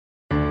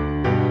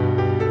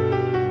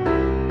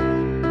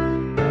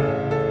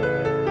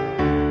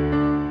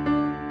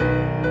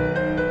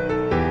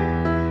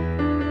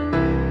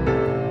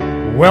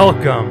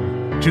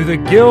Welcome to the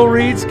Gil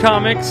Reads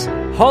Comics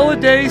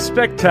Holiday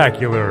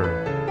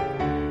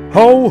Spectacular.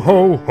 Ho,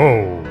 ho,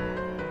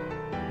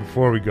 ho.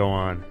 Before we go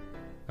on,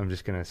 I'm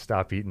just going to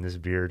stop eating this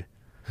beard.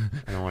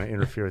 I don't want to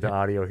interfere with the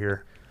audio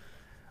here.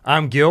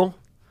 I'm Gil.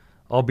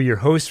 I'll be your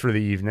host for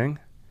the evening,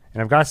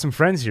 and I've got some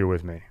friends here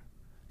with me.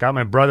 Got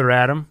my brother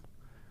Adam.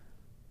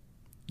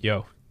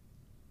 Yo.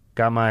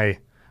 Got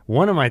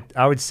one of my,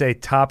 I would say,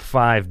 top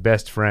 5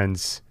 best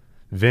friends,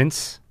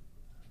 Vince.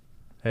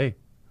 Hey.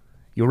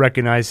 You'll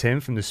recognize him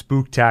from the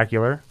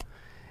Spooktacular.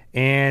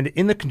 And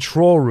in the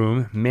control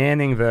room,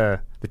 manning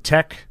the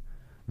tech,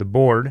 the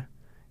board,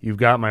 you've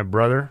got my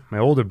brother, my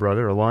older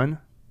brother, Alun.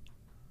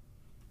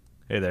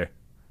 Hey there.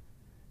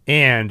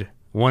 And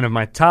one of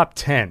my top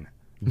 10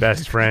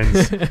 best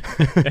friends,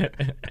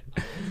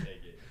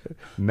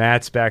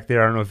 Matt's back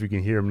there. I don't know if you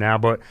can hear him now,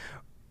 but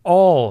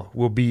all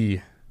will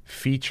be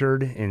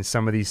featured in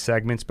some of these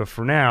segments. But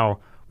for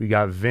now, we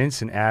got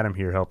Vince and Adam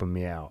here helping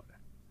me out.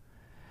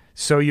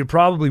 So you're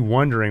probably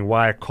wondering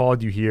why I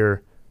called you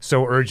here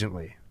so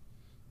urgently.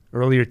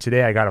 Earlier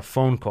today, I got a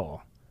phone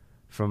call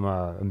from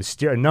a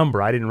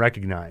number I didn't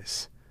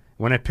recognize.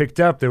 When I picked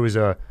up, there was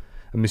a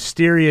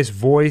mysterious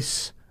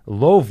voice, a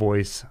low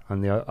voice on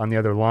the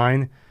other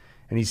line,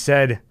 and he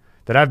said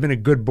that I've been a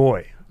good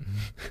boy.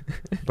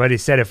 But he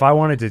said if I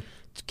wanted to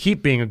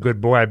keep being a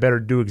good boy, I better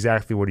do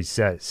exactly what he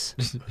says.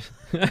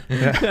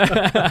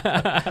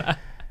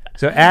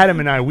 So Adam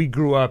and I, we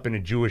grew up in a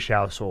Jewish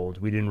household.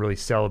 We didn't really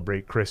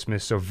celebrate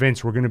Christmas. So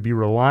Vince, we're going to be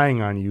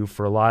relying on you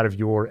for a lot of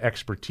your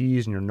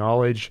expertise and your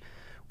knowledge.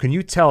 Can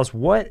you tell us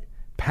what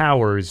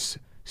powers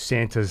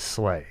Santa's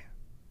sleigh?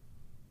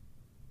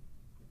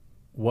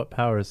 What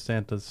powers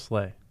Santa's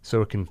sleigh?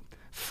 So it can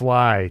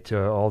fly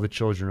to all the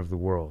children of the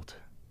world.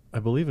 I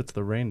believe it's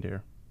the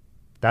reindeer.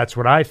 That's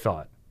what I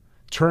thought.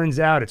 Turns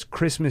out it's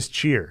Christmas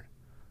cheer.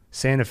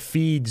 Santa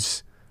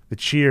feeds the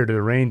cheer to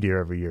the reindeer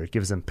every year. It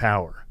gives them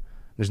power.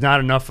 There's not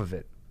enough of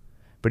it.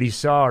 But he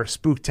saw our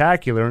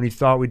Spooktacular and he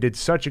thought we did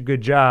such a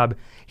good job.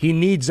 He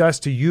needs us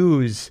to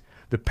use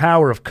the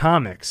power of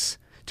comics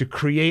to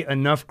create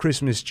enough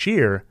Christmas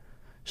cheer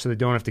so they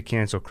don't have to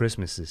cancel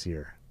Christmas this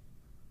year.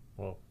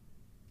 Whoa.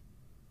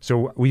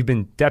 So we've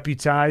been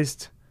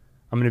deputized.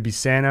 I'm going to be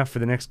Santa for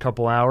the next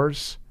couple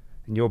hours,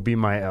 and you'll be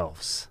my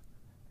elves.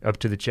 Up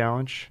to the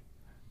challenge?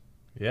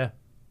 Yeah.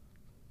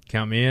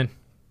 Count me in.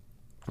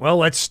 Well,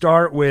 let's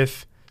start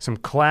with some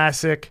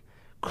classic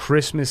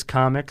Christmas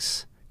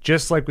comics.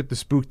 Just like with the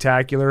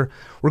Spooktacular,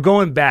 we're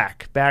going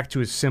back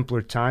to a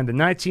simpler time, the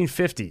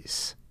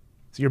 1950s.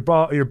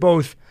 So you're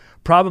both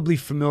probably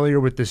familiar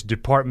with this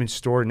department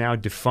store now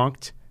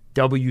defunct,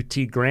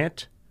 W.T.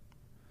 Grant.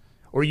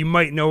 Or you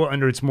might know it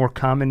under its more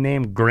common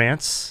name,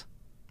 Grant's.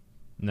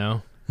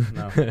 No.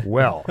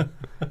 Well,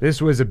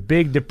 this was a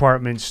big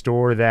department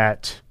store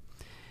that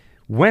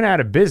went out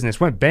of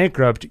business, went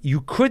bankrupt, you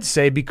could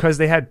say, because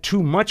they had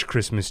too much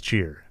Christmas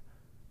cheer.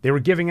 They were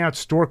giving out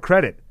store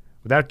credit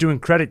without doing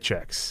credit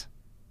checks.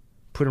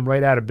 Put them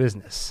right out of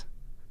business.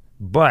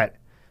 But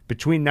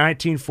between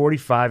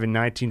 1945 and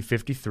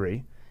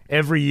 1953,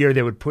 every year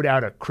they would put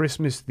out a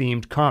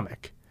Christmas-themed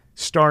comic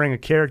starring a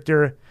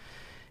character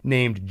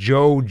named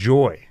Joe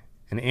Joy,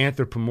 an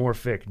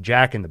anthropomorphic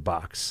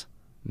jack-in-the-box.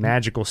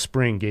 Magical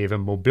spring gave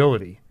him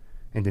mobility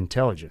and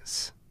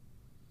intelligence.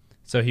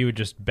 So he would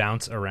just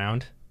bounce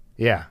around?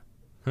 Yeah.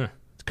 Huh.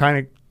 It's kind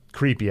of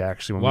creepy,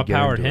 actually, when What we get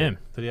powered into him?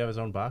 it. Did he have his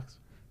own box?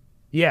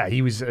 Yeah,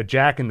 he was a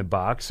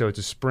jack-in-the-box, so it's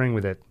a spring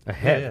with a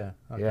head.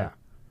 Yeah. Okay. Yeah.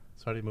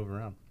 So how do you move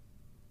around?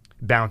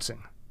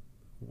 Bouncing.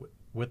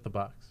 With the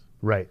box?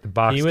 Right, the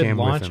box He would came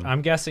launch. with him.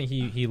 I'm guessing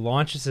he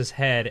launches his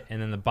head,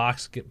 and then the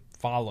box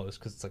follows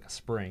because it's like a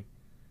spring.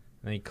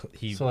 And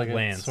he So like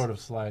lands. it sort of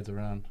slides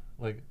around.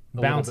 Like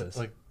a Bounces.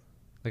 Little bit,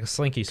 like a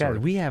slinky sort God,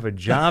 of. we have a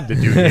job to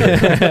do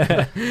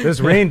here. This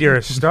reindeer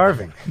is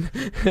starving.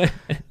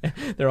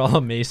 They're all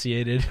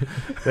emaciated.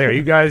 There,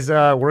 you guys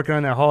working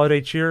on that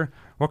holiday cheer?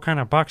 What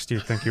kind of box do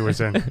you think he was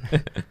in?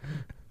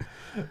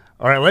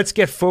 All right, let's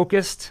get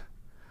focused.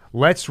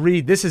 Let's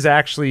read. This is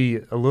actually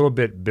a little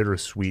bit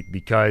bittersweet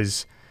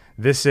because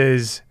this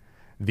is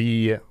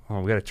we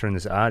got to turn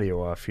this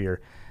audio off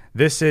here.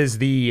 This is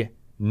the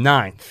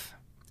 9th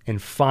and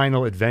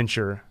final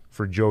adventure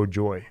for Joe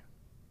Joy.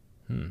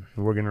 And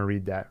we're going to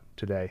read that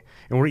today.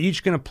 And we're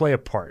each going to play a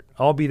part.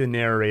 I'll be the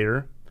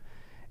narrator.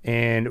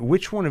 And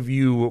which one of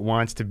you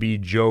wants to be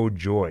Joe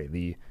Joy,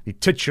 the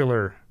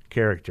titular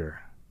character?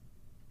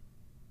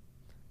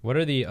 What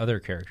are the other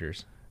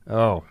characters?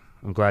 Oh,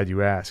 I'm glad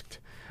you asked.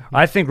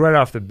 I think right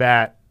off the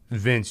bat,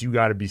 Vince, you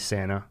got to be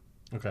Santa.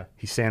 Okay.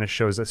 Santa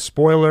shows up.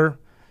 Spoiler,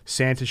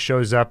 Santa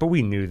shows up, but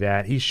we knew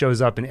that. He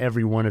shows up in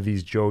every one of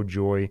these Joe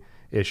Joy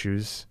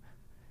issues.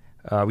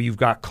 You've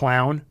got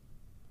Clown,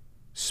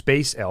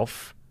 Space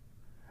Elf.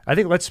 I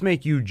think let's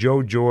make you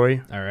Joe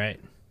Joy All right.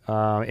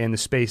 and the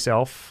Space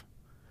Elf.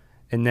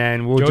 And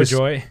then we'll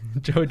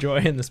Joe Joy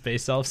and the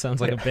Space Elf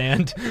sounds like a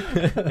band.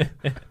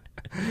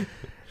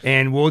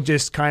 And we'll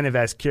just kind of,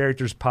 as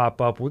characters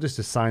pop up, we'll just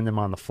assign them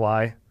on the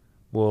fly.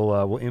 We'll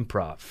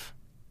improv.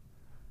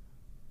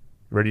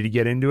 Ready to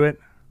get into it?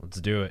 Let's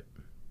do it.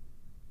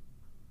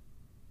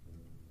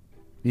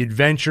 The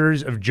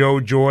Adventures of Joe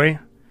Joy.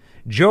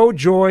 Joe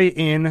Joy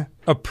in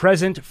A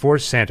Present for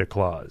Santa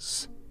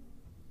Claus.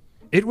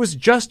 It was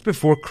just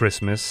before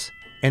Christmas,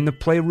 and the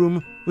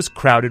playroom was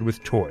crowded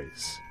with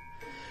toys.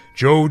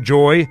 Joe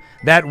Joy,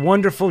 that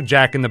wonderful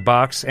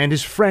Jack-in-the-Box, and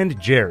his friend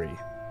Jerry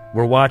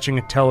were watching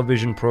a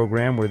television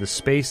program where the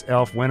space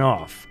elf went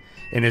off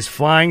in his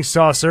flying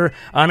saucer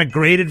on a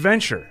great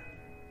adventure.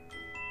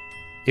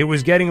 It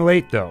was getting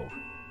late, though,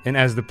 and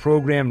as the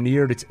program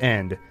neared its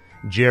end,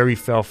 Jerry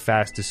fell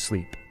fast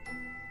asleep.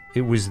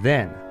 It was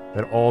then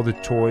that all the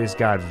toys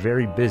got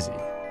very busy.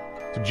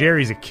 So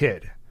Jerry's a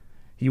kid.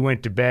 He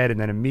went to bed, and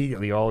then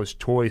immediately all his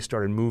toys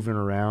started moving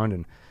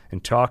around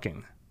and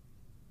talking.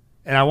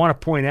 And I want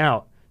to point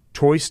out,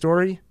 Toy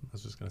Story I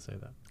was just going to say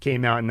that.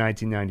 came out in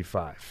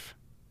 1995.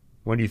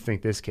 When do you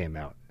think this came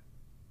out?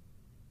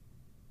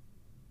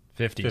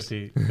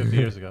 50s. 50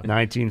 years ago.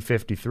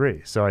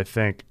 1953. So I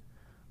think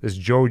this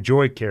Joe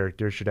Joy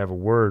character should have a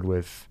word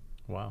with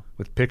Wow.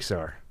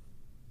 Pixar.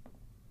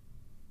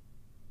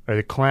 Or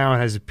the clown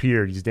has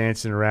appeared. He's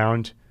dancing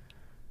around.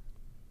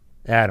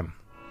 Adam.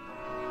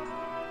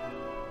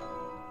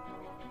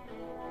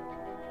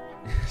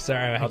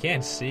 Sorry, I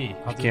can't see.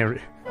 I'll do, Can't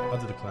re- I'll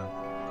do the clown.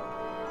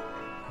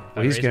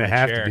 well, he's raised going to my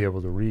have chair. to be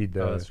able to read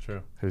Oh, the. that's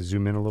true.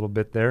 Zoom in a little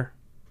bit there.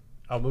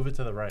 I'll move it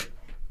to the right.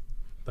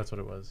 That's what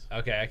it was.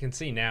 Okay, I can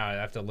see now. I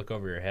have to look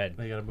over your head.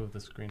 Now you got to move the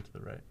screen to the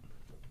right.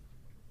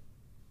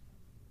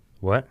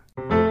 What?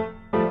 All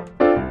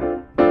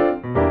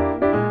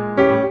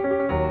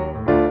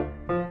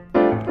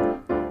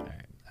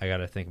right, I got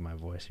to think of my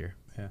voice here.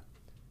 Yeah.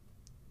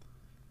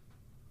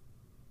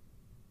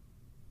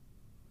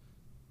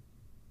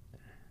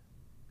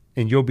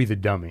 And you'll be the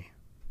dummy.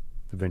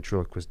 The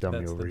ventriloquist dummy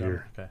That's over the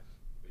here. Okay.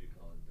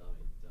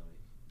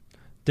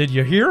 Did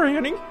you hear,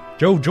 Annie?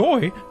 Joe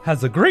Joy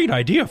has a great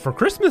idea for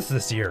Christmas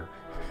this year.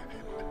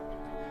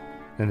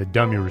 And the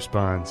dummy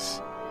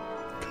responds.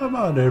 Come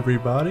on,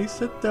 everybody.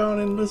 Sit down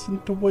and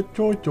listen to what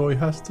Joy Joy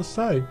has to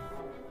say.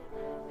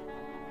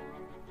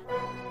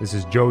 This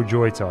is Joe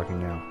Joy talking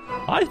now.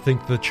 I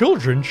think the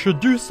children should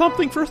do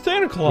something for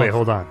Santa Claus. Wait,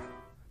 hold on.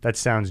 That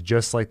sounds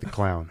just like the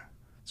clown.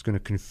 It's going to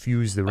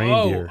confuse the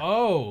reindeer.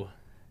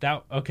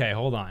 Okay,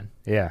 hold on.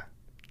 Yeah.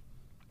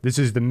 This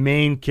is the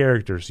main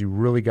character, so you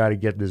really got to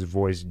get this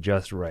voice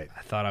just right.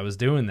 I thought I was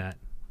doing that.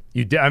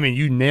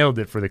 You nailed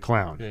it for the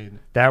clown. Yeah,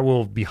 That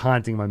will be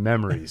haunting my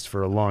memories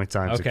for a long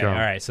time to Okay, come. all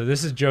right. So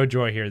this is Joe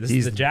Joy here. This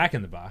He's- is the Jack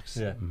in the Box.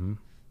 yeah. Mm-hmm.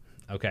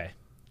 Okay.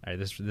 All right.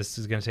 This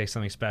is going to take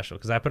something special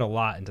because I put a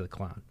lot into the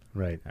clown.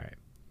 Right. All right.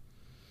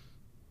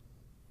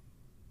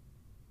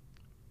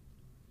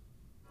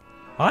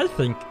 I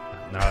think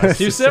No, that's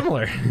too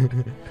similar.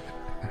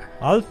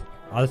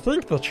 I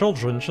think the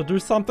children should do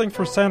something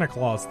for Santa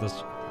Claus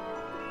this.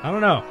 I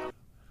don't know.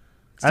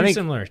 It's I too think-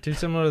 similar. Too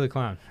similar to the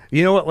clown.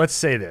 You know what? Let's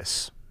say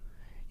this.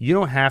 You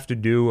don't have to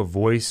do a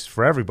voice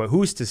for everybody.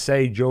 Who's to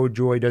say Joe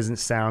Joy doesn't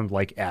sound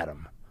like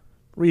Adam?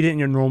 Read it in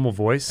your normal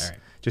voice. All right.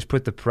 Just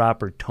put the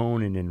proper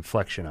tone and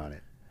inflection on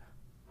it.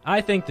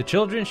 I think the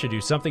children should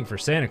do something for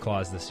Santa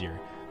Claus this year.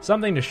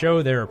 Something to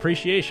show their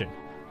appreciation.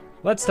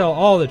 Let's tell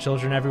all the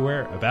children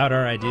everywhere about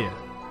our idea.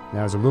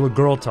 Now, as a little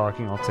girl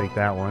talking, I'll take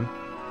that one.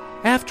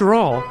 After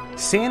all,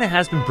 Santa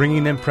has been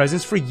bringing them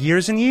presents for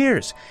years and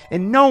years,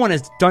 and no one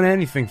has done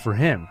anything for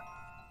him.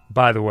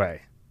 By the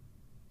way,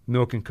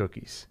 milk and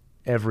cookies.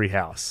 Every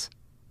house.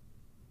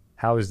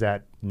 How is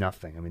that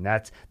nothing? I mean,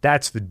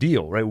 that's the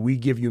deal, right? We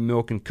give you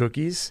milk and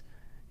cookies,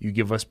 you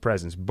give us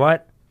presents.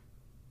 But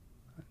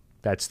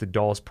that's the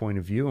doll's point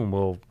of view, and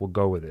we'll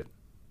go with it.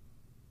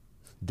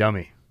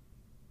 Dummy.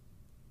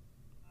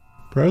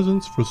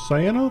 Presents for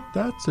Santa?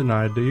 That's an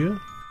idea.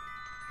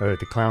 All right,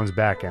 the clown's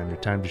back, Andrew.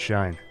 Time to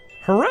shine.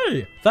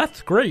 Hooray!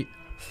 That's great.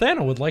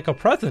 Santa would like a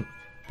present.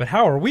 But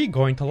how are we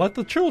going to let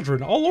the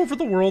children all over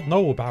the world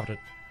know about it?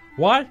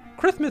 Why,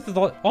 Christmas is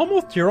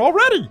almost here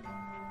already.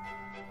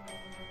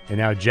 And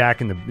now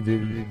Jack and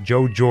the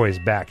Joe Joy is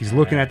back. He's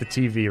looking at the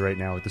TV right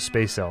now with the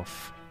space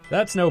elf.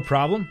 That's no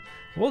problem.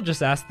 We'll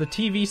just ask the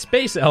TV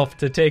space elf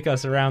to take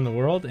us around the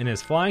world in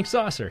his flying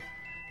saucer.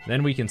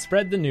 Then we can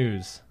spread the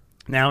news.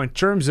 Now, in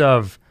terms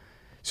of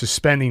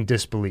suspending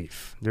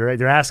disbelief,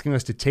 they're asking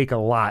us to take a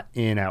lot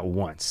in at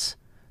once.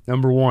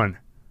 Number one,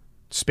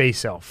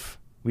 space elf.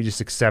 We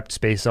just accept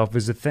space elf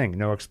as a thing.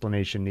 No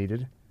explanation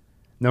needed.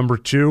 Number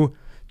two,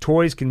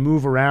 toys can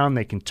move around.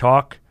 They can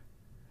talk.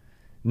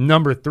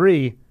 Number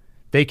three,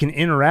 they can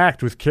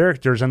interact with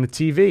characters on the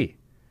TV.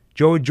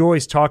 Joe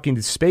Joy's talking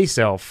to space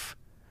elf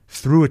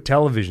through a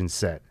television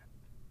set.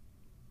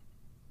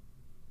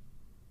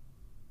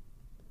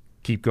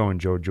 Keep going,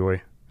 Joe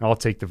Joy. I'll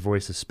take the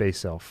voice of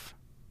space elf.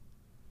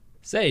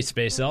 Say,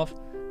 space elf,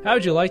 how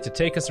would you like to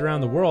take us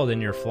around the world in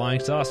your flying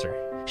saucer?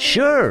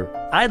 Sure,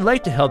 I'd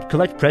like to help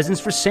collect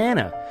presents for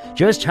Santa.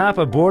 Just hop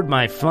aboard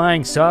my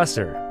flying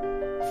saucer.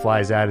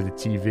 Flies out of the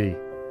TV,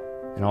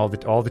 and all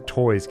the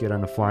toys get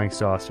on the flying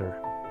saucer.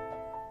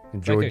 And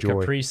It's Joe like a Joy.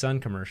 Capri Sun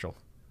commercial.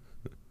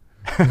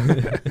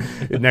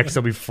 Next,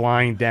 they'll be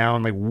flying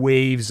down like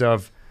waves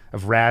of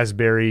of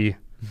raspberry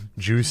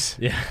juice.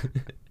 Yeah.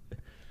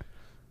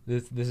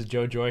 This is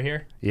Joe Joy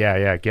here.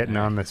 Yeah, getting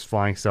on this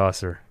flying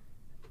saucer.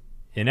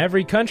 In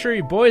every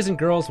country, boys and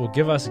girls will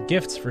give us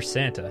gifts for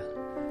Santa.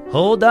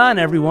 Hold on,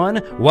 everyone,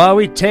 while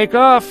we take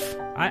off.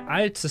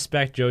 I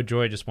suspect Joe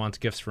Joy just wants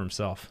gifts for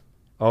himself.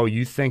 Oh,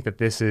 you think that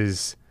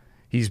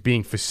he's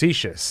being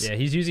facetious? Yeah,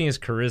 he's using his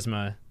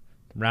charisma,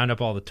 round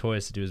up all the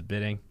toys to do his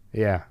bidding,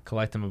 Yeah.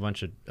 collect them a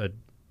bunch of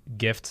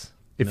gifts.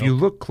 If you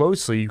look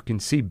closely, you can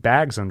see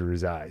bags under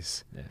his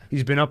eyes. Yeah.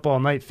 He's been up all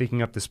night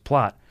thinking up this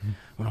plot.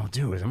 What I'll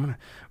do is I'm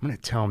gonna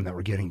tell him that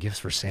we're getting gifts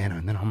for Santa,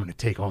 and then I'm gonna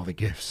take all the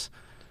gifts.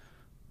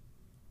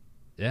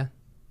 Yeah.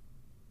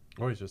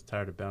 Or he's just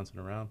tired of bouncing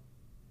around.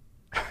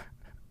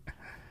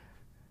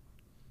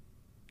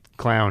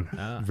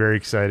 Clown, very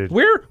excited.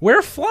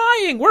 We're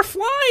flying. We're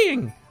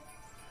flying.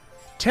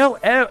 Tell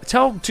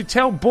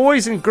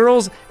boys and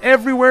girls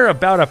everywhere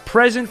about a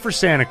present for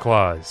Santa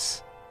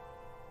Claus.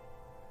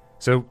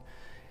 So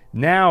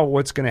now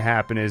what's going to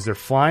happen is they're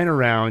flying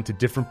around to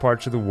different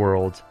parts of the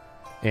world,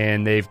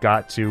 and they've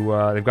got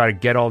to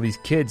get all these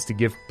kids to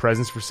give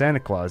presents for Santa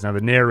Claus. Now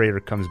the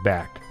narrator comes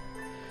back.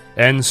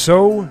 And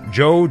so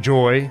Joe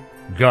Joy,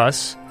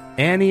 Gus,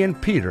 Annie,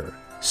 and Peter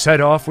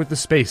set off with the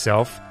space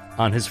elf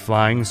on his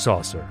flying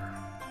saucer.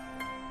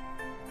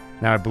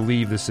 Now I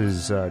believe this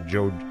is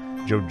Joe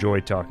Joy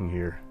talking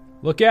here.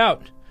 Look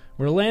out.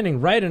 We're landing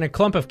right in a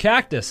clump of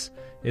cactus.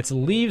 Its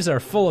leaves are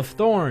full of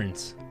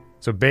thorns.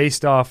 So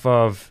based off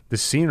of the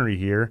scenery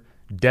here,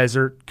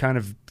 desert kind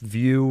of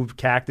view,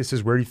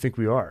 cactuses, where do you think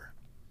we are?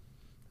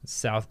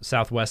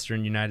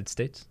 Southwestern United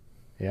States.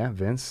 Yeah,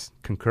 Vince,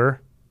 concur?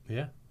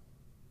 Yeah.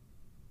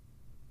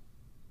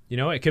 You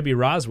know, it could be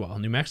Roswell,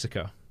 New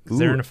Mexico. 'Cause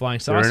they're in a flying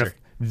saucer.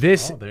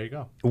 Oh, there you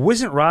go.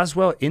 Wasn't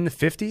Roswell in the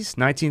 50s,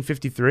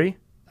 1953?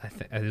 I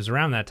think it was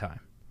around that time.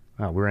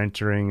 Oh, we're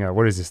entering,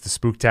 what is this, the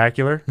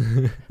Spooktacular?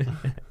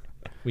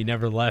 We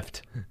never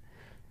left.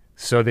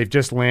 So they've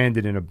just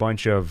landed in a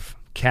bunch of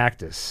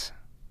cactus.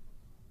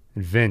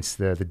 And Vince,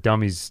 the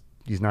dummy's,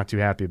 he's not too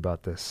happy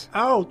about this.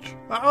 Ouch!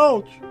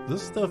 Ouch!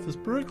 This stuff is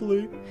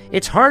prickly.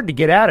 It's hard to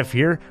get out of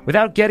here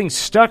without getting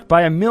stuck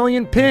by a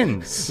million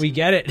pins. We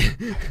get it.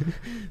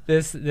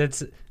 That's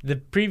the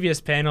previous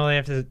panel.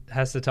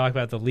 Has to talk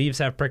about the leaves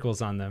have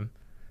prickles on them.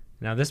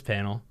 Now this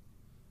panel,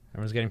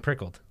 everyone's getting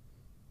prickled.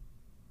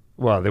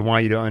 Well, they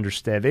want you to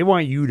understand. They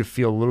want you to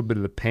feel a little bit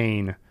of the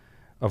pain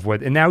of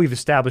what. And now we've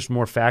established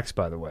more facts,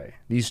 by the way.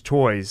 These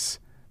toys,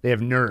 they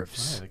have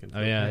nerves.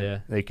 Yeah.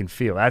 They can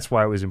feel. That's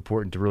why it was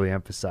important to really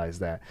emphasize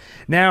that.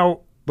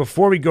 Now,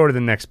 before we go to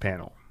the next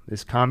panel,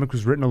 this comic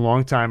was written a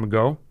long time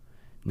ago,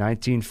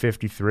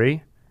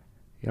 1953.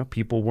 You know,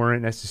 people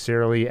weren't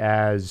necessarily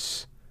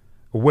as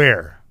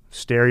aware,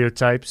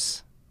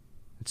 stereotypes,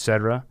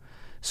 etc.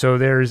 So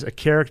there's a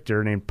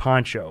character named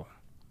Pancho.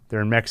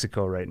 They're in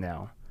Mexico right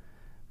now.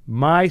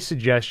 My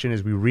suggestion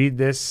is we read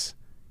this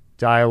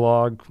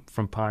dialogue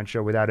from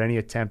Pancho without any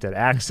attempt at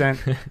accent.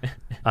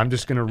 I'm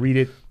just going to read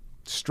it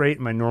straight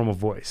in my normal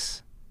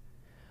voice.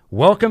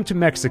 Welcome to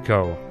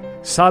Mexico.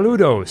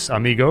 Saludos,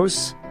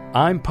 amigos.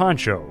 I'm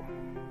Pancho.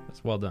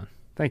 That's well done.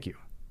 Thank you.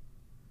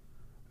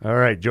 All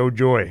right, Joe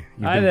Joy.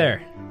 Hi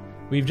there.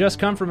 We've just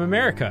come from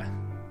America.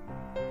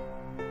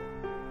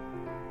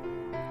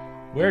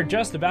 We're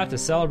just about to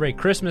celebrate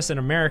Christmas in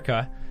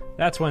America.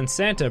 That's when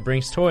Santa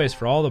brings toys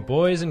for all the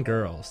boys and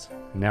girls.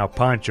 Now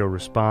Pancho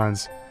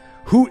responds,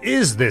 Who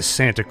is this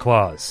Santa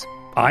Claus?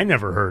 I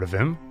never heard of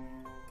him.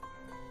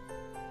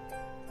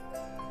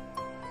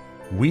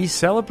 We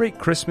celebrate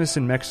Christmas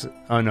in Mexico.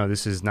 Oh no,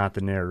 this is not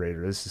the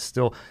narrator. This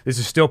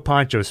is still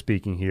Pancho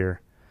speaking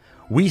here.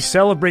 We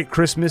celebrate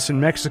Christmas in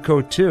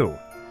Mexico too,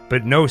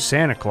 but no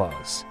Santa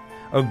Claus.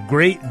 A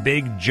great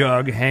big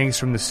jug hangs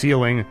from the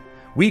ceiling.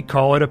 We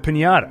call it a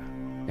piñata,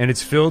 and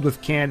it's filled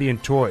with candy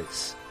and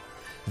toys.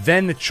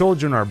 Then the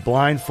children are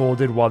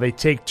blindfolded while they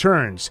take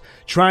turns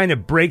trying to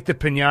break the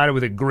piñata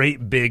with a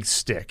great big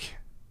stick.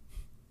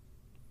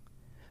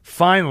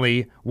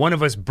 Finally, one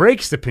of us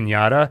breaks the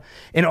piñata,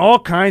 and all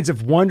kinds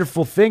of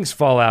wonderful things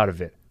fall out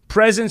of it.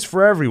 Presents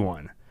for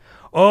everyone.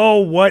 Oh,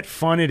 what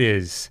fun it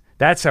is.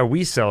 That's how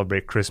we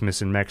celebrate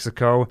Christmas in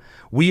Mexico.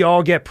 We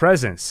all get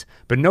presents,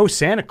 but no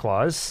Santa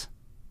Claus.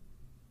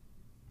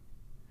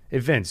 Hey,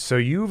 Vince, so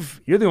you're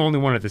the only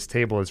one at this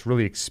table that's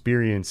really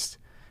experienced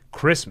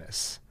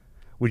Christmas.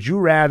 Would you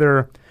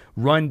rather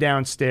run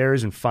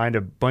downstairs and find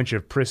a bunch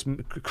of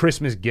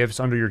Christmas gifts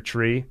under your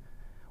tree,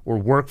 or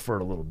work for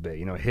it a little bit?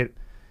 You know, hit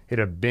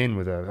a bin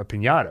with a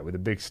piñata with a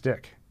big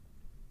stick.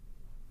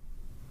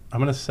 I'm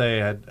going to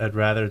say I'd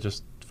rather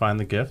just find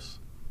the gifts.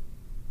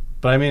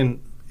 But I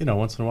mean, you know,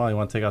 once in a while you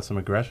want to take out some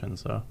aggression,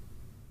 so.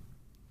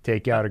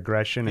 Take out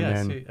aggression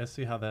and then. I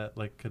see how that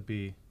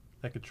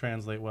could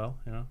translate well,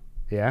 you know.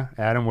 Yeah,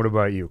 Adam, what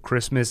about you?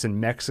 Christmas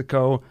in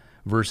Mexico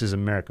versus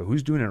America.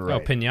 Who's doing it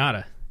right? Oh,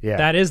 piñata. Yeah.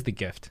 That is the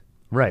gift.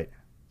 Right.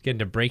 Getting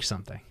to break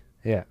something.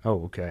 Yeah.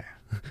 Oh, okay.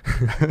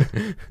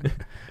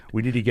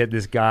 We need to get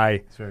this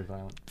guy It's very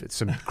violent.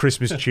 some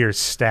Christmas cheer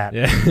stat.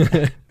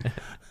 Yeah.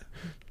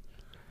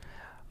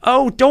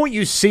 Oh, don't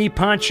you see,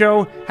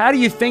 Pancho? How do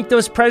you think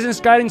those presents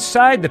got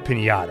inside the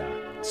piñata?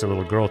 It's a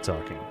little girl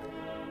talking.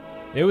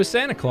 It was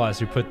Santa Claus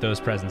who put those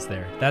presents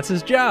there. That's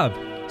his job.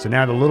 So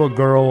now the little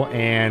girl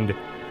and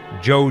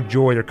Joe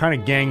Joy, they're kind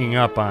of ganging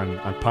up on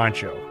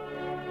Pancho.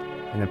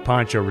 And then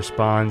Pancho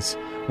responds,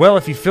 well,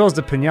 if he fills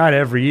the piñata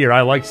every year,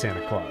 I like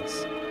Santa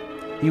Claus.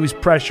 He was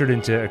pressured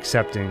into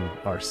accepting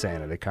our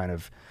Santa. They kind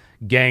of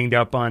ganged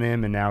up on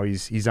him, and now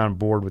he's on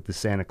board with the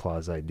Santa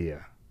Claus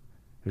idea.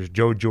 There's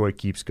Joe Joy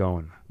keeps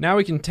going. Now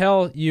we can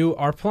tell you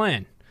our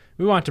plan.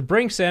 We want to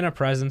bring Santa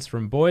presents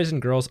from boys and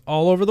girls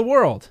all over the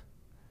world.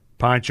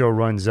 Pancho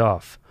runs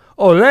off.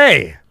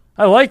 Olé!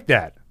 I like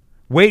that.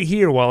 Wait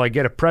here while I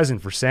get a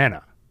present for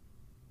Santa.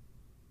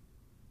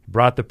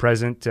 Brought the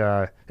present.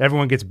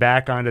 Everyone gets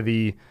back onto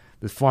the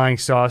flying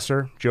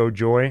saucer. Joe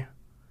Joy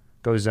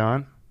goes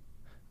on.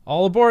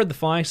 All aboard the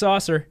flying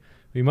saucer.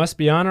 We must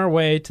be on our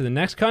way to the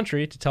next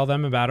country to tell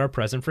them about our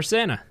present for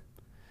Santa.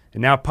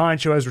 And now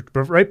Pancho,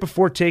 right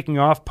before taking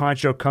off,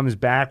 Pancho comes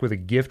back with a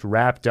gift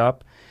wrapped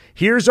up.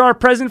 Here's our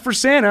present for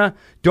Santa.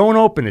 Don't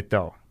open it,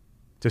 though.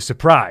 It's a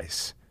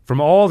surprise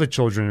from all the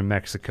children in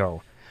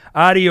Mexico.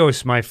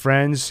 Adios, my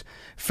friends.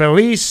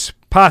 Feliz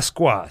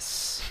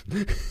Pascuas.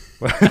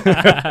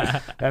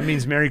 That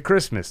means Merry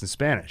Christmas in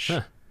Spanish.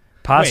 Huh.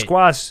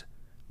 Pascuas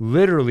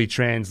literally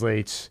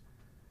translates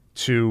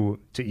to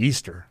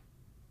Easter.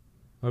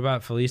 What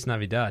about Feliz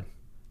Navidad?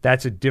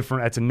 That's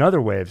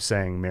another way of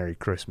saying Merry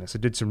Christmas. I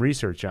did some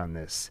research on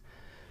this.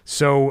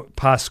 So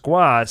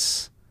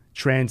Pascuas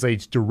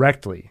translates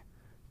directly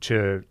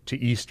to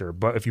Easter,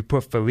 but if you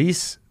put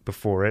Feliz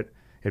before it,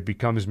 it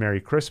becomes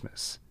Merry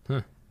Christmas.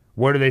 Huh.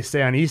 What do they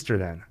say on Easter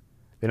then?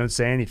 They don't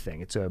say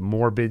anything. It's a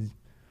morbid,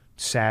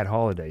 sad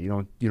holiday.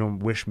 You don't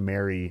wish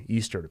Merry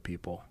Easter to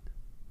people.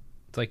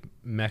 It's like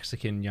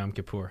Mexican Yom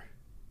Kippur.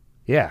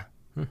 Yeah.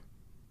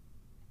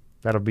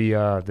 That'll be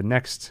the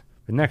next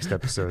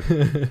episode.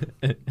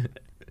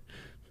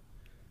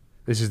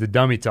 This is the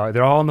dummy talk.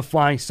 They're all in the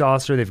flying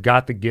saucer. They've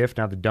got the gift.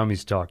 Now the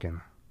dummy's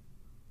talking.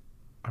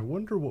 I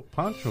wonder what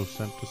Pancho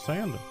sent to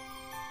Santa.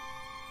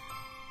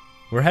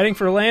 We're heading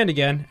for land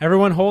again.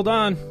 Everyone hold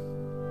on.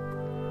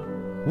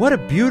 What a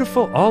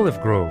beautiful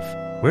olive grove.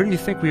 Where do you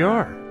think we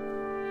are?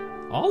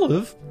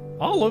 Olive?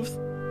 Olive?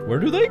 Where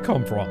do they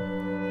come from?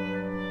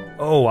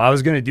 Oh, I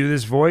was going to do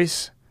this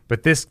voice,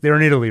 but they're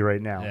in Italy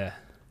right now. Yeah.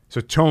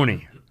 So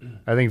Tony,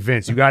 I think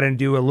Vince, you got to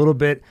do a little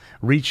bit,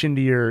 reach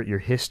into your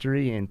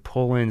history and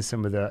pull in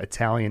some of the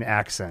Italian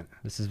accent.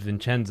 This is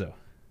Vincenzo.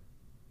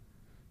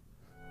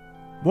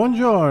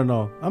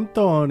 Buongiorno, I'm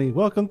Tony.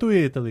 Welcome to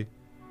Italy.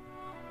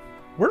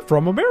 We're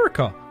from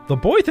America. The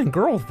boys and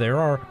girls there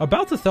are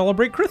about to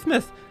celebrate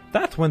Christmas.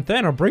 That's when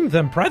Santa brings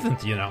them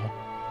presents, you know.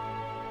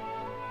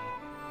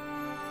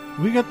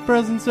 We get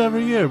presents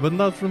every year, but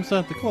not from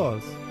Santa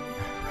Claus.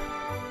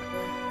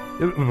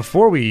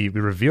 Before we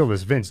reveal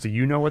this, Vince, do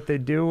you know what they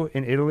do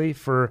in Italy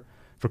for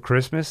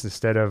Christmas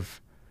instead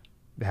of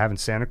having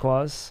Santa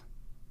Claus?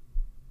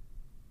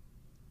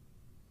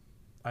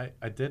 I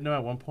did know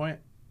at one point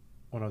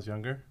when I was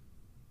younger,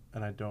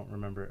 and I don't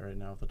remember it right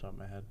now off the top of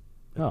my head.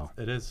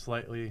 It is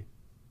slightly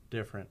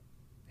different.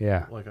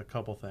 Yeah. Like a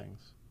couple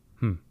things.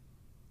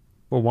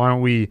 Well, why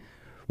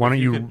don't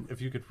you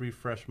if you could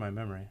refresh my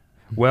memory.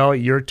 Well,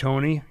 you're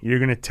Tony. You're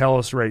going to tell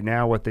us right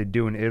now what they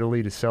do in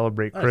Italy to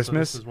celebrate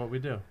Christmas. So this is what we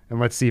do. And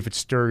let's see if it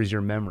stirs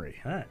your memory.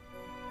 All right.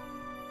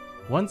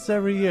 Once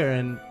every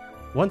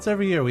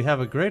year, we have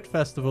a great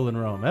festival in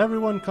Rome.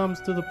 Everyone comes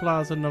to the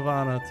Plaza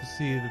Navana to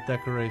see the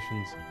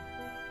decorations,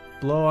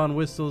 blow on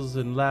whistles,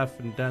 and laugh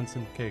and dance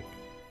and cake.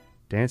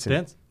 Dancing.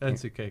 Dance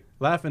and cake.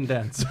 Laugh and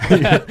dance.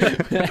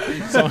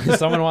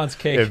 Someone wants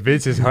cake. Yeah,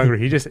 Vince is hungry.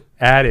 He just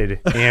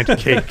added and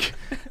cake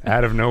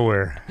out of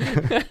nowhere.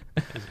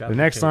 The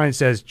next cake. line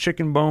says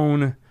chicken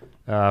bone,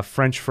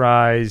 French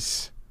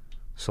fries,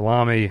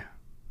 salami.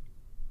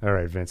 All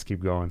right, Vince,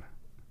 keep going.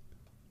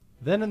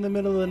 Then in the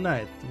middle of the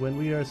night, when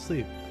we are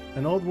asleep,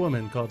 an old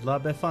woman called La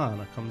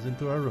Befana comes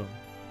into our room.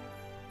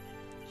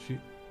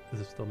 Is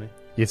it still me?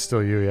 It's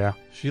still you, yeah.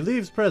 She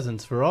leaves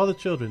presents for all the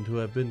children who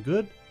have been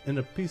good and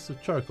a piece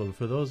of charcoal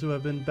for those who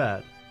have been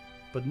bad.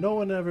 But no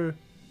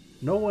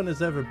one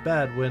is ever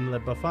bad when La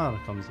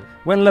Befana comes in.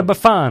 When La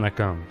Befana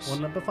comes.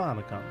 When La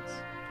Befana comes.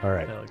 All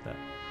right. Yeah, like that.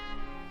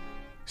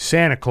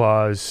 Santa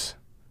Claus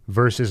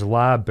versus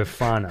La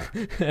Befana.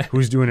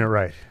 Who's doing it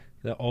right?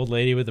 The old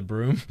lady with the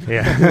broom.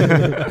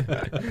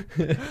 Yeah.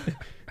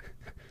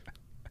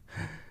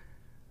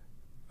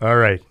 All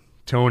right.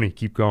 Tony,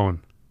 keep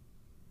going.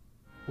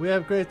 We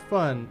have great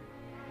fun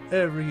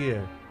every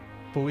year,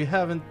 but we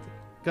haven't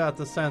got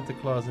the Santa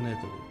Claus in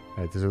Italy. All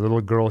right, there's a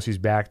little girl. She's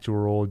back to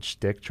her old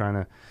shtick,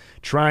 trying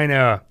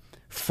to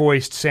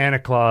foist Santa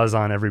Claus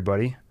on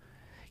everybody.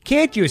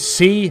 Can't you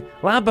see?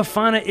 La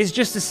Befana is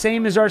just the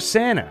same as our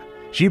Santa.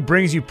 She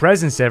brings you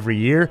presents every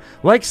year,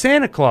 like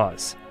Santa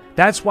Claus.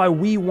 That's why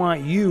we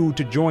want you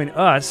to join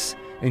us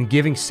in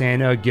giving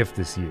Santa a gift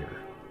this year.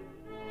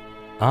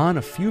 On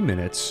a few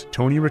minutes,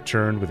 Tony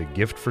returned with a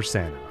gift for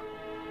Santa.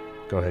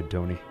 Go ahead,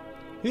 Tony.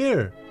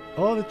 Here,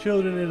 all the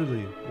children in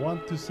Italy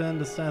want to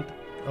send a Santa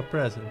a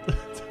present.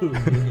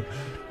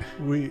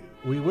 we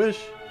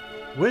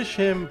wish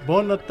him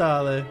Buon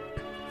Natale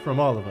from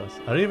all of us.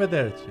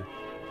 Arrivederci.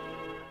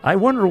 I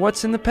wonder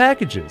what's in the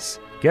packages.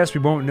 Guess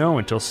we won't know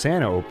until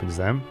Santa opens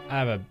them. I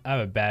have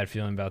a bad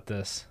feeling about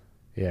this.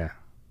 Yeah.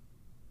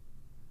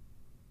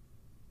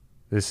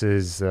 This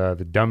is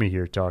the dummy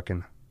here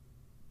talking.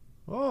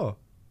 Oh.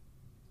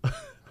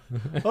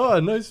 Oh,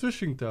 a nice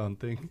fishing town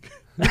thing.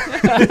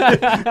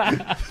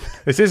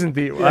 This isn't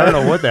the. I don't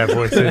know what that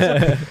voice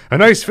is. A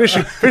nice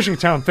fishing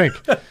town. Think.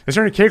 Is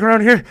there any cake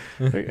around here?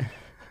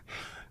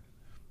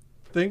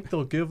 Think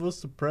they'll give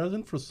us a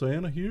present for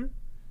Santa here?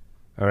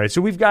 All right.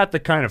 So we've got the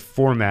kind of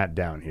format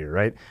down here,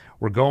 right?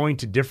 We're going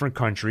to different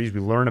countries.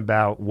 We learn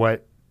about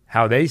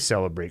how they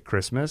celebrate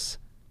Christmas.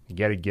 You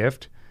get a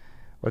gift.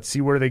 Let's see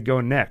where they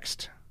go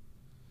next.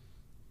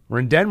 We're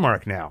in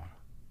Denmark now.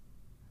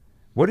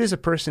 What does a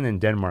person in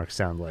Denmark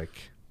sound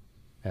like,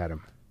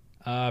 Adam?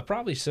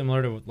 Probably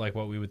similar to like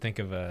what we would think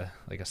of a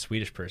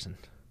Swedish person.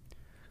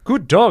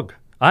 Good dog.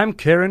 I'm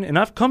Karen, and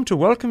I've come to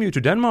welcome you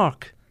to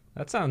Denmark.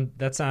 That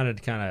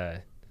sounded kind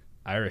of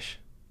Irish,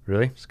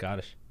 Really?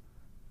 Scottish.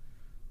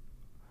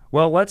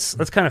 Well, let's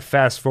kind of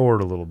fast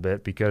forward a little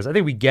bit because I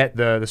think we get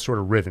the sort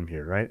of rhythm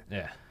here, right?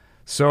 Yeah.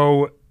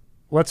 So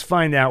let's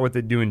find out what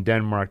they do in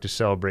Denmark to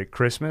celebrate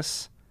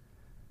Christmas.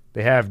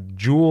 They have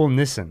Jule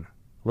Nissen,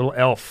 little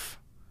elf,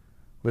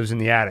 lives in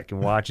the attic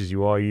and watches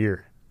you all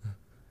year.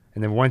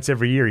 And then once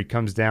every year he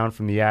comes down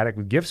from the attic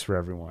with gifts for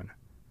everyone.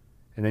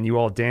 And then you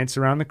all dance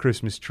around the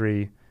Christmas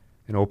tree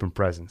and open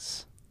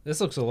presents.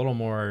 This looks a little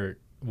more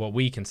what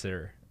we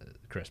consider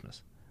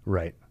Christmas.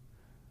 Right.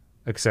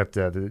 Except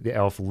the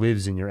elf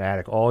lives in your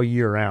attic all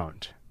year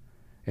round.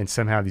 And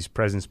somehow these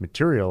presents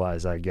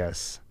materialize, I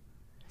guess.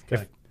 It's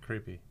kind of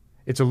creepy.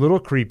 It's a little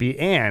creepy.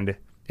 And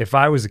if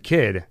I was a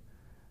kid,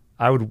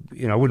 I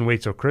wouldn't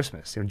wait till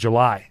Christmas.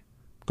 July,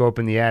 go up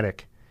in the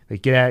attic.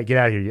 Like, get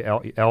out of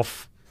here, you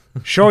elf.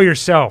 Show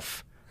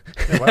yourself.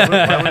 Yeah,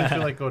 why wouldn't you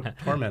like go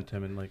torment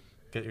him and like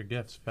get your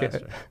gifts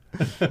faster?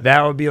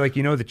 That would be like,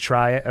 the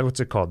triad. What's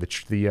it called?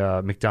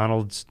 The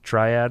McDonald's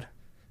triad.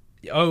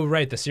 Oh,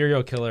 right, the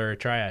serial killer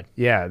triad.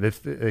 Yeah,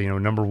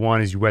 number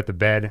one is you wet the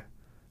bed.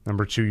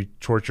 Number two, you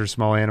torture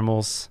small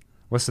animals.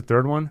 What's the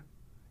third one?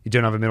 You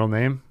don't have a middle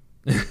name?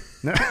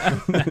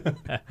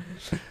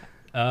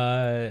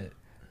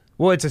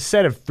 Well, it's a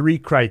set of 3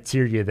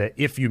 criteria that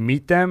if you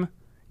meet them,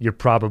 you're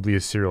probably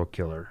a serial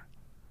killer.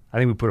 I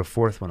think we put a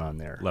 4th one on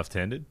there.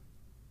 Left-handed?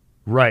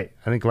 Right.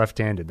 I think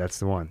left-handed. That's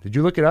the one. Did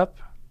you look it up?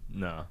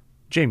 No.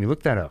 Jamie,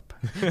 look that up.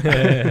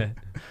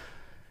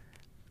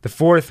 The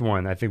 4th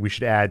one, I think we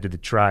should add to the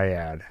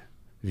triad.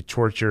 You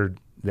tortured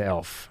the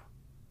elf.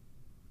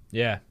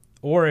 Yeah.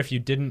 Or if you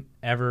didn't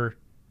ever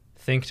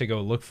think to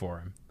go look for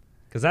him.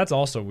 Because that's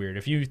also weird.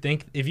 If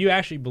you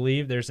actually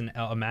believe there's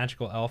a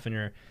magical elf in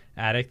your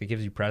attic that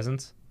gives you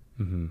presents,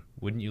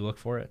 wouldn't you look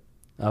for it?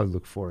 I would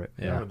look for it.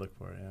 Yeah, I would look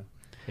for it, yeah.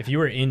 If you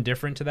were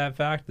indifferent to that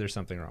fact, there's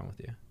something wrong with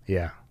you.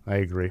 Yeah, I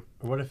agree.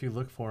 Or what if you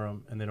look for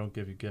them and they don't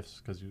give you gifts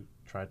because you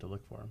tried to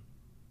look for them?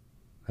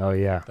 Oh,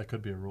 yeah. That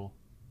could be a rule.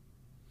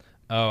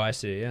 Oh, I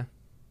see, yeah.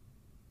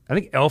 I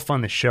think Elf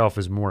on the Shelf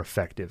is more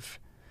effective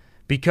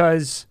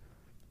because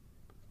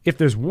if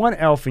there's one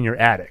elf in your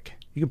attic,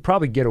 you can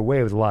probably get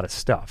away with a lot of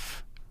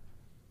stuff,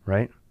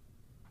 right?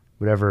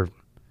 Whatever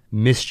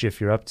mischief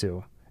you're up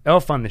to.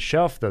 Elf on the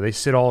Shelf, though, they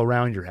sit all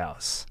around your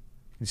house.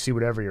 You see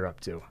whatever you're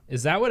up to.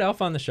 Is that what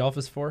Elf on the Shelf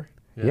is for?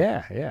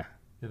 Yeah. Yeah,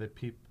 they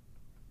peep.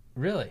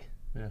 Really?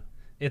 Yeah.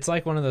 It's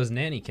like one of those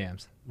nanny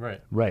cams.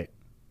 Right.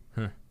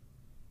 Huh.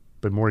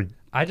 But more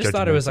I just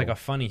thought it was judgmental. like a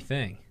funny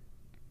thing.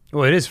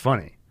 Well, it is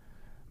funny,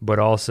 but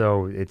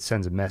also it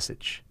sends a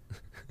message.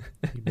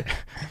 You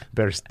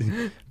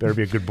better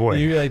be a good boy.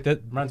 You like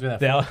that? Reminds me of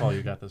that phone call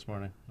you got this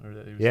morning. Or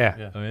that you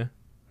Yeah. Oh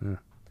yeah.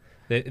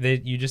 Yeah.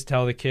 You just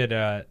tell the kid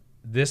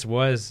this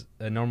was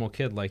a normal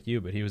kid like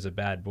you, but he was a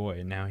bad boy,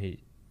 and now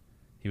he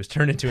was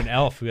turned into an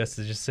elf who has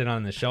to just sit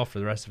on the shelf for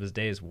the rest of his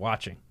days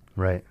watching.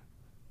 Right.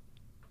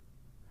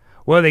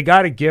 Well, they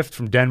got a gift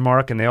from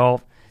Denmark, and they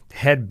all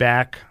head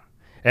back.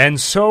 And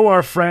so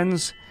our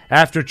friends,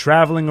 after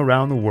traveling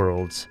around the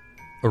world,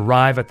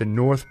 arrive at the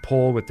North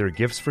Pole with their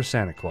gifts for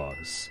Santa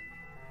Claus.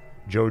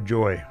 Joe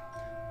Joy.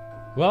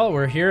 Well,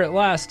 we're here at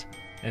last,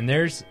 and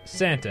there's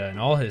Santa and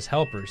all his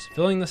helpers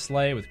filling the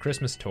sleigh with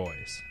Christmas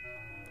toys.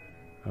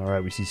 All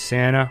right, we see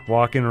Santa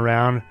walking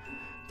around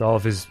with all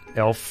of his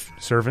elf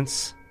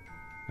servants.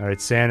 All right,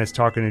 Santa's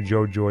talking to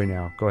Joe Joy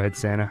now. Go ahead,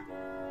 Santa.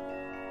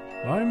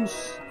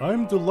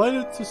 I'm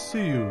delighted to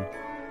see you,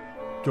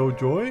 Joe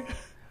Joy.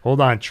 Hold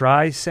on,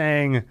 try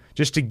saying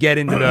just to get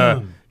into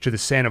the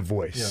Santa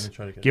voice. Yeah, let me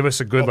try to get Give us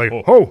a good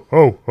ho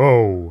ho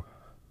ho.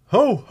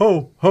 Ho,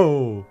 ho,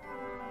 ho.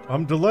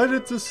 I'm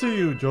delighted to see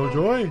you, Joe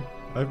Joy.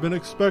 I've been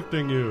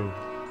expecting you.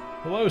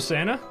 Hello,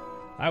 Santa.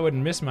 I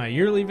wouldn't miss my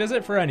yearly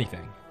visit for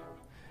anything.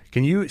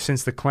 Can you,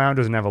 since the clown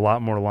doesn't have a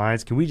lot more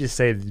lines, can we just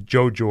say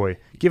Joe Joy?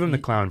 Give him the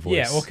clown voice.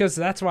 Yeah, well, because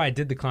that's why I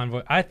did the clown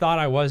voice. I thought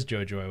I was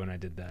Joe Joy when I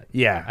did that.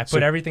 Yeah. I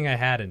put everything I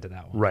had into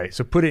that one. Right,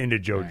 so put it into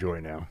Joe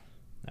Joy now.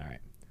 All right.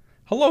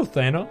 Hello,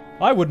 Santa.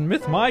 I wouldn't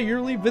miss my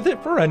yearly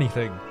visit for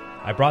anything.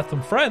 I brought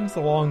some friends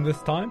along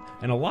this time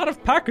and a lot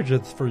of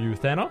packages for you,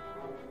 Santa.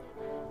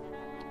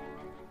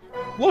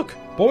 Look,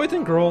 boys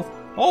and girls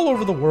all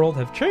over the world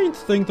have changed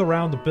things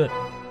around a bit.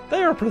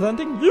 They are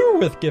presenting you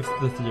with gifts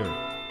this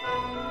year.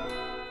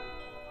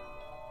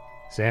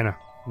 Santa.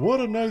 What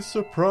a nice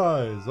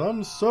surprise.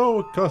 I'm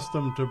so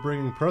accustomed to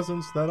bringing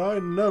presents that I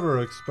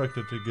never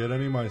expected to get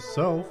any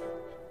myself.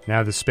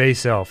 Now the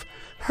space elf.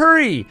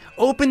 Hurry!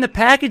 Open the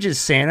packages,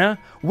 Santa.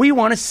 We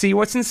want to see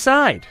what's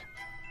inside.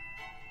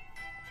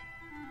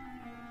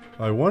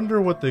 I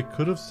wonder what they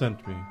could have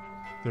sent me.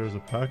 There's a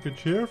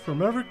package here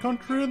from every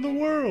country in the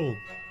world.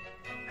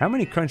 How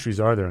many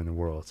countries are there in the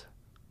world?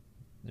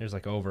 There's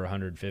like over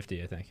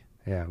 150, I think.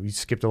 Yeah, we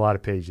skipped a lot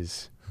of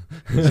pages.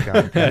 It's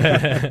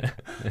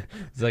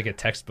like a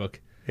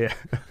textbook. Yeah.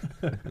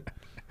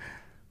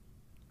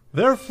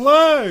 They're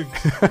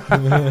flags!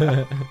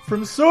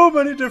 From so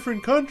many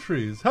different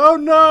countries. How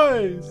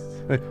nice!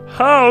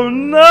 How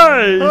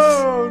nice!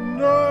 How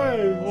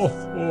nice!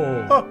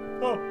 Oh.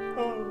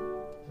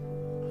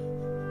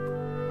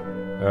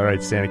 All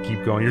right, Santa,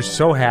 keep going. You're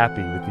so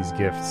happy with these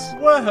gifts.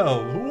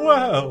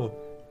 Well.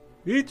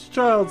 Each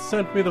child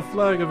sent me the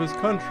flag of his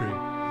country.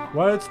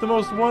 Why, it's the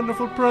most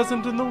wonderful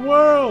present in the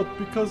world,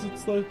 because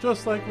it's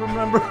just like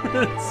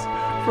remembrance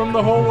from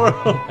the whole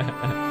world.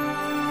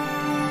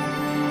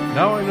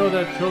 Now I know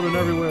that children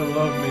everywhere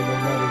love me no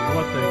matter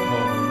what they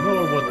call me,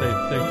 nor what they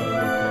think I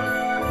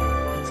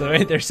look like.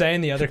 So they're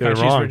saying the other They're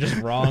countries wrong. were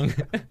just wrong.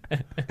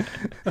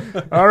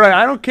 All right,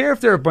 I don't care if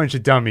they're a bunch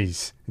of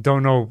dummies who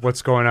don't know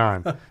what's going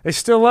on. They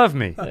still love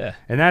me. Yeah.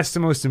 And that's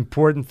the most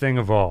important thing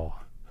of all.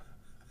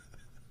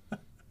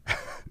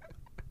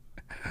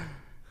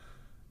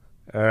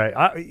 All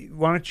right,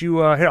 why don't you,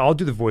 here, I'll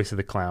do the voice of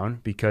the clown,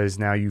 because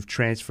now you've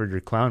transferred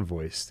your clown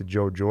voice to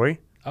Joe Joy.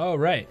 Oh,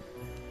 right.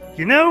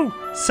 You know,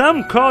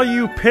 some call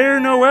you Père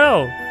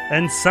Noël,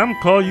 and some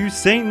call you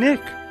Saint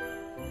Nick.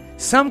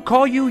 Some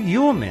call you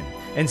Yuleman,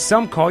 and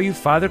some call you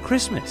Father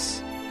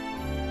Christmas.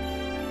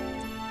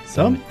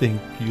 Some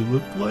think you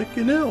look like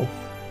an elf.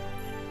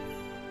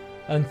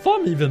 And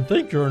some even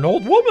think you're an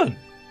old woman.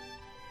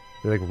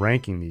 They're like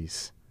ranking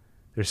these.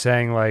 They're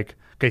saying like,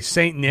 okay,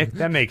 Saint Nick,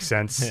 that makes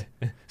sense.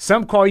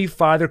 Some call you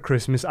Father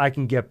Christmas. I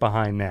can get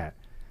behind that.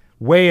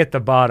 Way at the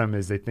bottom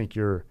is they think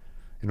you're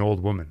an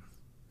old woman.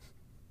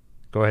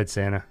 Go ahead,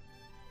 Santa.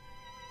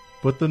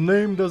 But the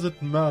name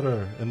doesn't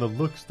matter, and the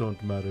looks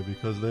don't matter,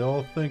 because they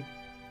all think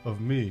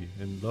of me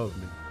and love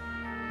me.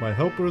 My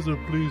helpers are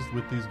pleased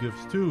with these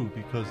gifts too,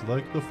 because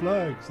like the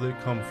flags, they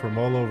come from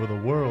all over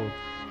the world.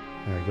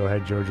 All right, go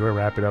ahead, Joe Joy.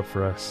 Wrap it up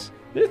for us.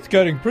 It's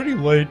getting pretty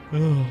late.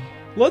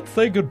 Let's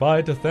say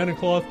goodbye to Santa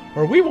Claus,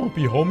 or we won't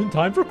be home in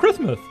time for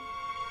Christmas.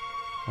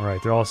 All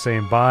right, they're all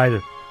saying bye.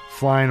 They're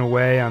flying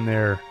away on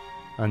their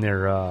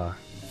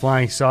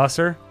flying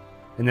saucer.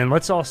 And then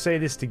let's all say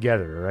this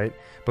together, all right?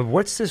 But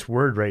what's this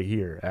word right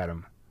here,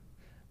 Adam?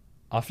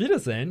 Auf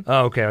Wiedersehen.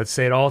 Oh, okay, let's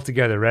say it all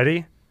together.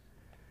 Ready?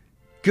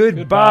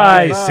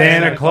 Goodbye,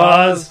 Santa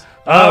Claus.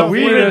 Auf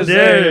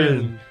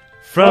Wiedersehen.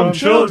 From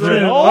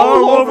children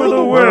all over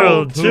the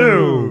world,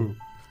 too.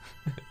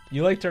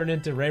 You like turned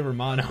into Ray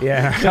Romano.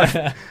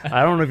 Yeah.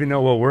 I don't even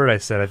know what word I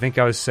said. I think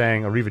I was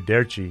saying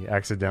arrivederci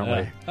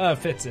accidentally.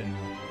 Fits in.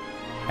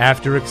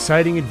 After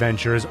exciting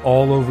adventures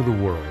all over the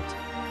world,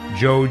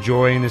 Joe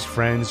Joy and his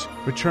friends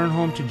return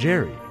home to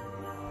Jerry.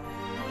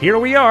 Here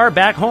we are,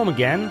 back home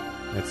again.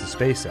 That's the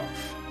space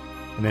elf.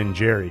 And then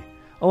Jerry.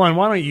 Oh, and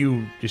why don't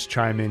you just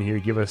chime in here?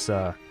 Give us,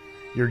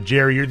 you're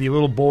Jerry, you're the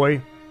little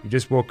boy. You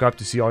just woke up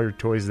to see all your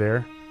toys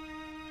there.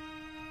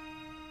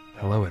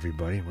 Hello,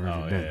 everybody. Where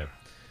have you been? Yeah.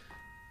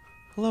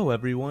 Hello,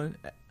 everyone.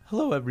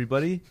 Hello,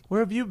 everybody. Where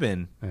have you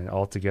been? And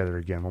all together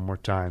again, one more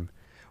time.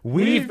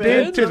 We've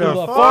been to the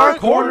far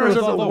corners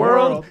of the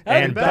world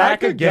and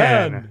back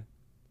again.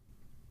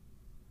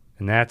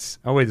 And that's...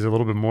 Oh, wait, there's a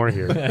little bit more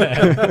here. All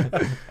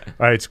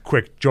right, it's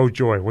quick. Joe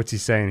Joy, what's he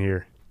saying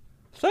here?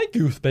 Thank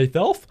you, Space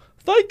Elf.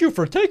 Thank you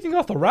for taking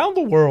us around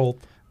the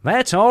world.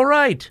 That's all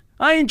right.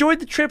 I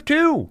enjoyed the trip,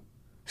 too.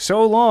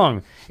 So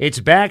long.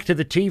 It's back to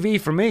the TV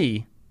for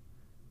me.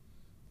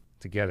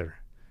 Together.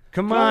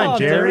 Come on,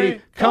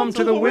 Jerry. Come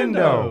to the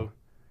window.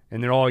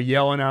 And they're all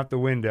yelling out the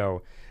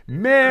window.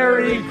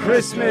 Merry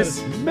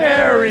Christmas,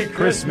 Merry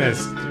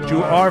Christmas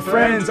to our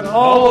friends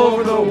all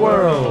over the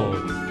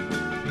world.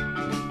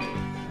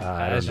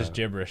 That's just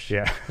gibberish.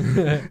 Yeah.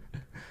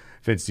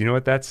 Vince, do you know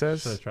what that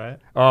says? Should I try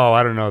it? Oh,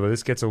 I don't know.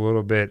 This gets a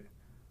little bit,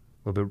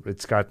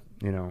 it's got,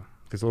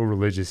 gets a little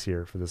religious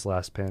here for this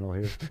last panel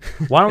here.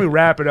 Why don't we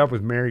wrap it up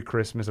with Merry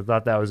Christmas? I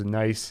thought that was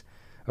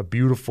a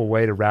beautiful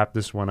way to wrap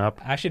this one up.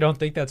 I actually don't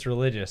think that's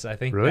religious. I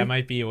think Really? that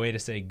might be a way to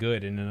say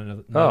good in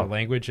another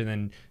language, and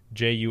then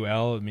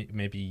J-U-L,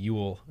 maybe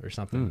Yule or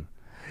something.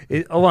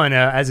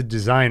 Alana, as a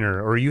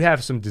designer, or you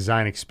have some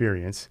design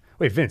experience.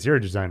 Wait, Vince, you're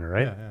a designer,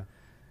 right? Yeah.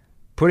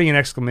 Putting an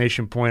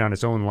exclamation point on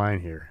its own line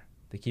here.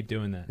 They keep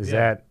doing that. Is Yeah.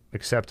 that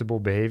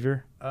acceptable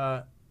behavior?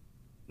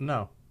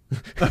 No.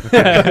 But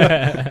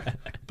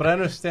I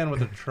understand what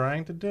they're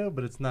trying to do,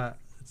 but it's not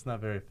It's not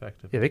very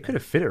effective. Yeah, they could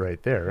have fit it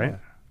right there, right? Yeah.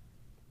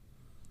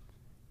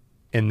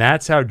 And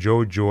that's how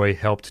Joe Joy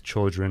helped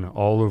children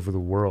all over the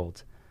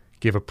world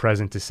give a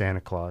present to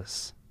Santa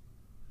Claus.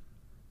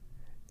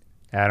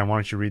 Adam, why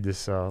don't you read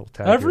this tag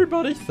here?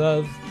 Everybody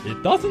says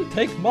it doesn't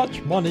take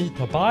much money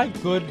to buy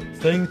good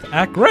things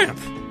at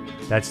Grant's.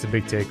 That's the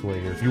big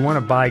takeaway here. If you want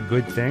to buy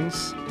good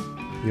things,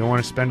 you don't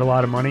want to spend a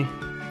lot of money,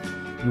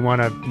 you want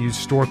to use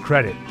store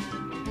credit,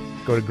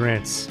 go to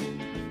Grant's.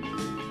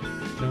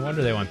 No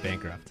wonder they went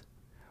bankrupt.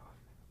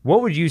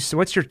 What's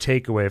your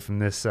takeaway from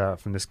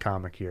this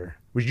comic here?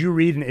 Would you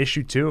read an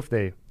issue 2 if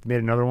they made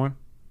another one?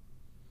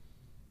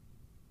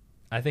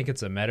 I think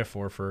it's a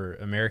metaphor for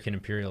American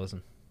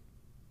imperialism.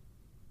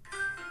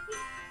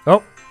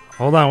 Oh,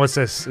 hold on. What's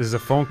this? This is a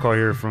phone call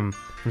here from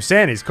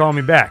Santa. He's calling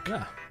me back.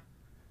 Yeah.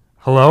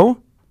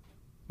 Hello?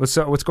 What's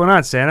up? What's going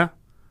on, Santa?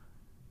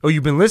 Oh,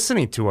 you've been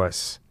listening to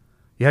us.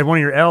 You had one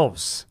of your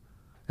elves.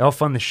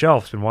 Elf on the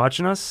Shelf's been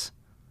watching us.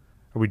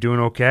 Are we doing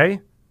okay?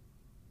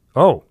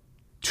 Oh,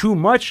 too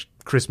much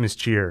Christmas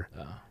cheer.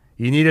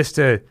 You need us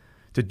to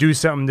do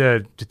something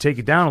to take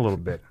it down a little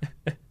bit.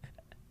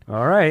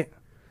 All right.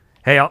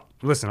 Hey, I'll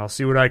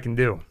see what I can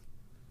do.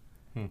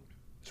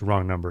 It's the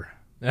wrong number.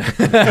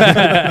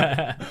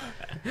 That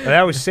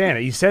was Santa.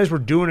 He says we're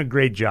doing a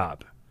great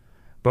job,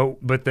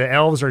 but the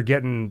elves are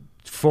getting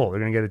full. They're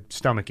going to get a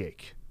stomach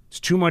ache. It's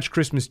too much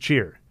Christmas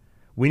cheer.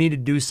 We need to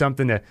do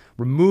something to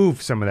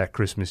remove some of that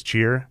Christmas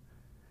cheer,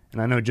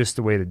 and I know just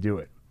the way to do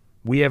it.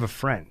 We have a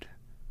friend,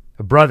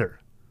 a brother,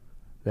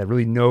 that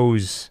really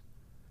knows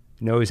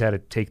how to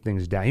take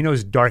things down. He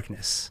knows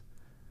darkness.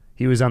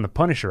 He was on the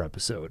Punisher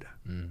episode.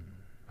 All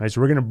right, so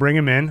we're going to bring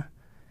him in,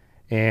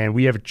 and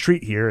we have a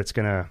treat here.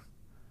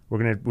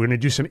 We're gonna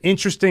do some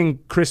interesting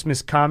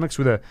Christmas comics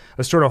with a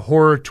sort of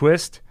horror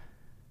twist.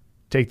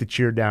 Take the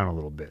cheer down a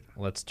little bit.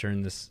 Let's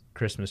turn this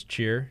Christmas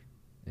cheer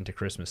into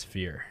Christmas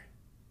fear.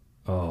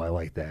 Oh, I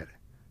like that.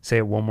 Say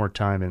it one more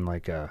time in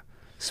like a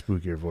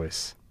spookier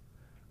voice.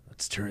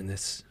 Let's turn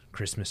this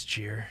Christmas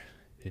cheer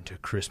into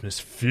Christmas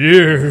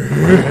fear.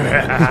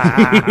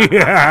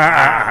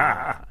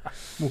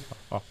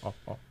 All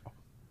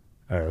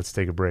right, let's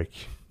take a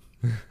break.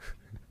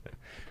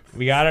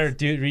 We gotta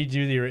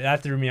redo the.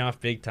 That threw me off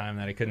big time.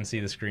 That I couldn't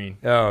see the screen.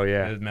 Oh It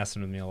yeah. was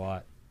messing with me a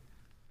lot.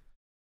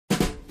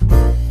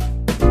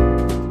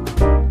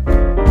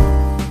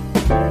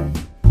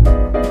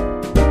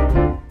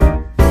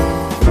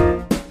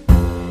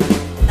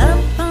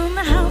 Up on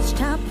the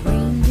housetop,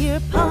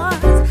 reindeer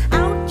paws.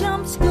 Out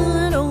jumps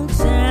good old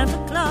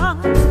Santa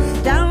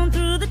Claus. Down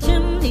through the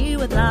chimney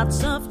with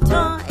lots of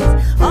toys.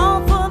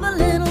 All for the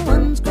little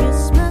ones'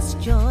 Christmas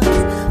joys.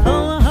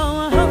 Ho,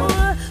 ho,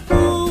 ho,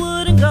 who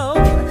wouldn't go?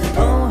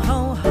 Ho,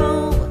 ho,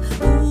 ho,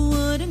 who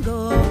wouldn't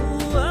go?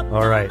 Up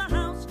All right. on the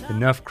housetop.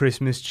 Enough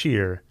Christmas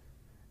cheer.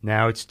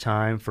 Now it's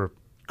time for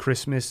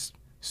Christmas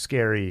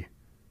scary.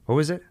 What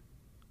was it?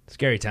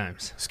 Scary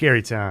times.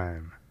 Scary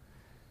time.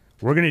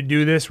 We're going to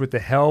do this with the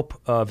help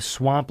of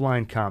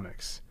Swampline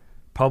Comics.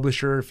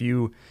 Publisher, if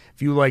you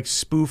like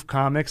spoof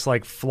comics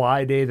like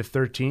Fly Day the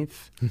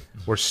 13th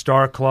or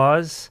Star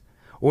Claus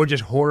or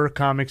just horror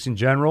comics in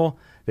general,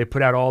 they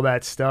put out all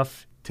that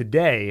stuff.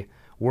 Today,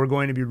 we're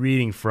going to be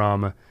reading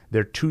from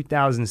their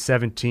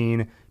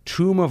 2017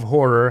 Tomb of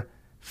Horror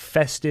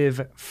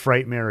Festive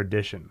Frightmare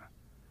Edition.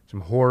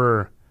 Some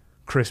horror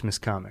Christmas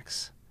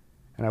comics.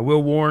 And I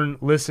will warn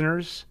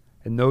listeners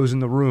and those in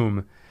the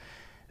room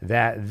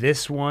that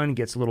this one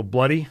gets a little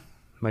bloody,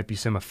 might be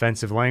some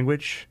offensive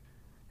language,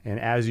 and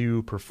as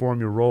you perform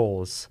your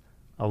roles,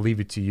 I'll leave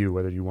it to you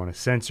whether you want to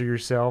censor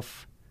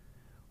yourself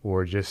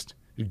or just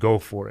go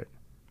for it.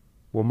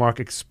 We'll mark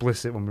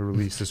explicit when we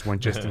release this one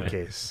just in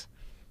case.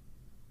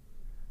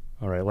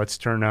 All right, let's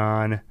turn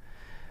on,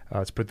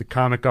 let's put the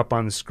comic up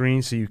on the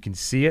screen so you can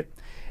see it.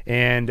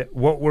 And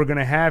what we're going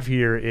to have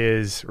here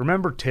is,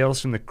 remember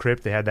Tales from the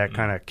Crypt? They had that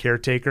kind of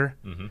caretaker.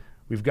 Mm-hmm.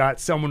 We've got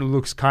someone who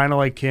looks kind of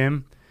like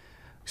him,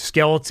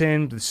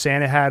 skeleton, with the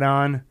Santa hat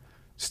on,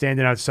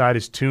 standing outside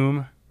his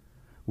tomb.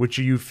 Which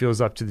of you feels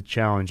up to the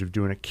challenge of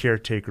doing a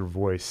caretaker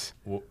voice?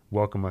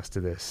 Welcome us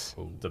to this.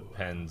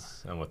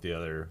 Depends on what the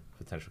other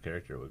potential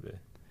character would be.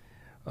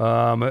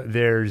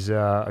 There's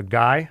a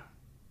guy,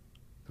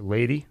 a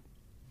lady.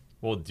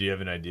 Well, do you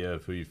have an idea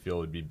of who you feel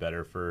would be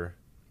better for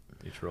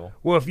each role?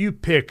 Well, if you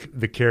pick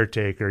the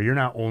caretaker, you're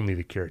not only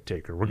the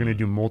caretaker. We're going to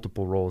do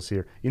multiple roles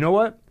here. You know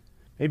what?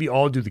 Maybe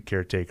I'll do the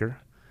caretaker.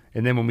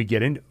 And then when we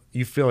get in,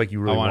 you feel like you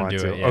really I want want to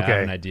to. do it. Yeah, I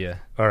have an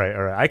idea. All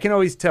right. I can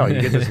always tell.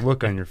 You get this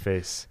look on your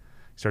face.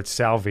 Start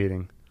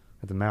salivating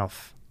at the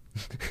mouth.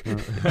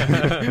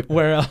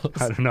 Where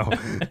else? I don't know.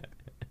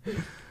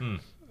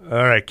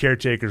 All right.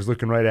 Caretaker's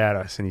looking right at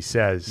us, and he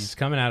says... He's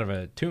coming out of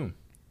a tomb.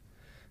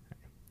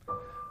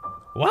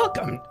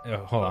 Welcome. Oh,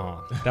 hold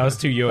on. That was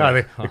too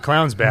Yoda. the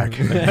clown's back.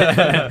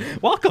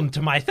 Welcome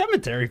to my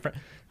cemetery.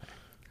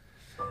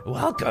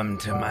 Welcome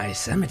to my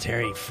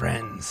cemetery,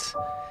 friends.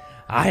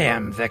 I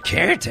am the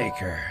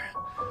caretaker.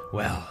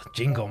 Well,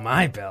 jingle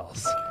my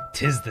bells.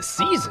 'Tis the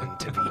season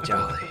to be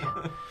jolly.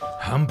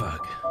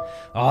 Humbug.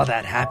 All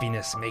that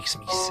happiness makes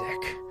me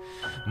sick.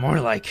 More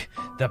like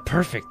the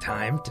perfect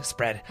time to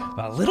spread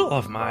a little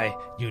of my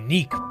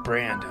unique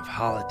brand of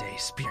holiday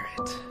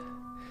spirit.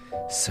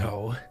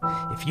 So,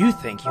 if you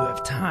think you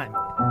have time,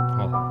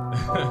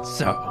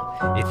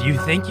 if you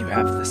think you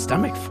have the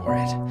stomach for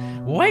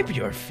it, wipe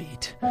your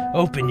feet,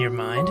 open your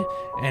mind,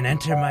 and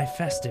enter my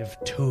festive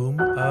tomb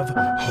of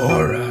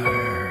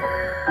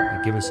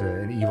horror. Give us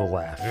an evil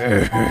laugh.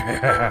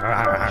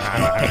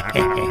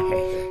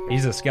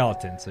 He's a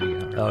skeleton, so you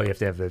know. Oh, you have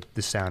to have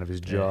the sound of his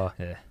jaw.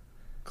 Yeah.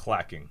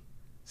 Clacking.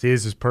 See,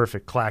 this is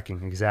perfect.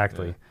 Clacking,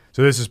 exactly. Yeah.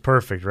 So this is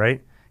perfect,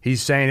 right?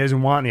 He's saying he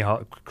doesn't want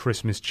any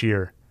Christmas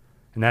cheer.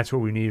 And that's what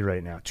we need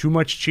right now. Too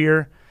much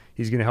cheer.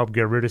 He's going to help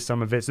get rid of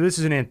some of it. So this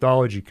is an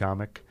anthology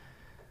comic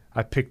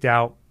I picked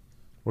out.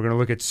 We're going to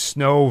look at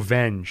Snow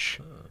Venge.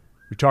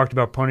 We talked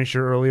about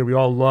Punisher earlier. We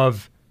all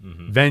love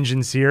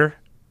vengeance here.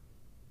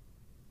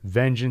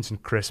 Vengeance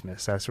and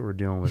Christmas. That's what we're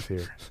dealing with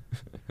here.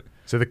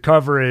 So the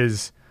cover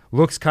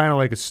looks kind of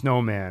like a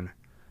snowman,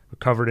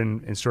 covered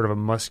in sort of a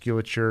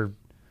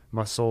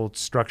muscle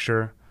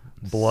structure,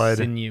 blood.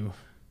 Sinew.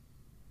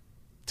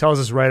 Tells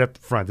us right up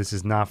front, this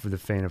is not for the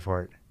faint of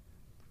heart.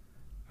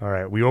 All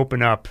right, we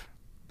open up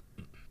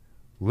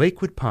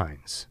Lakewood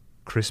Pines,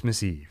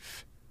 Christmas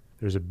Eve.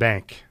 There's a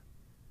bank,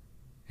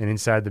 and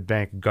inside the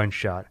bank, a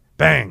gunshot.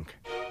 Bang!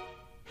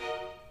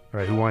 All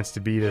right, who wants to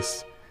be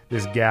this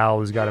gal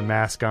who's got a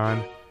mask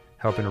on,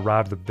 helping to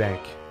rob the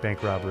bank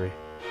robbery?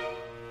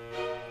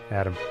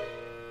 Adam.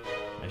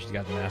 Yeah, she's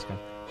got the mask on.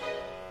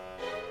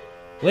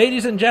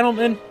 Ladies and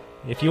gentlemen,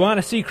 if you want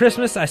to see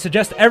Christmas, I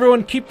suggest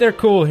everyone keep their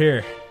cool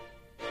here.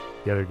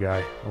 The other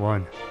guy,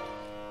 one.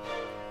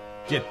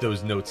 Get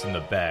those notes in the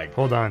bag.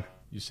 Hold on.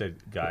 You said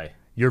guy.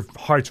 Your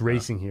heart's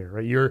racing here,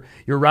 right? You're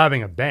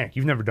robbing a bank.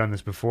 You've never done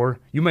this before.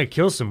 You might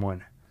kill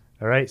someone.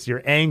 All right? So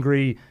you're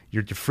angry.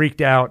 You're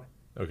freaked out.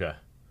 Okay.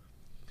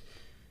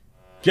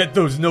 Get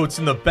those notes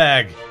in the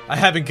bag. I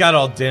haven't got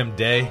all damn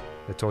day.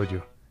 I told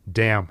you.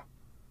 Damn.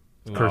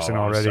 It's cursing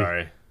already.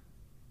 Sorry.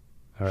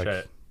 All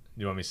right.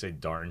 You want me to say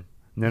darn?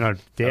 No.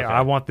 Damn, okay.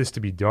 I want this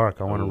to be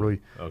dark. I want to really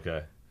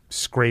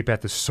scrape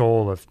at the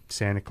soul of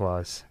Santa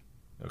Claus.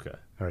 Okay.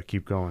 All right,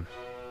 keep going.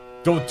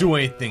 Don't do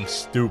anything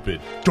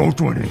stupid. Don't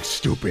do anything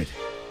stupid.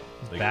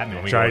 Like,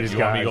 Batman. You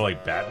want me to go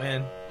like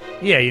Batman?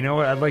 Yeah, you know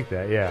what? I'd like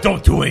that, yeah.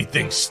 Don't do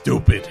anything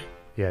stupid.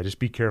 Yeah, just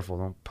be careful.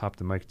 Don't pop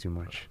the mic too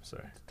much.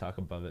 Sorry. Talk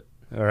above it.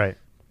 All right.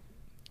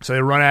 So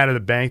they run out of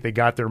the bank. They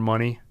got their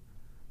money.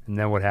 And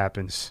then what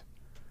happens?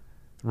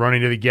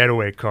 Running to the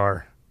getaway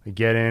car. They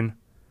get in.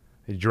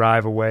 They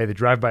drive away. They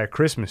drive by a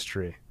Christmas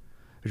tree.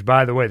 Which,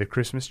 by the way, the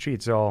Christmas tree,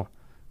 it's all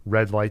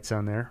red lights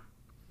on there.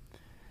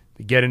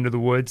 They get into the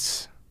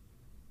woods.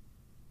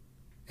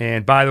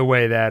 And by the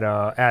way, that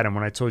Adam,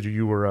 when I told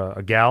you were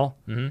a gal,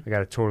 I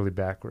got it totally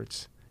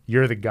backwards.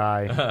 You're the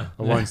guy.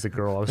 Alon's the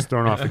girl. I was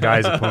throwing off the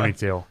guy's a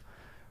ponytail.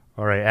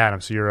 All right, Adam.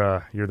 So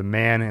you're the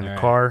man in the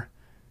car.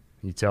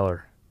 You tell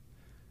her.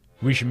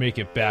 We should make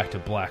it back to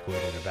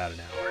Blackwood in about an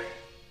hour.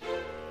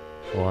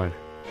 Alon.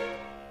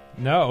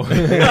 No.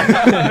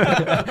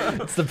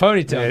 It's the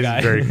ponytail guy.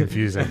 It's very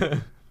confusing.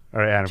 All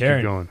right, Adam,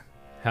 Karen, keep going.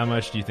 How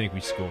much do you think we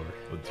scored?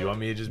 Well, do you want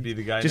me to just be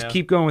the guy Just now?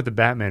 keep going with the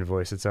Batman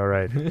voice. It's all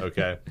right.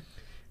 Okay.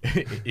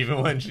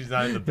 Even when she's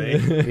not in the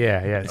bank?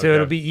 Yeah. So Okay.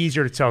 it'll be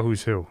easier to tell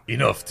who's who.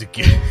 Enough to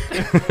give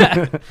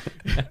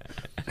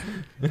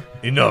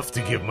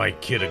my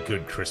kid a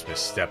good Christmas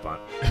step on.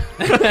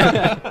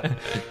 I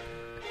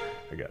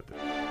got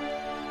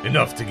that.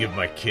 Enough to give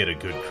my kid a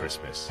good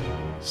Christmas.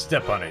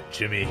 Step on it,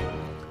 Jimmy.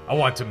 I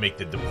want to make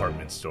the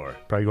department store.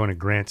 Probably going to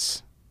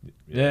Grant's.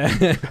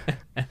 Yeah.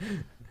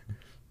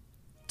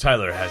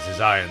 Tyler has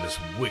his eye on this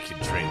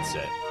wicked train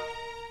set.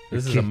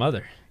 This is a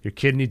mother. Your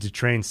kid needs a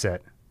train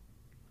set.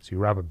 So you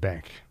rob a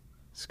bank.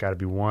 It's got to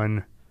be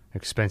one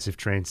expensive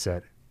train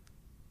set.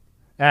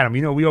 Adam,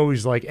 you know, we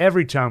always like,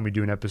 every time we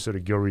do an episode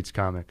of Gil Reads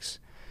Comics,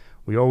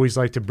 we always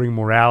like to bring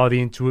morality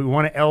into it. We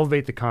want to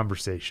elevate the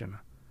conversation.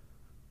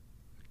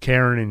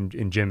 Karen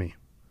and Jimmy,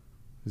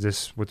 is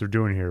this what they're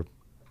doing here?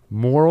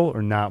 Moral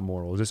or not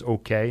moral? Is this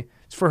okay?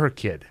 It's for her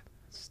kid.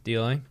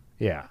 Stealing.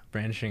 Yeah.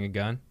 Brandishing a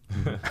gun.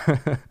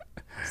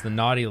 It's the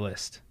naughty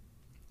list.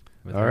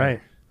 All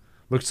right.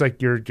 Looks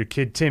like your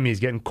kid Timmy's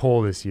getting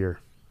coal this year.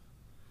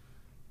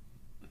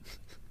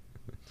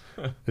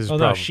 This is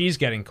no, she's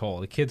getting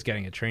coal. The kid's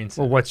getting a train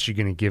set. Well, what's she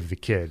going to give the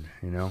kid,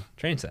 you know?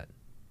 Train set.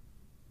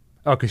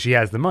 Oh, because she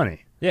has the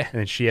money. Yeah. And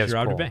then she has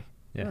robbed coal. a bank.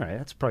 Yeah. All right,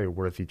 that's probably a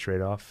worthy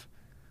trade-off.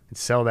 And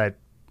sell that.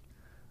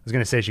 I was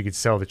going to say she could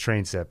sell the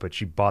train set, but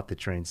she bought the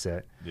train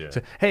set. Yeah.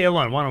 So, hey,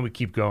 Alon, why don't we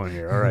keep going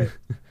here? All right.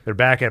 They're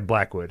back at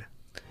Blackwood.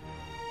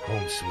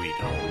 Home sweet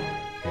home.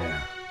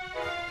 Yeah.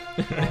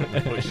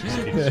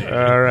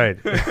 All right.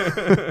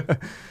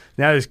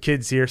 Now there's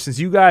kids here. Since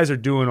you guys are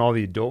doing all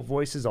the adult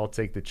voices, I'll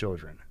take the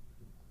children.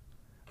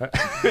 Go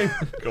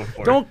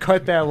for Don't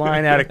cut that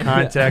line out of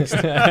context.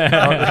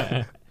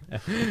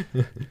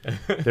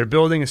 They're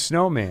building a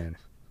snowman.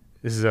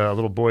 This is a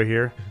little boy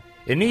here.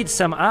 It needs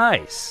some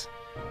eyes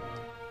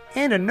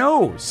and a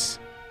nose.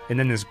 And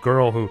then this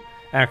girl who,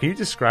 Can you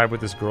describe what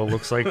this girl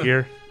looks like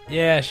here?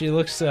 Yeah, she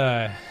looks.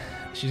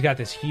 She's got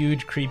this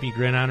huge, creepy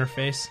grin on her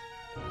face,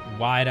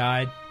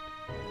 wide-eyed.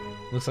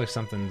 Looks like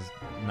something's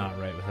not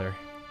right with her.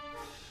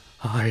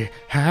 I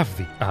have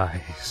the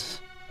eyes.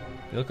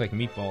 They look like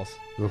meatballs.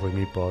 They look like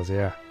meatballs,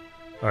 yeah.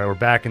 All right, we're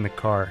back in the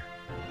car.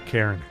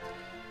 Karen.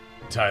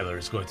 Tyler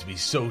is going to be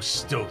so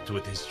stoked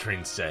with his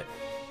train set.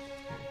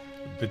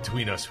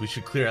 Between us, we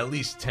should clear at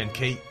least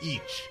 10K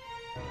each.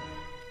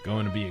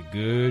 Going to be a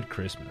good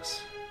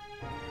Christmas.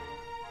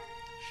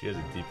 She has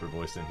a deeper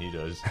voice than he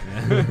does.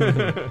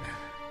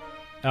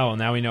 Oh, well,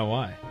 now we know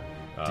why.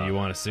 Do you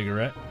want a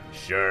cigarette?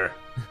 Sure.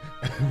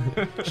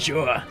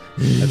 Sure. I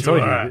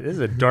told you, this is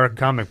a dark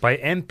comic. By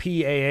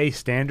MPAA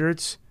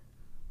standards,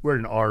 we're at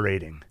an R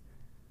rating.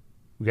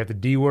 We got the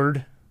D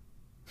word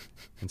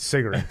and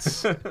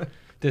cigarettes.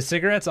 Does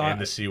cigarettes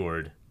And the C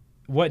word.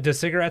 What does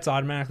cigarettes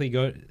automatically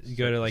go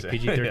to like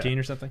PG-13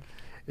 or something?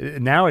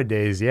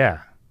 Nowadays, yeah.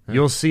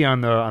 You'll see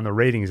on the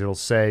ratings it'll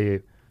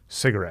say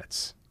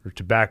cigarettes or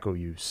tobacco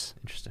use.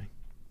 Interesting.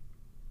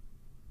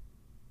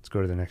 Let's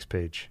go to the next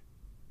page.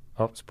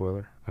 Oh,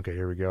 spoiler. Okay,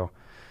 here we go.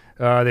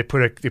 They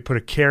put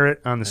a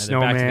carrot on the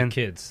snowman. Back to the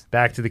kids.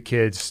 Back to the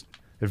kids.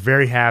 They're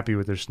very happy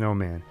with their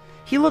snowman.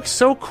 He looks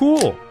so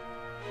cool.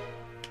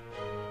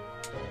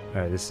 All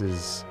right, who's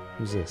this?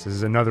 This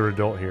is another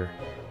adult here.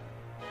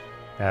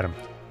 Adam.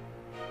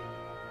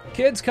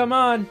 Kids, come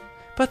on.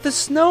 But the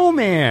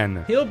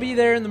snowman. He'll be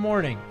there in the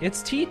morning.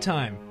 It's tea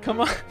time.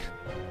 Come on.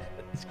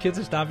 These kids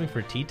are stopping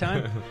for tea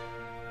time?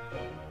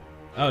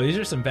 Oh, these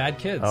are some bad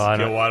kids. Oh, I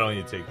Okay, know. why don't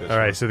you take this All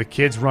right, one? so the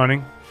kid's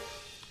running,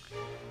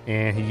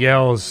 and he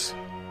yells,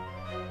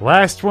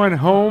 "Last one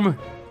home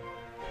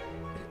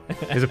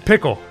is a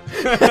pickle."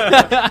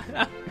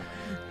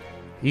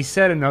 He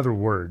said another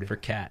word. For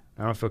cat.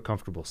 I don't feel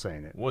comfortable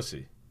saying it.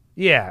 Wussy.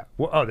 Yeah.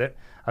 Well,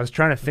 I was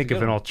trying to think a of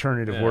good an one.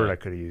 alternative Yeah. word I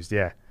could have used.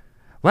 Yeah.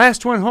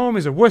 Last one home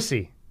is a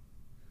wussy.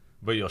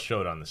 But you'll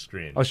show it on the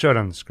screen. I'll show it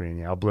on the screen.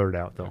 Yeah, I'll blur it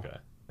out, though. Okay.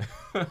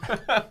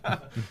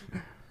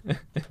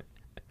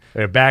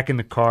 They're back in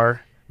the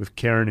car with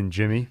Karen and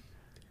Jimmy.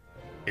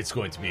 It's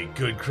going to be a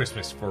good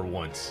Christmas for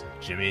once,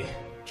 Jimmy.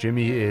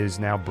 Jimmy is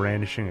now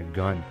brandishing a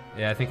gun.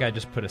 Yeah, I think I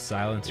just put a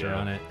silencer Yeah,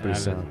 on it. pretty I have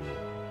silent.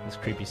 this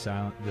creepy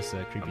smile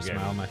getting-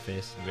 on my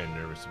face. I'm getting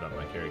nervous about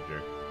my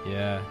character.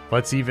 Yeah.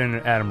 Let's even,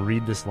 Adam,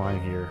 read this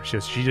line here. She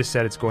just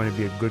said it's going to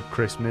be a good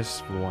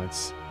Christmas for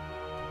once.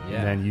 Yeah.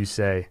 And then you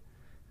say,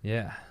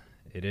 Yeah,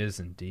 it is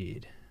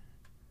indeed.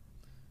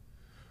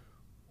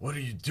 What are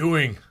you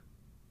doing?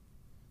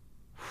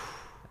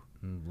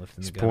 I'm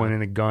lifting he's the gun.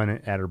 pointing a gun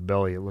at her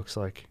belly, it looks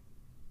like.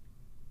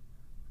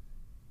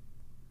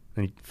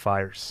 Then he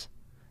fires.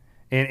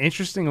 And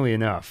interestingly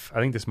enough, I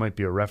think this might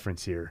be a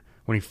reference here.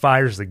 When he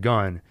fires the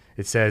gun,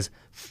 it says,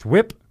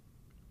 thwip.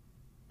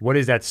 What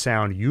is that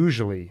sound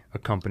usually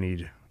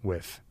accompanied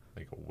with?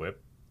 Like a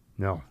whip?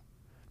 No.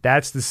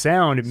 That's the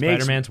sound it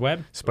makes. Spider-Man's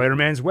web?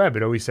 Spider-Man's web.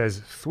 It always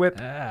says thwip.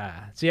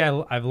 Ah. See,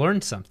 I've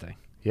learned something.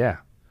 Yeah.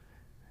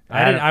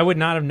 I would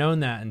not have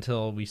known that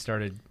until we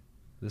started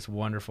this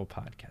wonderful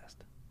podcast.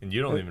 And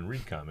you don't even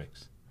read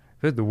comics.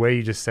 The way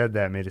you just said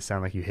that made it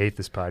sound like you hate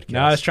this podcast.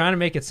 No, I was trying to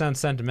make it sound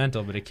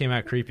sentimental, but it came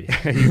out creepy.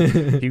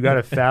 You got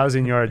a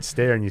 1,000-yard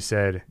stare and you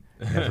said,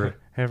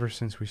 ever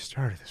since we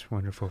started this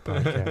wonderful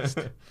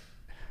podcast.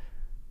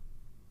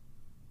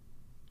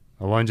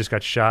 Alon just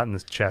got shot in the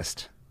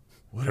chest.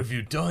 What have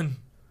you done?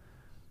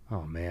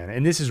 Oh, man.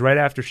 And this is right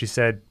after she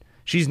said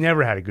she's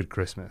never had a good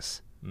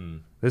Christmas.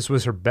 This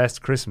was her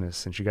best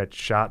Christmas, and she got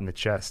shot in the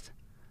chest.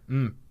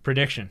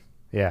 Prediction.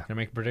 Yeah, Can I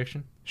make a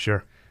prediction?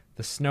 sure.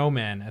 The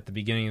snowman at the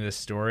beginning of this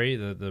story,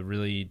 the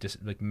really just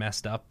like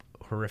messed up,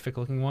 horrific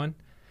looking one,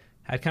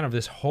 had kind of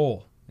this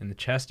hole in the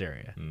chest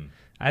area.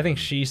 I think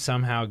she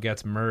somehow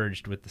gets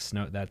merged with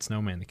that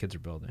snowman the kids are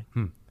building.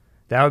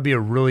 That would be a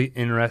really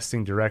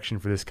interesting direction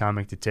for this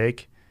comic to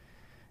take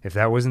if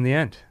that wasn't the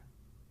end.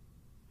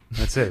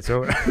 That's it.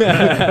 So,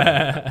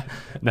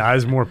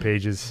 there's more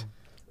pages.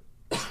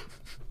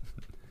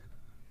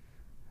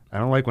 I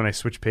don't like when I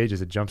switch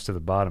pages, it jumps to the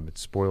bottom. It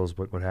spoils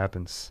what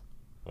happens.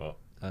 Well,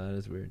 That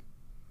is weird.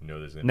 you know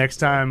there's Next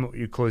time,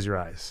 you close your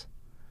eyes.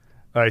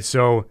 All right,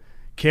 so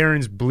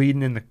Karen's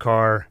bleeding in the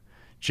car.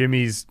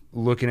 Jimmy's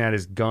looking at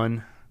his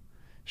gun.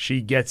 She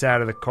gets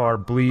out of the car,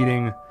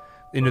 bleeding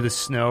into the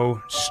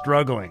snow,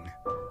 struggling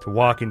to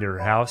walk into her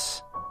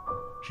house.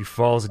 She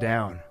falls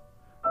down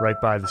right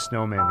by the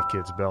snowman the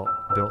kids built.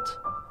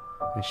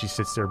 And she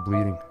sits there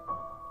bleeding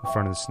in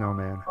front of the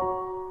snowman.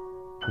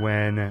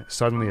 When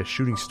suddenly a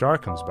shooting star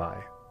comes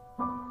by.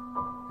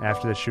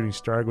 After the shooting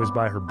star goes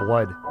by, her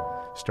blood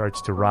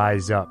starts to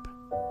rise up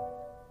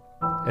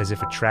as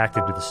if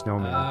attracted to the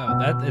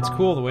snowman. It's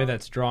cool the way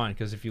that's drawn,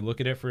 because if you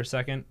look at it for a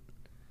second,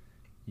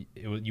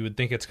 you would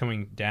think it's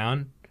coming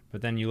down,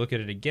 but then you look at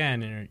it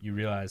again and you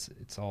realize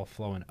it's all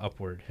flowing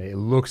upward. It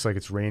looks like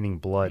it's raining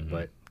blood,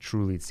 but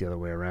truly it's the other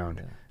way around.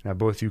 Yeah. Now,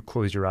 both of you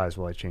close your eyes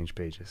while I change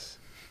pages.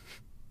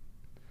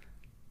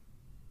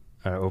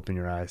 Open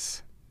your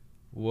eyes.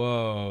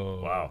 Whoa.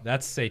 Wow.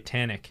 That's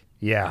satanic.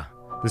 Yeah.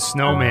 The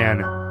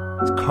snowman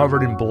is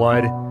covered in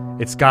blood,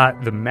 It's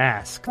got the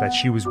mask that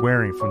she was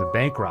wearing from the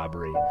bank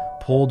robbery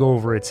pulled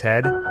over its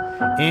head,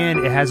 and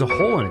it has a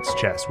hole in its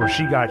chest where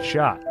she got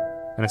shot,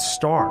 and a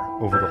star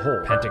over the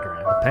hole.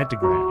 Pentagram. A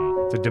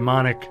pentagram. It's a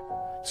demonic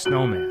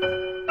snowman.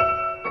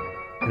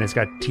 And it's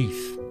got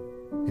teeth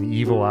and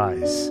evil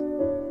eyes,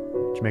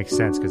 which makes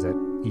sense because that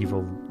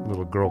evil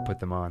little girl put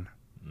them on.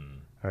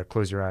 All right,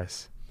 close your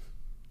eyes.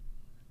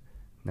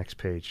 Next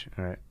page.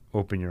 All right,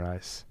 open your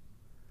eyes.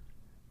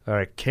 All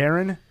right,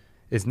 Karen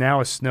is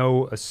now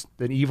an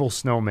evil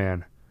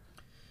snowman.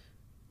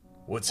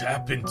 What's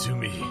happened to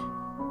me?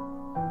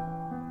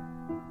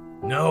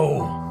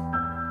 No.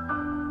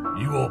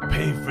 You will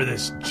pay for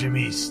this,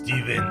 Jimmy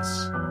Stevens.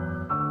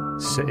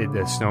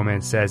 The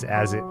snowman says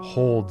as it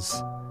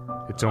holds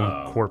its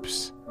own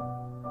corpse.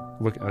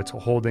 Look, it's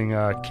holding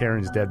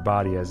Karen's dead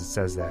body as it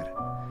says that.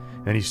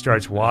 And he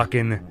starts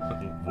waddling home.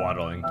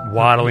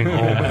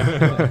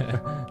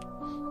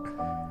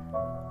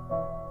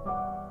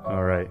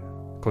 All right,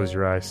 close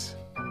your eyes.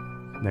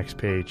 Next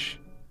page.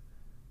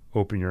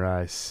 Open your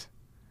eyes.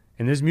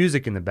 And there's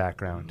music in the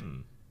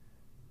background.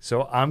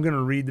 So I'm going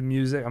to read the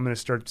music. I'm going to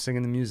start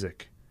singing the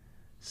music.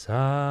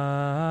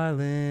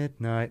 Silent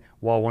night.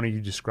 While one of you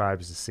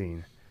describes the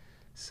scene.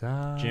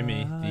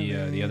 Jimmy,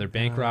 the other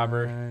bank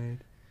robber,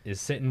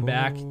 is sitting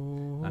back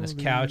on his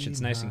couch.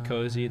 It's nice and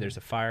cozy. There's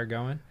a fire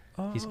going.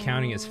 He's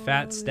counting his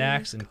fat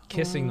stacks and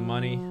kissing the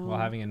money while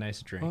having a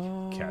nice drink.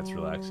 Cat's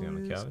relaxing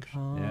on the couch.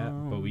 Yeah,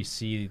 but we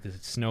see the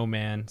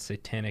snowman,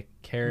 satanic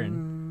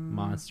Karen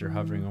monster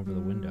hovering over the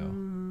window.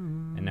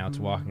 And now it's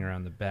walking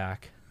around the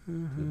back,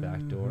 to the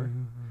back door.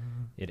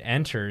 It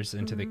enters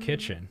into the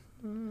kitchen.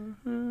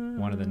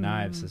 One of the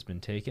knives has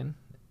been taken.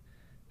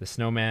 The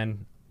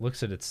snowman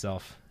looks at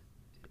itself.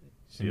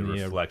 See a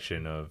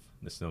reflection of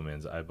the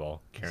snowman's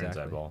eyeball, Karen's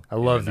Exactly. eyeball. I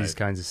love these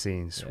kinds of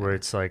scenes where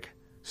it's like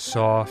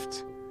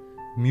soft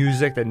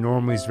music that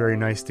normally is very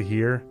nice to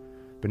hear,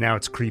 but now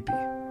it's creepy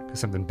because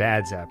something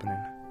bad's happening.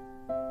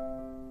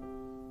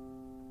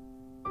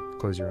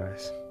 Close your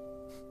eyes.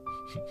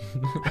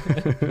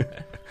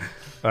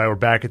 All right, we're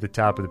back at the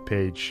top of the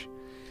page.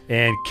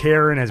 And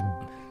Karen has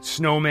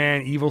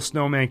evil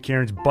snowman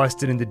Karen's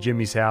busted into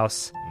Jimmy's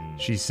house.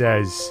 She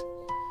says,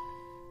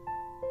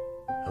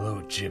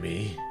 Hello,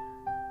 Jimmy.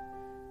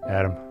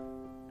 Adam.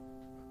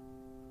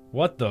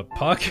 What the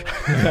puck?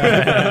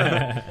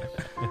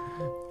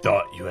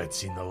 Thought you had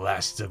seen the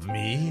last of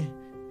me?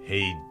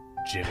 Hey,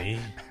 Jimmy.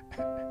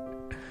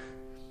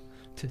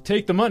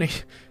 Take the money.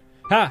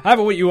 Have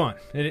it what you want.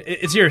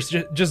 It's yours.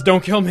 Just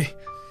don't kill me.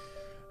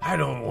 I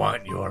don't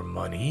want your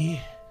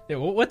money. Yeah,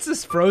 what's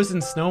this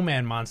frozen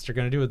snowman monster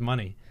going to do with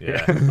money?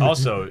 Yeah.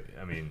 Also,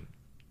 I mean,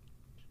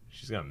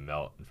 she's going to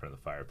melt in front of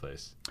the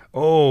fireplace.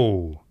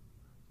 Oh,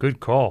 good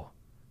call.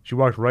 She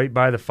walked right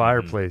by the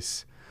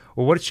fireplace.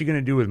 Well, what is she going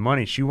to do with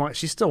money? She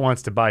still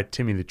wants to buy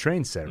Timmy the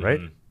Train set, right?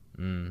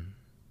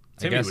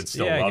 Timmy would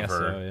still I love guess her,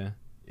 so,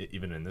 yeah.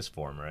 even in this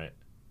form, right?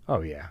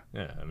 Oh, yeah.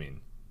 Yeah, I mean,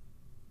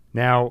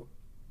 Now,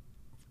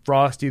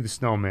 Frosty the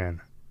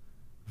Snowman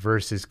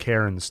versus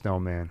Karen the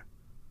Snowman.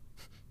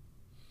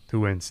 Who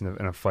wins in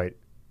a fight?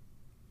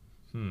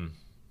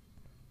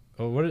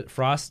 Oh, what?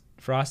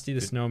 Frosty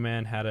the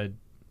Snowman had a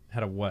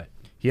what?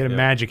 He had a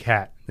magic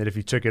hat that if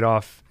he took it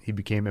off, he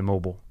became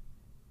immobile.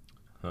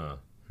 huh.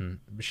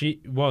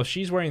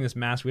 She's wearing this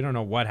mask. We don't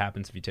know what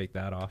happens if you take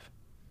that off.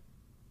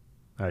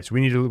 All right, so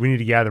we need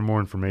to gather more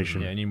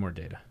information. Yeah, I need more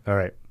data. All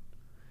right.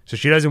 So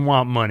she doesn't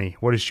want money.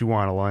 What does she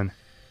want, Alon?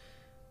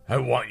 I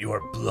want your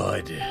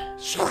blood.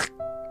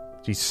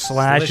 She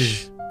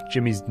slashes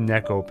Jimmy's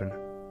neck open.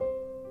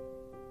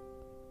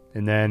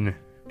 And then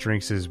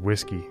drinks his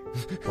whiskey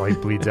while he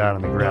bleeds out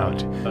on the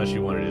ground. I thought she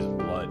wanted his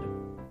blood.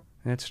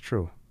 That's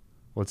true.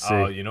 Let's see.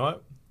 Oh, you know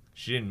what?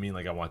 She didn't mean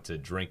like I want to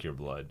drink your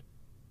blood.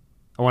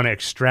 I want to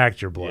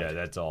extract your blood. Yeah,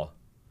 that's all.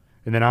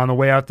 And then on the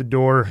way out the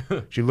door,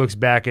 she looks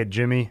back at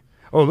Jimmy.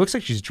 Oh, it looks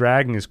like she's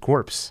dragging his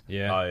corpse.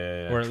 Yeah. Oh,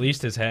 yeah. Or at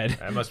least his head.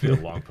 That must be a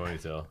long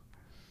ponytail.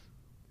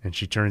 And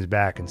she turns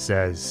back and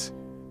says,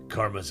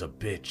 Karma's a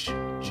bitch,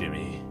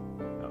 Jimmy.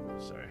 Oh,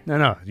 sorry.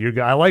 No,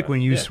 I like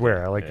when you Yeah.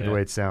 swear. I like the Yeah.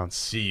 way it sounds.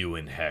 See you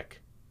in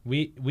heck.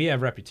 We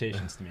have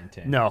reputations to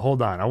maintain. No,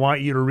 hold on. I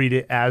want you to read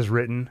it as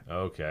written.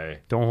 Okay.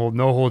 No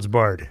holds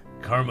barred.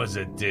 Karma's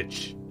a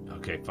ditch.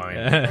 Okay,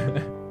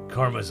 fine.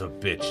 Karma's a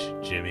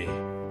bitch, Jimmy.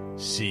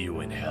 See you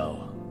in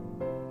hell.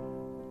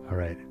 All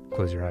right,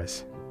 close your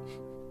eyes.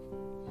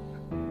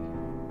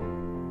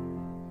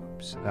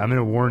 Oops. I'm going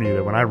to warn you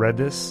that when I read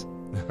this,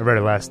 I read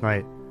it last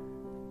night,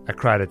 I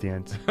cried at the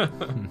end.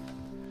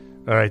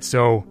 All right,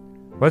 so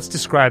let's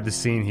describe the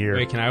scene here.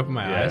 Wait, can I open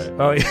my eyes?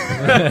 Oh,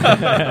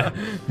 yeah.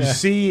 You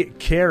see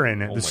Karen,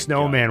 my the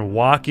snowman,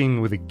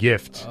 walking with a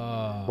gift,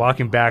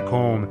 walking back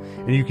home,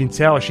 and you can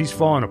tell she's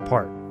falling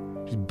apart.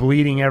 She's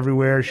bleeding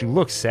everywhere. She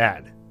looks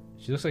sad.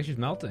 She looks like she's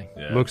melting.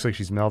 Yeah. Looks like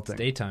she's melting.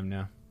 Daytime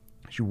now.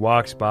 She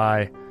walks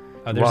by.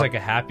 Oh, there's like a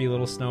happy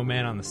little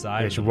snowman on the side.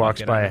 Yeah, with she a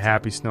walks bucket by on a its-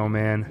 happy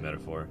snowman,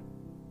 Metaphor.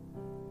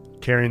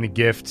 carrying the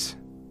gift.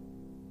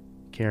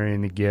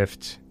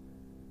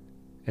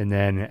 And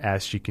then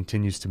as she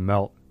continues to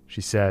melt,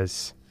 she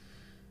says,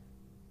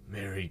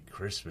 Merry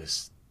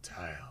Christmas,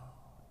 Tile.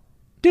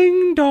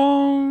 Ding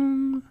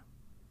dong.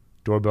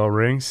 Doorbell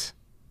rings.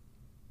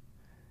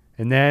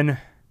 And then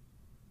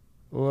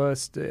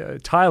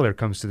Tyler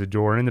comes to the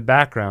door, and in the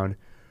background,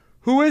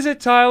 who is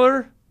it,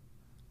 Tyler?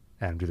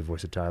 Adam, do the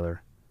voice of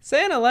Tyler.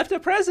 Santa left a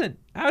present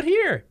out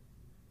here.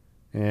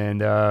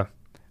 And the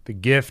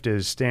gift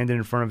is standing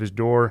in front of his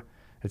door.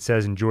 It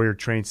says, enjoy your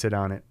train set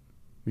on it.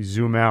 We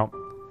zoom out,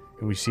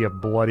 and we see a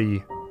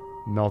bloody,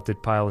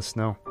 melted pile of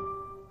snow.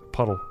 A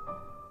puddle.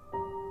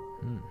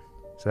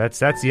 So that's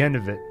the end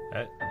of it.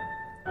 That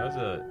was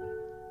a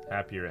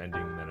happier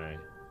ending than I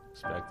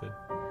expected.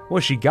 Well,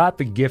 she got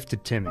the gift to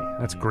Timmy.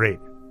 That's great.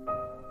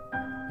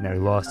 And now he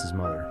lost his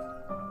mother.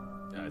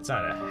 It's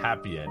not a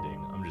happy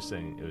ending. I'm just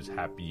saying it was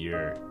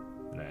happier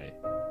than I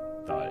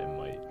thought it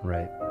might.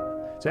 Right.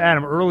 So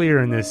Adam, earlier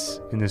in this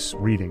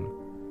reading,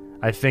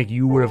 I think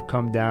you would have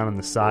come down on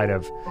the side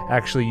of,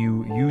 actually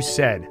you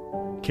said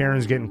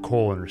Karen's getting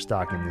coal in her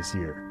stocking this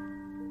year.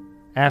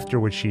 After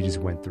what she just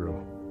went through.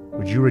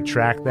 Would you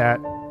retract that?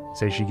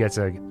 Say she gets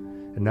a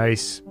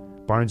nice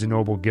Barnes &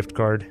 Noble gift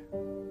card?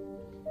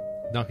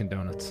 Dunkin'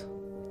 Donuts.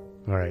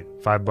 All right,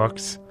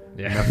 $5.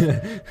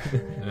 Yeah.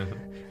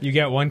 You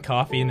get one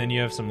coffee and then you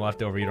have some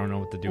left over. You don't know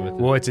what to do with it.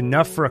 Well, it's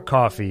enough for a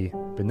coffee,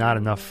 but not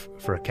enough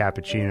for a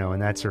cappuccino,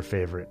 and that's her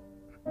favorite.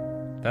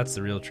 That's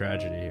the real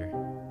tragedy here.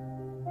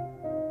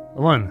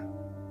 Alon,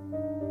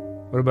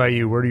 what about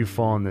you? Where do you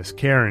fall in this?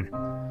 Karen,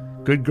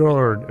 good girl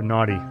or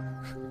naughty?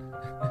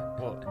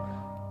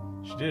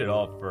 Well, she did it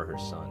all for her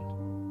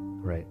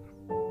son. Right.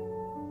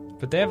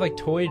 But they have like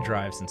toy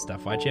drives and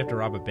stuff. Why'd you have to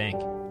rob a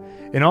bank?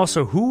 And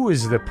also, who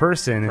is the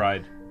person?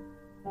 Pride.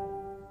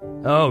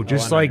 Oh,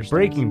 just I like understand.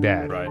 Breaking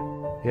Bad. Pride.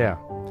 Yeah.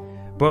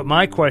 But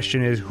my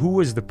question is, who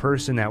was the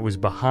person that was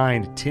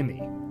behind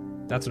Timmy?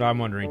 That's what I'm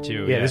wondering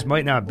too. Yeah, this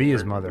might not be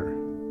his mother.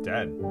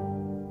 Dad.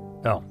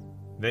 Oh,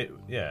 They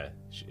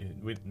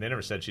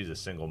never said she's a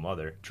single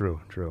mother.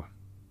 true.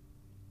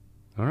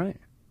 All right.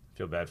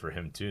 Feel bad for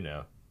him too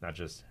now, not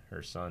just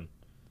her son.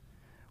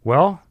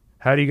 Well,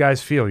 how do you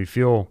guys feel? You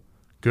feel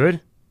good?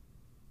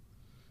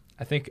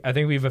 I think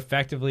we've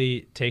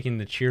effectively taken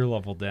the cheer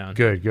level down.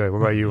 Good. What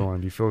about you,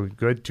 Alon? Do you feel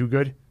good? Too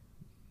good?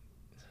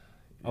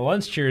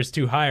 Alon's cheer is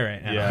too high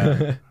right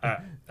now.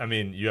 Yeah. I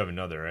mean, you have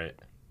another, right?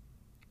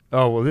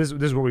 Oh, well, this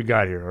is what we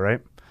got here, all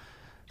right?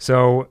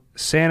 So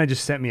Santa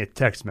just sent me a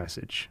text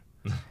message.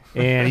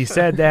 And he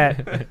said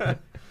that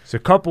there's a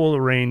couple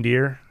of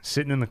reindeer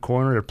sitting in the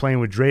corner. They're playing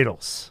with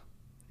dreidels,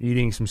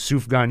 eating some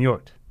souf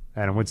gagnot.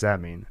 Adam, what's that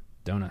mean?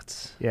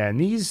 Donuts. Yeah, and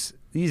these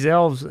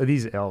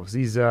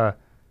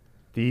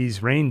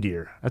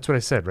reindeer, that's what I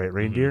said, right?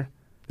 Reindeer?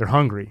 They're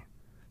hungry.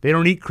 They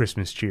don't eat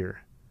Christmas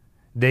cheer.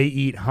 They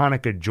eat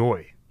Hanukkah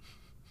joy.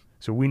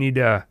 So we need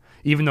to,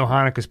 even though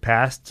Hanukkah's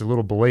past, it's a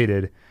little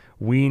belated,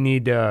 we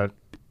need to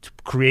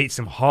create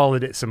some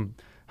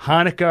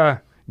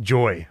Hanukkah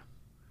joy.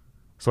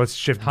 So let's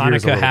shift gears a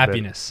Hanukkah little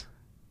happiness.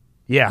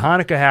 bit. Yeah,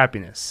 Hanukkah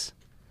happiness.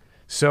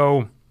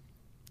 So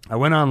I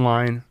went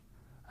online.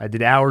 I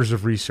did hours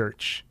of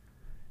research.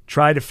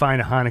 Tried to find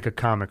a Hanukkah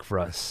comic for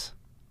us.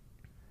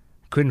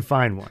 Couldn't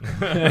find one.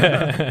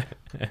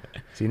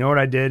 So you know what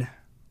I did?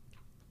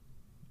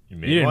 You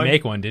didn't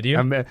make one, did you?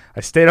 I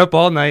stayed up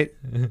all night,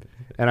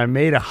 and I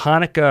made a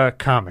Hanukkah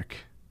comic.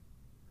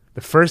 The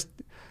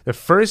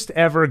first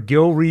ever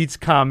Gil Reads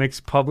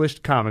Comics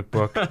published comic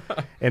book,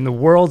 and the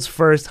world's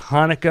first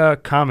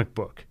Hanukkah comic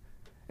book.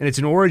 And it's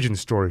an origin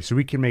story, so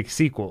we can make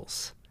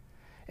sequels.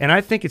 And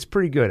I think it's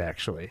pretty good,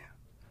 actually.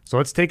 So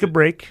let's take a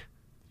break.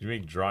 You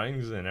make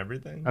drawings and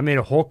everything? I made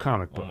a whole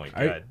comic book. Oh my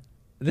god.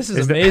 This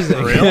is amazing.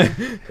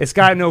 It's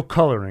got no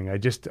coloring.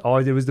 All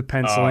I did was the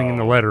penciling and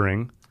the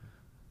lettering.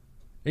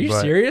 Are you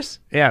But- serious?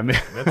 Yeah,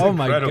 man. That's Oh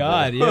my incredible.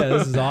 god, yeah,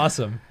 this is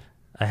awesome.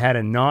 I had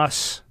a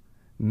NOS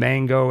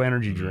mango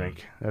energy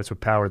drink. That's what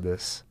powered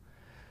this.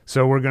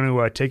 So we're going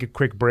to take a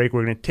quick break.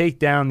 We're going to take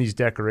down these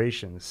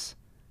decorations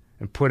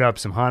and put up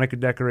some Hanukkah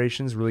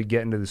decorations, really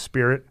get into the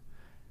spirit.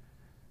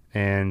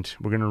 And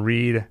we're going to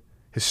read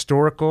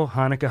Historical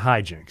Hanukkah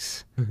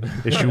Hijinks,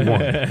 issue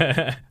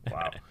 1.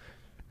 Wow.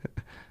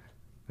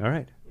 All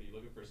right. Are you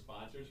looking for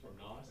sponsors from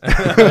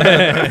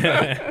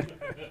NOS?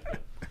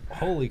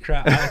 Holy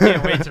crap, I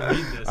can't wait to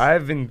read this. I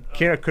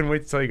couldn't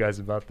wait to tell you guys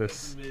about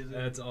this.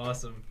 That's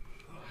awesome.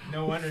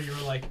 No wonder you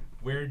were like,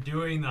 we're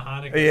doing the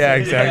Hanukkah. Yeah,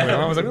 series." exactly.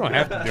 I was like, we don't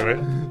have to do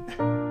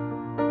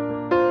it.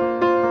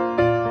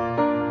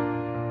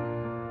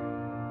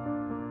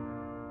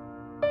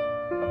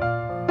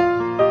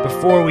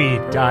 Before we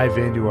dive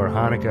into our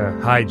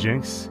Hanukkah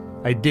hijinks,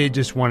 I did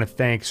just want to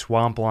thank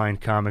Swampline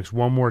Comics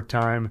one more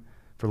time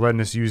for letting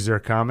us use their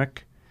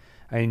comic.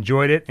 I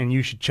enjoyed it, and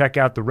you should check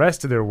out the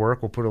rest of their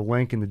work. We'll put a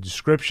link in the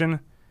description,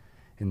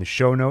 in the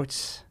show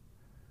notes.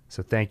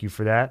 So thank you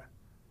for that.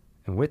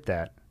 And with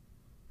that,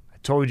 I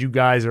told you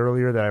guys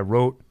earlier that I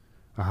wrote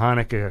a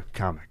Hanukkah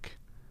comic.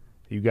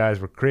 You guys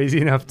were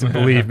crazy enough to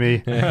believe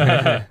me.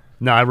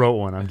 No, I wrote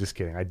one. I'm just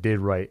kidding. I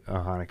did write a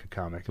Hanukkah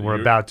comic, and we're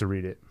about to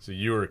read it. So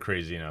you were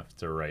crazy enough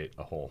to write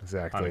a whole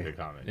Exactly. Hanukkah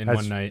comic. In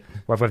That's- one night.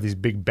 Well, I've got these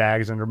big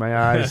bags under my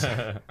eyes.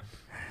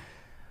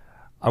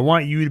 I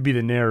want you to be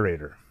the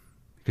narrator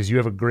because you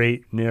have a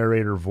great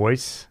narrator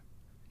voice.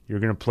 You're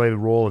going to play the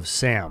role of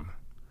Sam.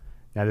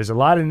 Now, there's a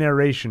lot of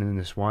narration in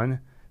this one,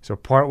 so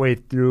partway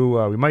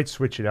through, we might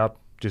switch it up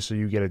just so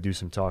you get to do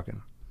some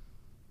talking.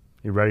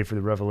 You ready for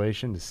the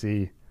revelation to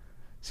see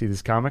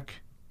this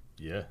comic?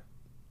 Yeah.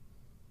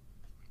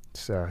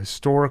 It's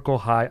historical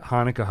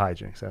Hanukkah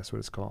hijinks. That's what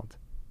it's called.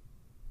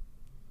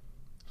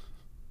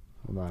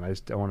 Hold on,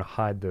 I want to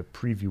hide the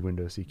preview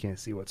window so you can't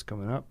see what's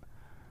coming up.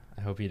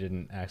 I hope you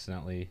didn't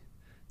accidentally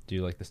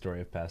do like the story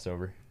of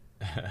Passover.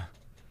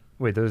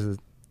 Wait, those are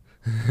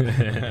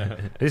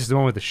this is the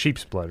one with the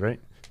sheep's blood, right?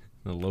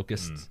 The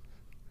locusts.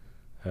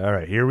 All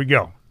right, here we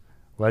go.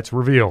 Let's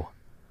reveal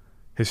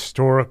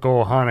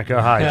historical Hanukkah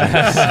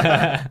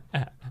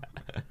hijinks.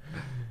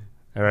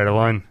 All right,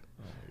 Alon,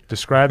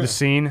 describe the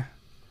scene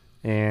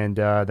and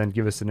then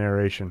give us the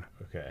narration.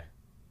 Okay.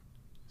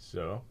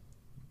 So,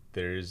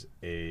 there's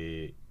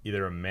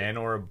either a man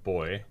or a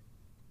boy.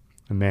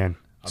 A man,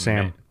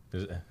 Sam.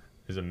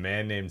 There's a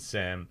man named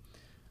Sam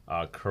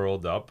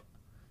curled up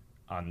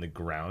on the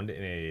ground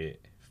in a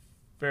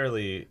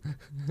fairly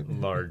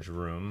large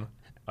room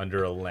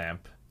under a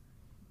lamp.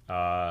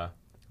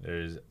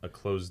 There's a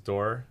closed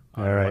door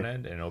on one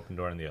end and an open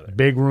door on the other.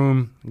 Big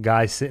room,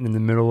 guy sitting in the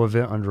middle of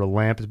it under a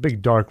lamp. It's a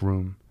big dark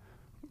room.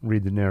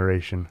 Read the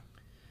narration.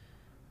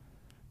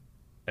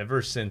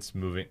 Ever since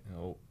moving...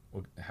 Oh,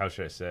 how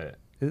should I say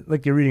it?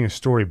 Like you're reading a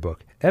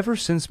storybook. Ever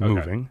since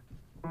moving...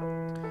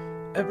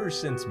 Ever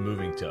since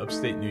moving to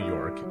upstate New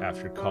York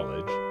after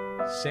college,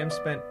 Sam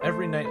spent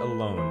every night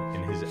alone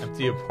in his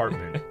empty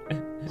apartment.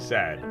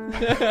 Sad.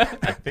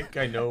 I think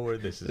I know where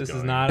this is going. This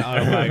is not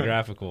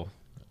autobiographical.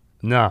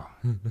 No.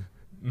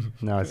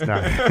 No, it's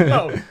not.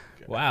 No.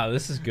 Wow,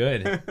 this is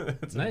good.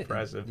 That's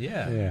impressive.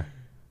 Yeah. Yeah.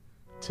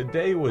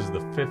 Today was the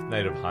 5th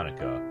night of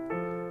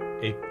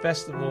Hanukkah, a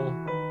festival...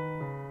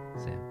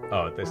 Sam.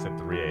 Oh, they said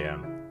 3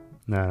 a.m.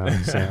 No,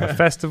 Sam. A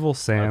festival,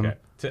 Sam. Okay.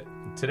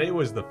 Today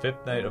was the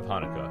 5th night of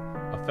Hanukkah,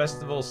 a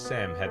festival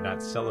Sam had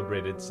not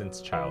celebrated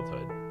since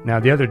childhood. Now,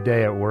 the other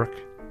day at work,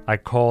 I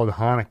called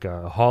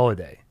Hanukkah a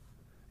holiday,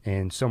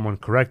 and someone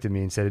corrected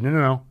me and said,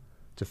 no,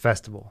 it's a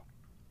festival.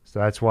 So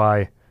that's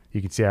why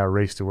you can see I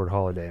erased the word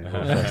holiday and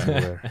put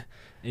festival there.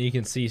 And you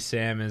can see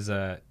Sam is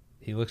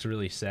he looks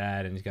really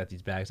sad, and he's got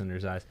these bags under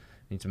his eyes.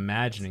 And he's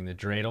imagining the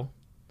dreidel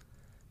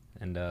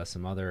and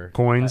some other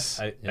Coins.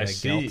 I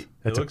see. Gelt.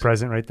 That's a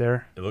present right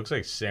there. It looks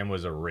like Sam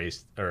was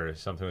erased, or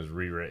something was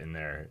rewritten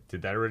there.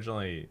 Did that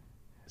originally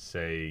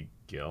say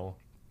Gil?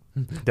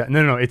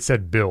 No, it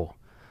said Bill.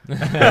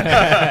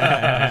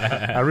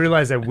 I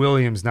realized that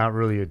William's not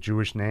really a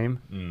Jewish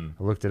name.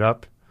 I looked it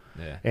up.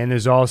 Yeah. And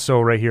there's also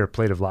right here a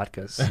plate of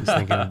latkes. He's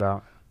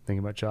thinking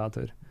about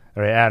childhood.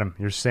 All right, Adam,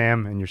 you're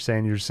Sam, and you're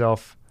saying to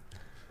yourself,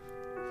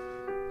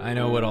 I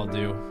know what I'll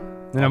do.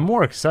 and I'm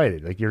more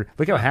excited. Like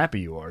look how happy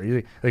you are.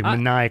 You're like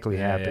maniacally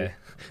happy. Yeah.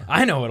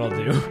 I know what I'll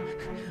do.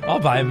 I'll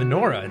buy a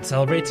menorah and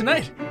celebrate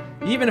tonight,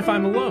 even if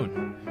I'm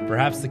alone.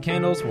 Perhaps the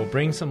candles will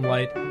bring some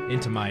light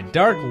into my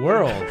dark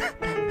world.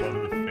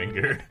 Love the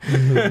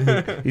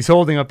finger. He's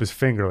holding up his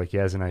finger like he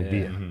has an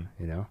idea.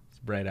 You know. It's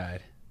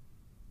bright-eyed.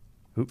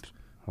 Oops.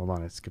 Hold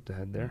on, I skipped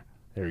ahead there.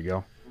 There you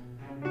go.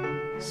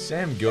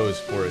 Sam goes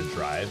for a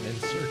drive in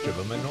search of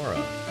a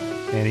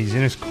menorah. And he's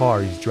in his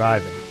car. He's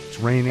driving. It's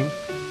raining,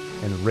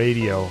 and the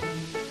radio.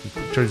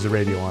 He turns the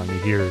radio on. And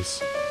he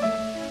hears.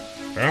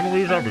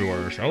 Families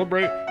everywhere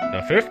celebrate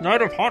the 5th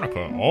night of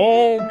Hanukkah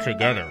all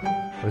together.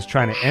 I was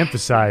trying to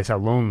emphasize how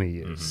lonely he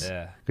is.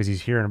 Yeah. Because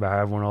he's hearing about how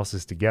everyone else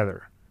is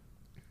together.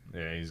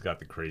 Yeah, he's got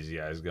the crazy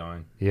eyes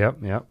going.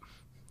 Yep. All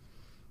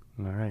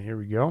right, here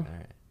we go.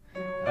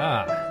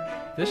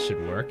 This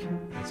should work.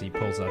 As he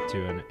pulls up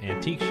to an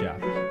antique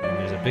shop, and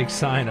there's a big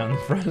sign on the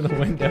front of the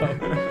window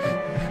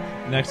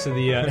next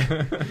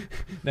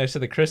to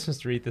the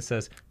Christmas wreath that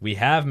says, "We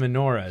have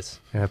menorahs."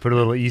 And I put a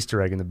little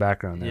Easter egg in the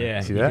background there. Yeah,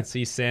 See you that? can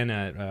see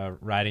Santa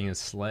riding his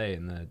sleigh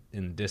in the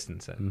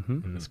distance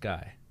in the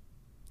sky.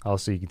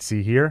 Also, you can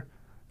see here,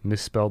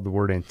 misspelled the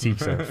word antique,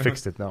 so I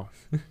fixed it though.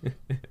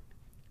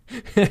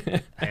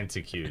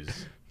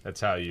 Antiques. That's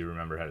how you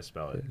remember how to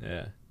spell it.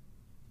 Yeah.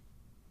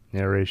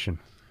 Narration.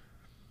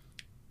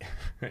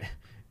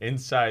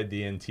 Inside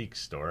the antique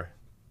store.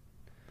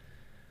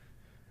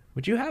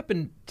 Would you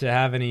happen to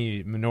have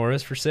any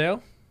menorahs for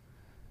sale?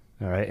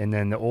 All right, and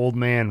then the old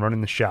man running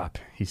the shop.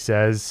 He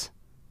says,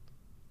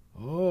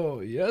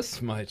 Oh,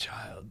 yes, my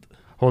child.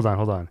 Hold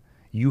on.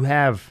 You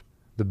have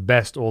the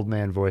best old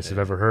man voice I've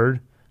ever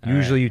heard.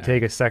 Usually you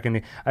take a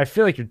second. I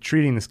feel like you're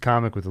treating this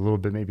comic with a little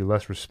bit maybe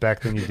less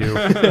respect than you do.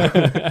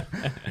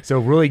 So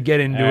really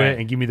get into it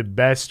and give me the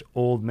best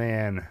old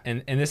man.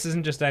 And this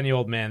isn't just any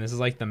old man. This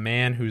is like the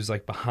man who's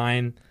like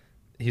behind.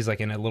 He's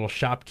like in a little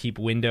shopkeep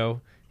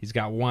window. He's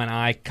got one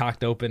eye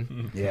cocked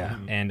open. Yeah.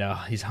 And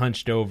he's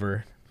hunched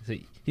over. So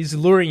he's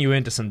luring you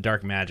into some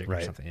dark magic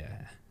or something.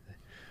 Yeah.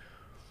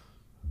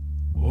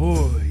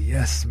 Oh,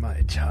 yes,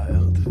 my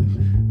child.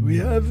 We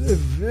have a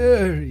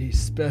very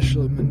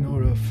special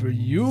menorah for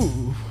you.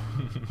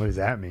 What does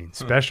that mean?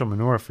 Special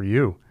menorah for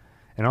you.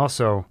 And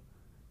also,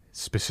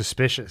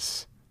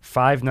 suspicious.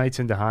 5 nights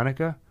into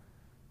Hanukkah,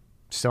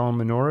 selling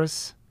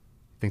menorahs.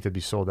 I think they'd be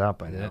sold out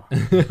by now.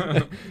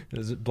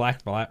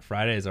 Black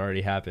Friday has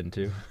already happened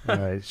too. All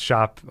right,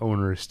 shop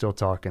owner is still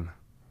talking.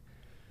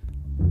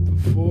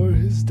 Before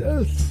his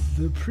death,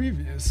 the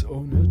previous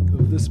owner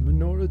of this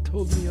menorah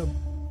told me a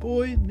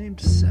boy named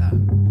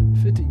Sam,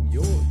 fitting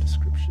your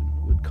description,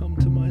 would come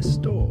to my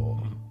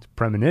store. It's a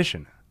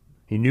premonition.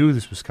 He knew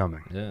this was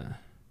coming. Yeah.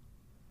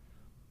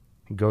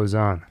 He goes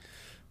on.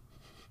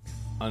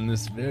 On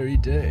this very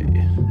day,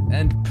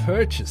 and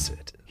purchase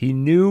it. He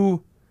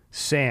knew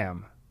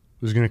Sam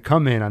was going to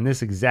come in on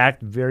this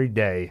exact very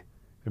day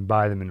and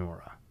buy the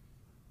menorah.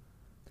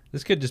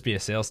 This could just be a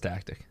sales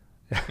tactic.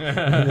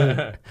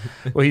 Well,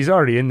 he's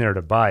already in there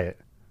to buy it,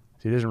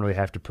 so he doesn't really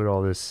have to put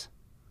all this.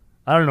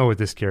 I don't know what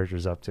this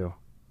character's up to.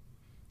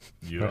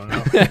 You don't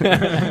know?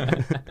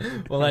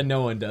 Well, then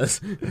no one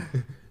does.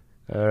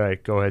 All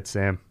right, go ahead,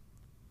 Sam.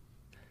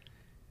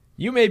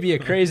 You may be a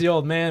crazy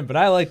old man, but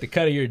I like the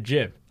cut of your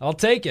jib. I'll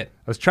take it.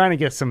 I was trying to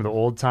get some of the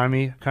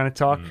old-timey kind of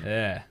talk.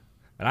 Yeah.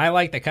 But I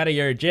like the cut of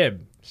your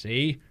jib.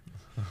 See?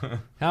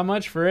 How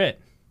much for it?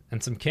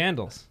 And some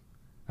candles.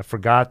 I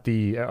forgot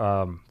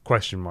the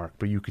question mark,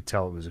 but you could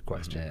tell it was a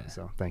question. Yeah.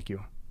 So thank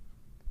you.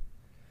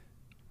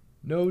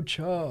 No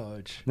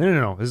charge.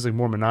 No. This is like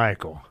more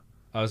maniacal.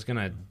 I was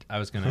gonna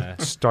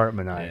Start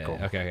maniacal.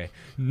 Yeah, okay.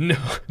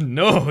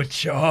 No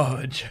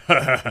charge.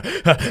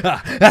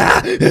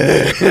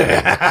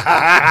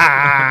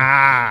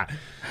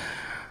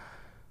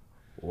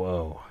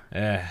 Whoa.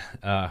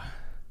 Yeah.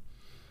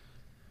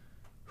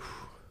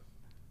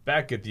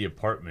 Back at the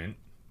apartment,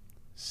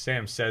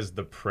 Sam says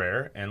the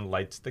prayer and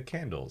lights the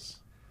candles.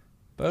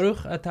 Baruch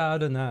atah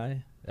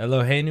Adonai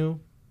Eloheinu.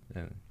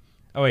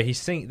 Oh wait, he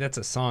sing. That's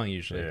a song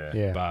usually.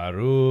 Yeah.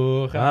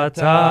 Baruch Atah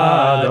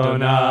atah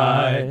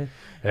Adonai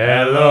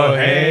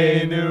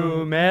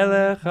Eloheinu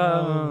melech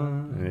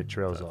haolam. And it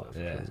trails off.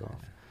 Yeah.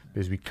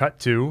 As we cut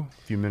to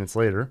a few minutes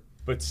later.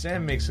 But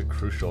Sam makes a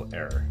crucial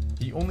error.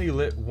 He only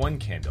lit one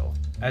candle,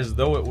 as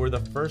though it were the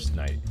first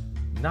night,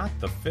 not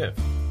the 5th.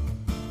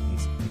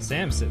 And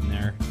Sam's sitting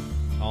there,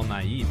 all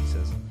naive. He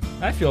says,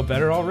 "I feel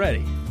better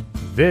already."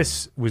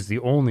 This was the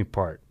only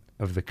part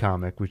of the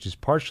comic which is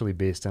partially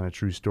based on a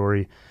true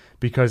story,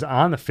 because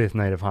on the 5th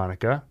night of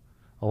Hanukkah,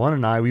 Alana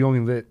and I, we only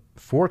lit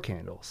 4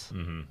 candles.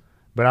 Mm-hmm.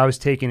 But I was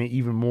taking it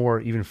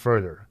even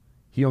further.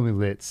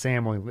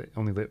 Sam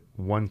only lit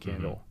 1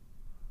 candle.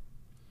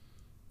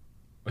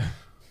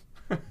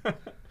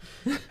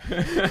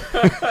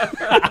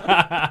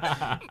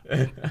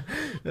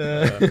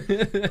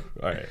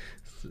 All right.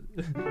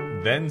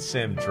 Then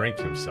Sam drank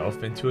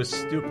himself into a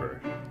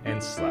stupor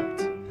and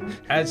slept,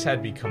 as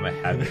had become a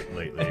habit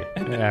lately.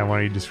 Yeah, why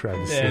don't you describe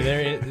the Yeah, scene?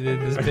 there,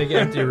 this big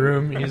empty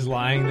room. He's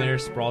lying there,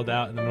 sprawled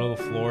out in the middle of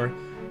the floor.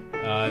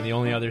 The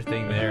only other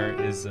thing there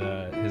is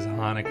his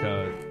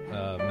Hanukkah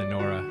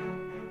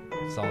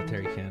menorah,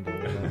 solitary candle.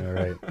 All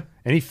right.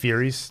 Any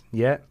theories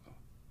yet?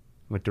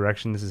 What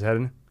direction this is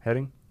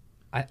heading?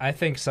 I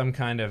think some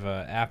kind of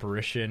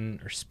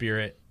apparition or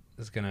spirit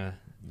is gonna.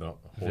 The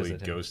Holy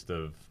Visit him. Ghost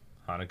of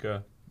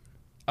Hanukkah.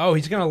 Oh,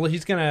 he's gonna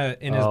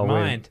in his Oh, wait.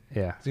 mind.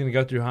 Yeah. He's gonna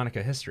go through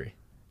Hanukkah history.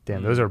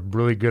 Damn, those are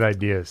really good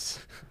ideas.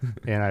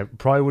 And I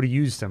probably would have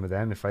used some of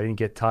them if I didn't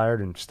get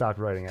tired and stopped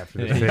writing after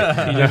the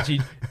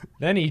bit.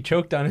 Then he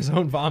choked on his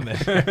own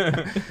vomit.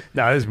 No,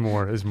 there's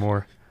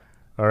more.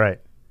 All right.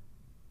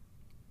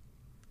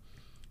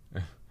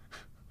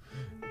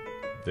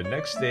 The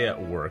next day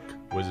at work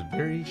was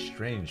very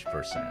strange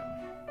for Sam.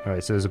 All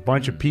right, so there's a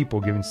bunch of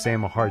people giving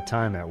Sam a hard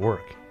time at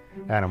work.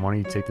 Adam, why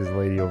don't you take this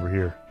lady over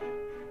here?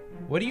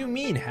 What do you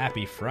mean,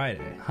 Happy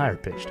Friday? Higher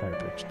pitched.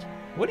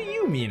 What do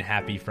you mean,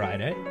 Happy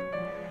Friday?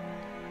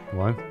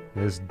 One,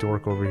 this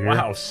dork over here.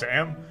 Wow,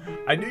 Sam.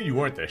 I knew you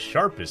weren't the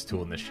sharpest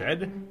tool in the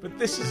shed, but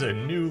this is a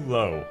new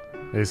low.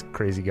 This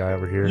crazy guy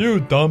over here. You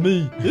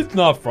dummy. It's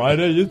not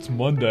Friday, it's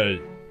Monday.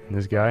 And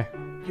this guy.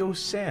 Yo,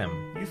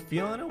 Sam, you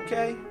feeling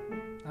okay?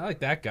 I like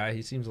that guy.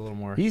 He seems a little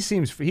more. He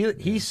seems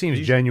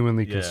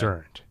genuinely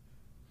concerned.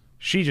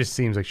 She just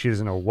seems like she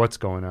doesn't know what's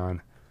going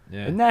on.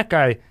 Yeah. And that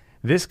guy,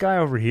 this guy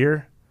over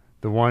here,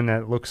 the one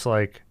that looks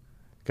like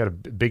got a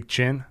big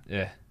chin,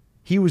 Yeah.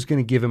 he was going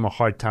to give him a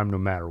hard time no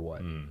matter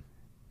what.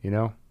 You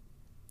know?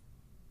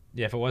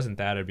 Yeah, if it wasn't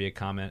that, it'd be a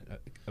comment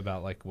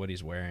about like what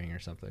he's wearing or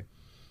something.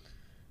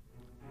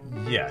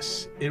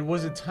 Yes, it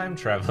was a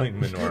time-traveling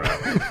menorah.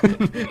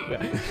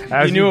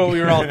 You knew what we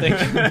were all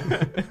thinking.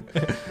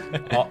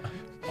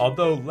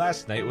 Although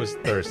last night was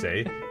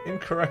Thursday,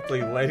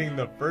 incorrectly lighting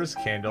the first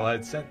candle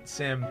had sent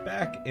Sam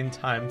back in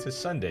time to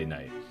Sunday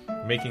night,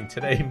 making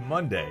today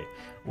Monday.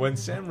 When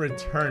Sam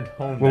returned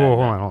home Hold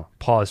on.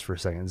 Pause for a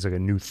second. It's like a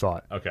new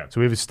thought. Okay.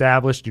 So we've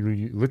established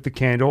you lit the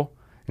candle,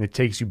 and it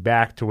takes you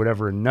back to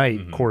whatever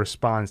night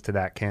corresponds to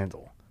that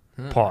candle.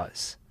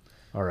 Pause.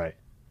 All right.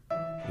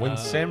 When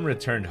Sam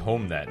returned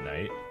home that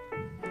night,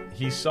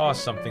 he saw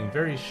something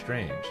very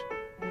strange.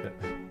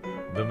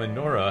 The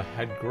menorah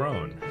had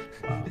grown.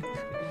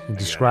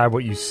 Describe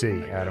what you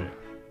see, Adam.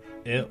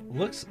 It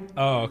looks.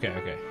 Oh,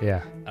 okay.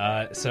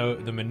 Yeah. So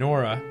the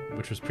menorah,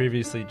 which was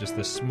previously just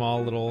this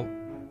small little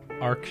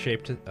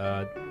arc-shaped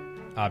object,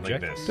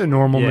 Like this. It's a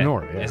normal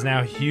menorah. Yeah. is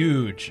now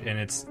huge, and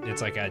it's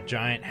like a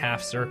giant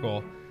half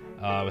circle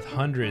with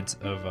hundreds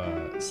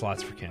of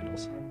slots for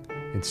candles.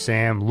 And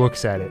Sam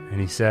looks at it and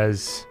he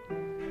says,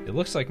 It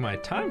looks like my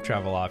time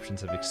travel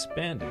options have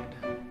expanded.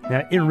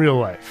 now, in real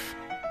life,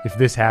 if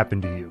this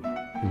happened to you,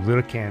 you lit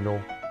a candle,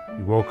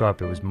 you woke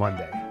up, it was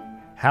Monday.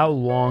 How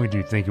long do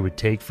you think it would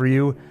take for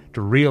you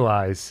to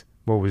realize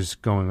what was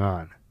going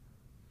on?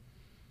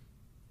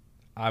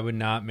 I would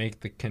not make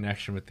the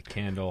connection with the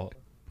candle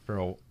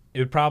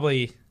I'd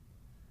probably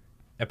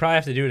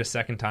have to do it a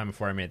second time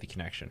before I made the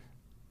connection.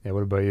 Yeah,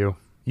 what about you?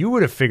 You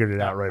would have figured it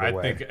out right I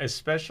away. think,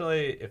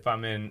 especially if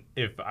I'm in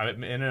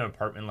an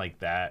apartment like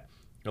that,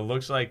 it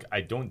looks like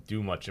I don't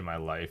do much in my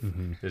life.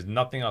 Mm-hmm. There's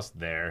nothing else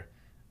there.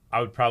 I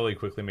would probably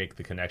quickly make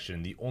the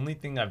connection. The only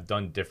thing I've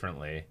done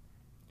differently.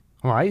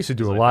 Well, I used to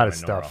do a like lot the of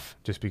menorah. stuff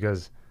just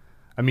because,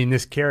 I mean,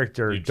 this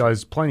character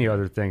does plenty of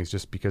other things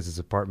just because his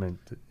apartment,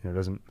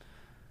 doesn't.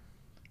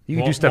 You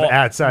can do stuff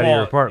outside of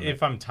your apartment.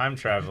 If I'm time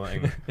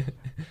traveling,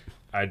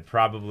 I'd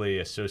probably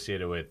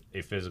associate it with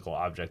a physical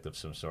object of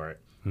some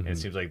sort. And it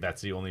seems like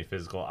that's the only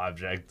physical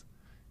object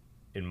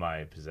in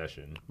my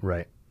possession.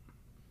 Right.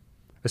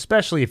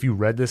 Especially if you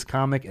read this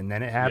comic and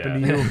then it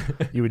happened to you,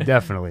 you would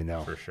definitely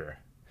know. For sure.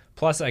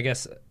 Plus, I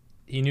guess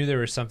he knew there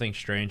was something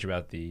strange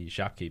about the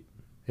shopkeep.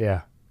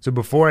 Yeah. So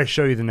before I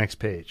show you the next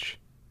page,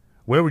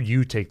 where would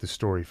you take the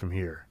story from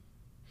here?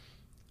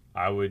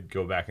 I would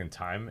go back in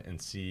time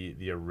and see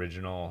the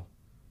origin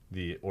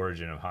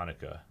of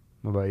Hanukkah.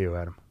 What about you,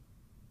 Adam?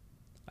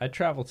 I'd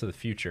travel to the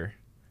future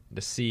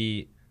to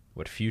see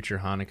what future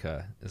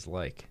Hanukkah is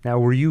like. Now,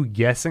 were you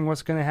guessing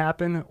what's going to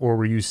happen, or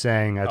were you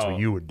saying that's Oh. what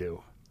you would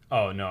do?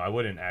 Oh, no, I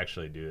wouldn't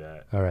actually do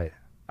that. All right.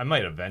 I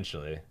might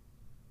eventually.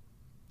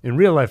 In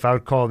real life, I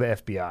would call the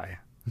FBI.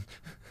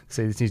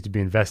 Say this needs to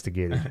be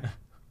investigated.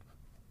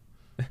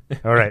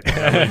 All right.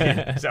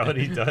 Is that what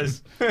he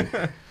does?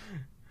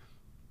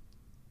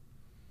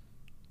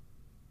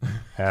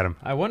 Adam.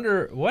 I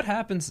wonder what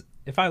happens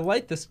if I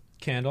light this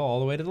candle all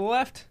the way to the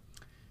left.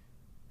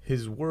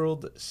 His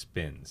world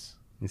spins.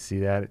 You see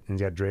that? And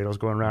he's got dreidels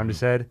going around his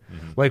head.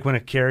 Like when a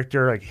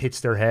character hits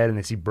their head and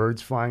they see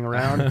birds flying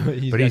around, but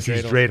he got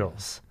sees dreidels.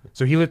 dreidels.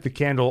 So he lit the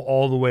candle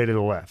all the way to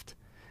the left.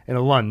 And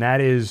Alun,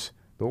 that is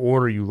the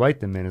order you light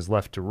them in is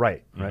left to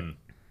right, right?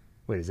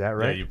 Wait, is that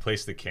right? Yeah, you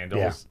place the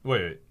candles.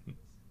 Wait.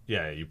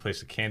 Yeah, you place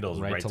the candles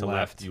right to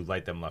left. You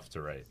light them left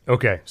to right.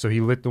 Okay, so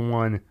he lit the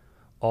one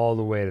all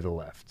the way to the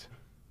left.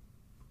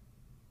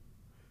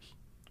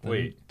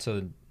 Wait,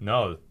 So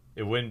no,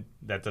 it wouldn't.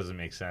 That doesn't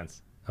make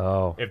sense.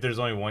 Oh. If there's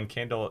only one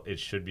candle, it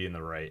should be in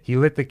the right. He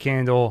lit the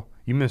candle.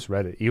 You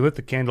misread it. He lit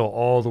the candle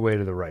all the way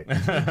to the right.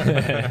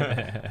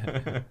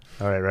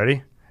 All right,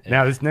 ready?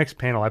 Now, this next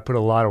panel, I put a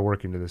lot of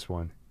work into this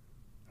one.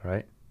 All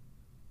right?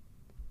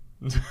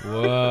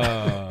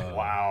 whoa,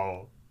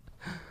 Wow,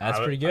 that's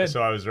pretty good.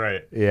 So I was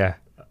right. Yeah.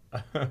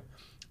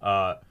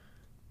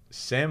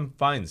 Sam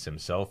finds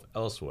himself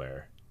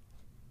elsewhere.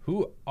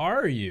 Who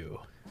are you?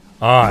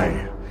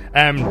 I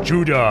am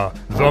Judah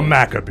the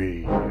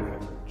Maccabee.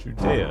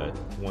 Judea,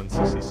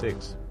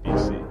 166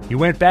 BC. He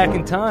went back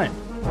in time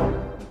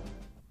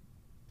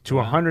to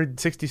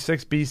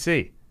 166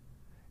 BC.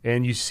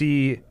 And you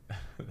see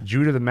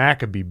Judah the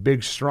Maccabee,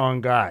 big,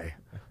 strong guy,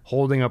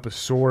 holding up a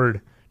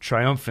sword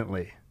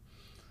triumphantly.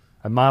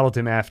 I modeled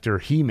him after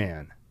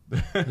He-Man.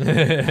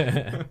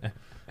 That's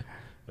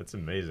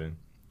amazing.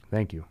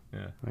 Thank you.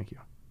 Yeah. Thank you.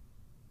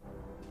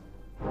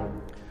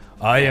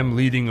 I am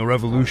leading a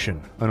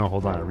revolution. Oh, no,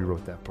 hold on. I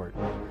rewrote that part.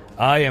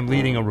 I am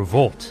leading a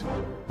revolt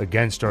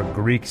against our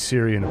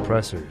Greek-Syrian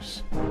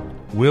oppressors.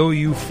 Will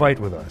you fight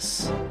with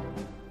us?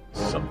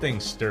 Something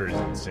stirs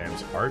in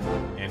Sam's heart,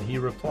 and he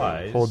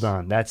replies, Hold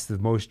on. That's the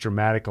most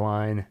dramatic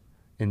line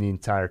in the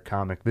entire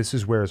comic. This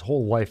is where his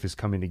whole life is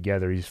coming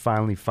together. He's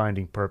finally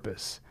finding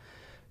purpose.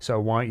 So I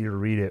want you to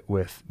read it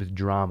with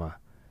drama.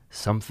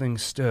 Something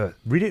stirred.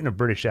 Read it in a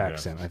British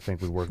accent, I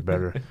think would work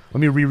better.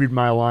 Let me reread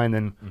my line,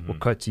 then we'll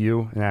cut to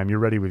you. And Adam, you're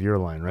ready with your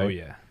line, right? Oh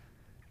yeah.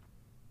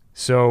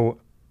 So,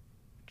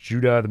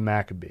 Judah the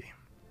Maccabee.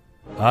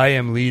 I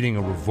am leading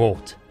a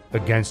revolt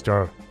against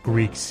our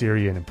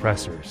Greek-Syrian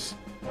oppressors.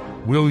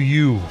 Will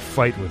you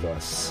fight with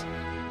us?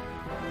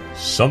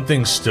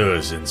 Something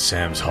stirs in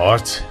Sam's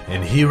heart,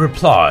 and he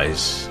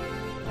replies,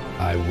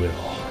 I will.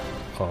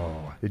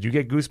 Oh, did you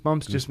get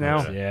goosebumps just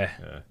now? Yeah.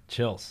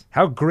 Chills.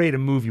 How great a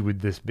movie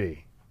would this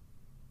be?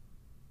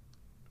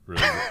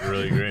 really,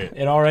 really great.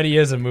 It already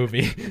is a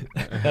movie.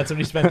 That's what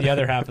he spent the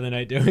other half of the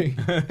night doing.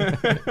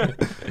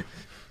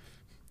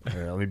 All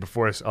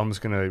right, I'm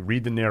just going to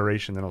read the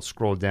narration, then I'll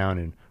scroll down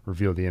and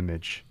reveal the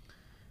image.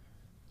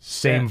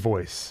 Same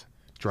voice.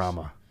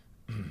 Drama.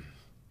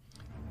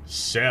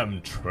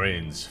 Sam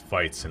trains,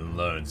 fights, and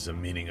learns the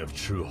meaning of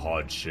true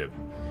hardship.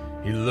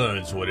 He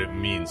learns what it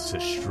means to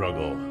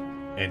struggle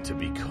and to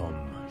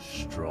become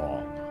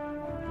strong.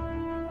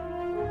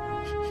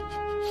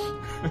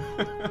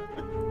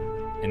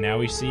 And now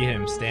we see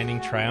him standing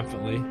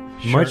triumphantly.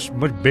 Much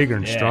bigger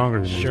and Yeah, stronger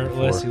than he was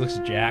shirtless. He before.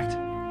 looks jacked.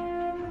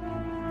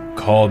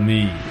 Call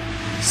me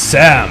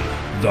Sam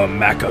the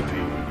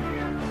Maccabee.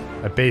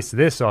 I based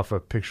this off a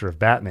picture of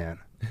Batman.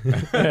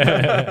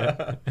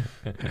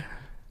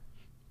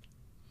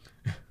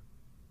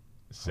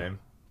 Sam?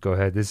 Go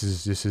ahead. This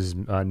is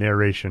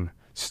narration.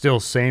 Still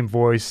same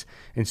voice,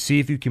 and see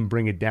if you can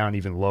bring it down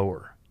even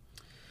lower.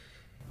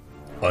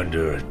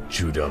 Under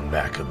Judah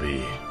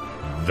Maccabee,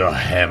 the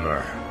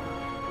hammer,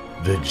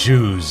 the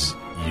Jews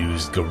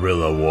used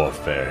guerrilla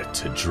warfare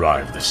to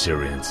drive the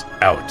Syrians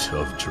out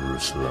of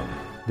Jerusalem.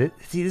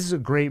 See, this is a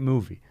great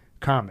movie,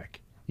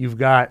 comic. You've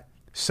got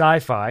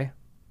sci-fi,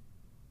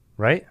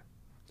 right?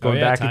 Going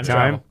yeah, back in time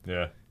time. travel.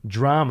 Yeah.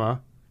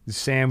 Drama.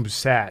 Sam was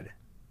sad.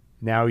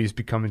 Now he's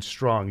becoming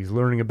strong. He's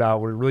learning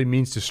about what it really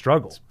means to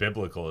struggle. It's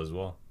biblical as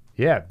well.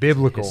 Yeah,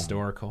 biblical.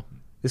 Historical.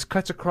 This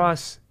cuts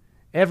across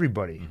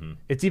everybody.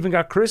 It's even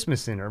got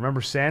Christmas in it.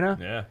 Remember Santa?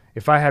 Yeah.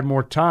 If I had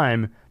more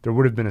time, there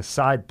would have been a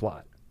side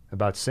plot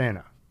about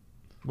Santa.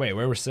 Wait,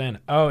 where was Santa?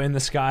 Oh, in the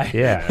sky.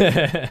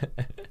 Yeah.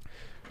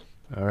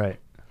 All right.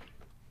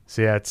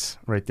 See, that's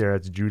right there.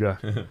 That's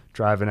Judah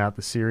driving out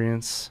the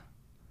Syrians.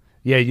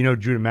 Yeah, you know,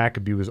 Judah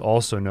Maccabee was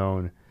also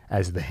known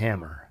as the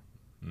Hammer.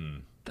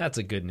 That's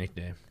a good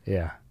nickname.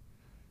 Yeah.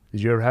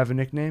 Did you ever have a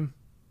nickname?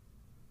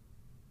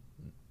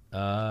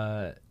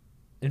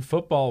 In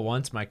football,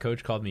 once my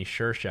coach called me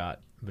Sure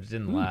Shot, but it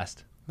didn't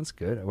last. That's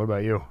good. What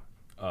about you?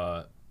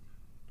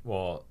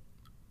 Well,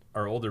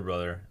 our older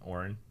brother,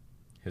 Oren,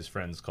 his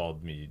friends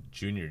called me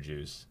Junior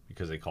Juice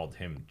because they called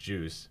him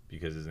Juice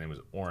because his name was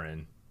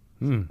Oren.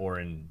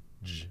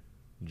 Orange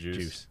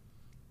Juice.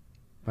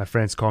 My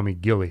friends call me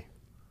Gilly.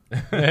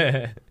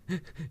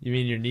 You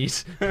mean your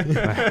niece?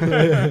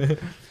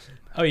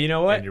 Oh, you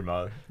know what?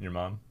 And your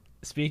mom.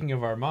 Speaking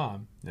of our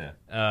mom, Yeah.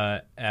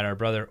 at our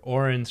brother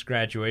Oren's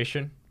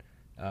graduation,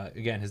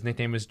 again, his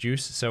nickname was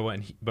Juice. So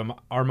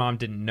our mom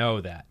didn't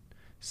know that.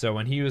 So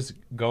when he was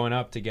going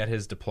up to get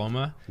his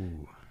diploma,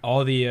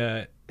 all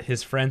the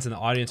his friends in the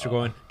audience were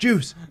going,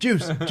 Juice,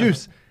 Juice,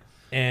 Juice.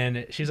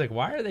 And she's like,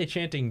 why are they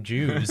chanting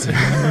Jews?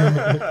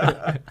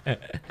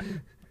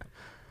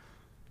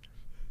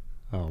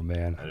 Oh,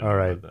 man. I didn't All know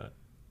right. about that.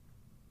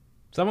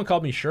 Someone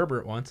called me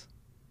Sherbert once.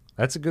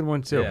 That's a good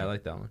one, too. Yeah, I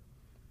like that one.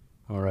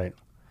 All right.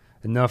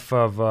 Enough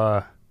of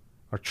our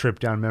trip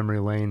down memory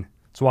lane.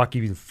 Let's walk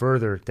even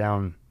further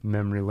down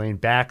memory lane,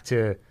 back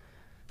to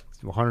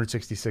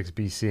 166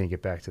 BC and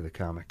get back to the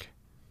comic.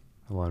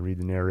 Hold on, read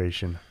the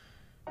narration.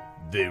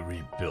 They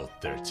rebuilt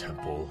their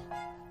temple,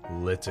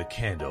 lit a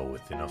candle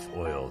with enough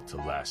oil to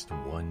last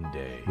one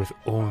day. With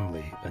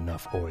only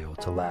enough oil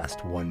to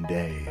last one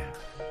day.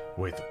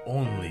 With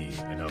only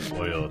enough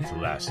oil to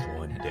last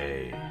one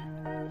day.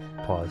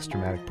 Pause,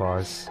 dramatic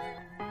pause.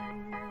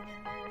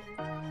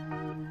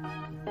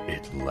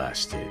 It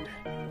lasted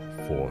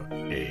for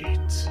 8.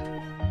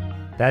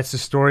 That's the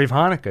story of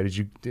Hanukkah. Did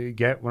you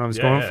get what I was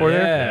going for yeah.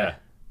 there?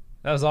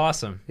 That was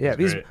awesome. Yeah, That's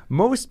because great.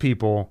 most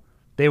people,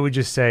 they would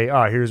just say,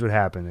 oh, here's what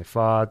happened. They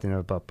fought,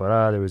 there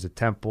was a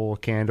temple, a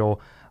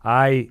candle.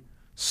 I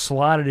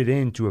slotted it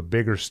into a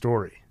bigger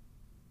story.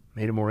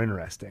 Made it more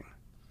interesting.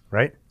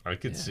 Right? I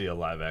could see a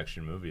live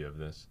action movie of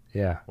this.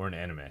 Yeah. Or an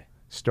anime.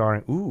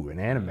 Starring, an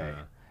anime.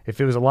 Yeah.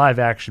 If it was a live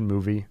action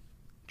movie,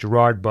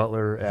 Gerard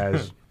Butler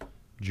as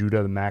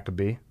Judah the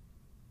Maccabee,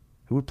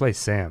 who would play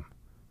Sam?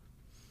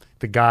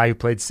 The guy who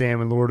played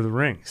Sam in Lord of the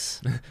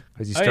Rings.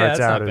 Because he Oh, yeah, starts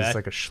that's out not as bad.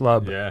 like a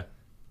schlub. Yeah.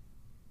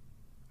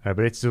 But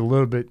it's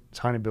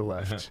tiny bit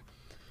left.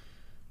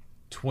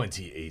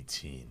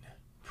 2018,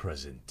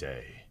 present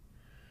day.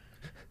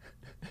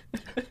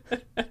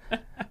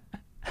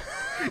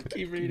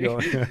 Keep You know?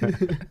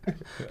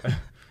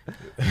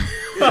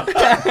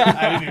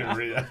 I didn't even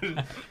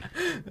read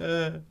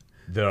that.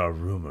 There are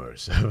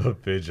rumors of a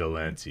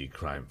vigilante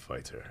crime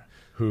fighter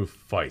who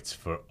fights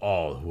for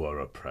all who are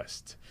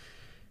oppressed.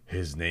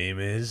 His name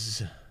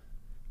is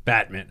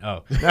Batman.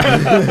 Oh.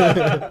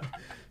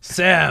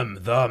 Sam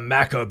the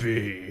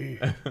Maccabee.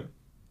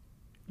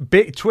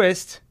 Big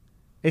twist.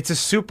 It's a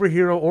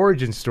superhero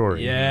origin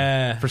story.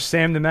 Yeah. For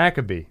Sam the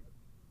Maccabee.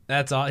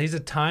 That's all. He's a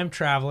time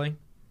traveling.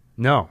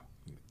 No.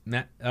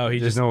 There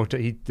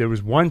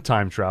was one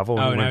time travel.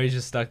 Oh, and now he's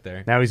just stuck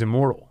there. now he's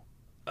immortal.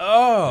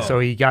 Oh. So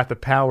he got the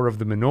power of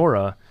the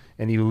menorah,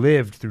 and he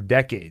lived through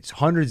decades,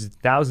 hundreds of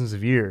thousands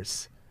of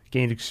years,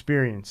 gained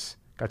experience,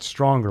 got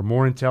stronger,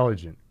 more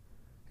intelligent,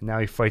 and now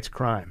he fights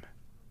crime.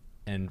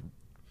 And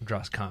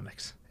draws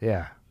comics.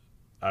 Yeah.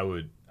 I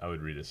would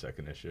read a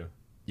second issue.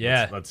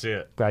 Yeah. Let's see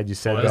it. Glad you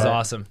said That was that.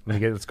 awesome.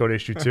 Let's go to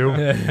issue 2.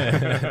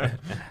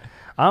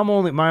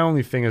 My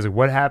only thing is like,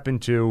 what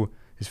happened to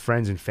his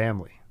friends and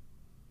family?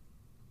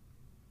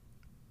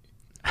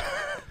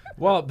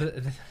 Well,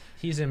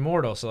 he's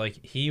immortal, so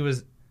like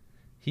he's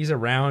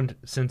around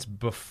since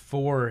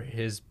before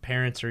his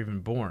parents are even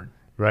born.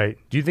 Right.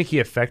 Do you think he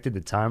affected the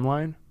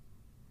timeline?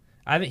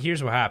 I think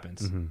here's what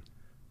happens. Mm-hmm.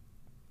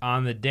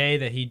 On the day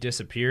that he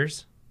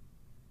disappears,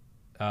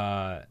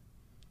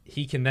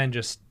 he can then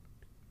just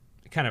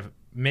kind of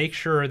make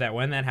sure that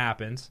when that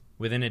happens,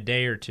 within a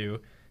day or two,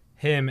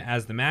 him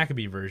as the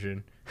Maccabee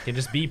version can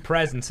just be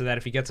present so that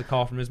if he gets a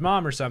call from his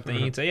mom or something,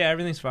 he can say, yeah,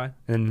 everything's fine.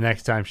 And the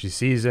next time she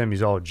sees him,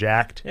 he's all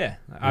jacked. Yeah,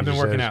 I've been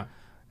just working says- out.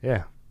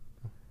 Yeah.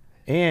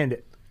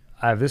 And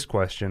I have this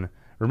question.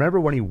 Remember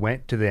when he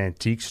went to the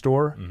antique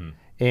store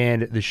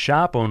and the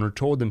shop owner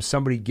told him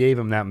somebody gave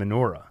him that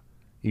menorah?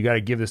 You got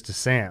to give this to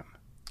Sam.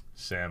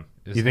 Sam.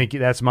 You think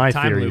that's my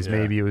Time theory? loop. Is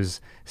maybe it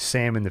was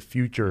Sam in the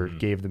future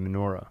gave the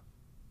menorah.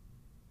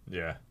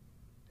 Yeah,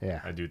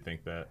 Yeah, I do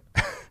think that.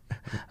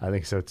 I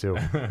think so too.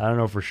 I don't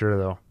know for sure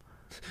though.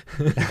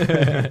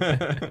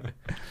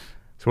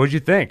 So what'd you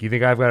think? You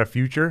think I've got a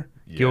future?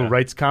 Gil Yeah.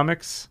 writes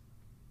comics?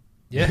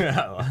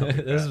 Yeah,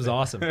 this was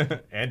awesome.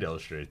 And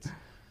illustrates.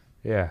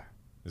 Yeah.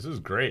 This was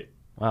great.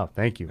 Wow,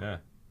 thank you. Yeah.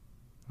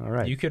 All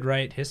right. You could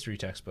write history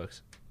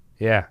textbooks.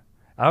 Yeah.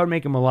 I would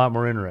make them a lot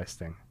more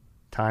interesting.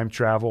 Time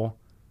travel,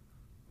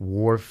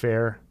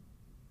 warfare,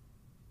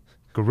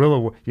 you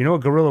know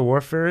what guerrilla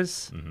warfare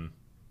is? Mm-hmm.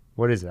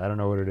 What is it? I don't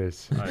know what it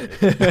is.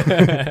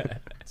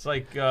 It's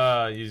like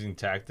using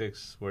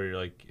tactics where you're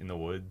like in the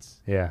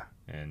woods Yeah.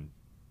 and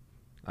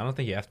I don't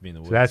think you have to be in the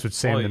So woods. that's what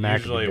Sam well, the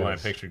Maccabee usually when I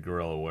does. picture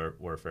guerrilla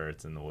warfare,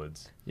 it's in the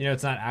woods. You know,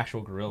 it's not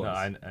actual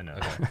gorillas. No, I know.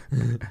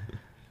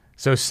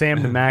 So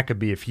Sam the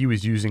Maccabee, if he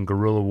was using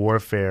guerrilla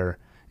warfare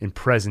in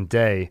present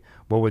day,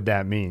 what would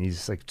that mean?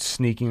 He's like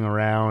sneaking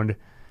around,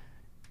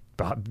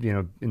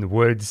 in the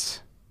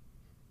woods.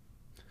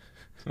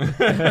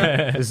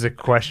 This is a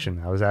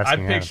question I was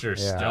asking. I picture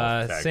Adam. Yeah.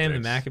 stealth Sam the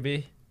tactics.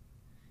 Maccabee.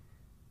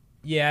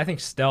 Yeah, I think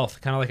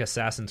stealth, kind of like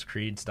Assassin's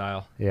Creed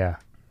style. Yeah.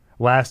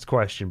 Last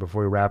question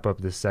before we wrap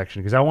up this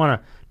section, because I want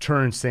to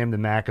turn Sam the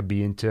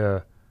Maccabee into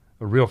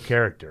a real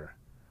character.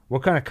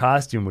 What kind of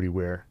costume would he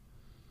wear,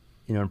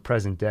 in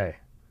present day?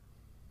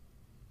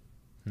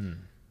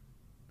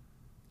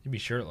 He'd be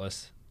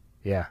shirtless.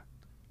 Yeah.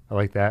 I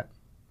like that.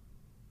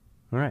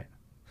 All right.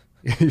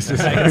 He's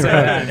just I can say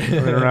that.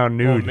 running around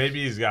Well, nude,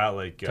 maybe he's got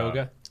like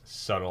Toga?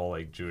 subtle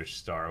like Jewish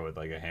star with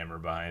like a hammer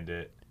behind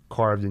it.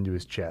 carved into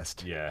his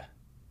chest. Yeah,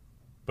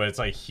 but it's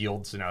like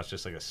healed, so now it's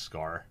just like a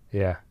scar.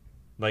 Yeah.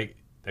 Like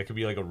that could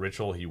be like a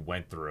ritual he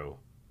went through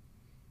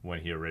when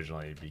he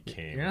originally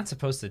became. You're not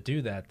supposed to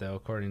do that, though,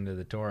 according to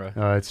the Torah.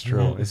 Oh, that's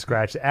true. It's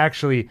scratched.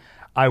 Actually,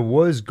 I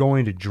was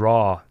going to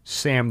draw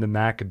Sam the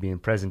Maccabee in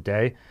present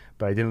day,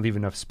 but I didn't leave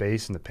enough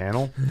space in the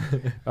panel.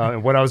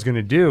 And what I was going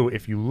to do,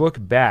 if you look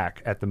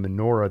back at the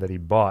menorah that he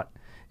bought,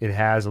 it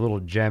has a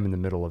little gem in the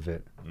middle of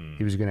it.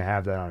 He was going to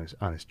have that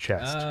on his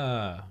chest,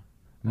 Ah.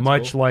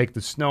 much cool. like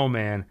the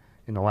snowman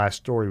in the last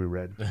story we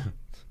read.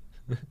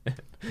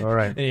 All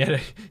right. And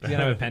he's going to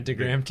have a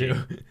pentagram, too.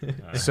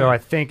 So I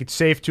think it's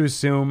safe to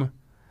assume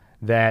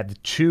that the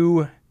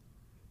two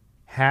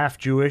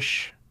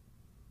half-Jewish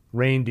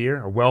reindeer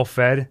are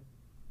well-fed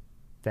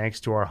thanks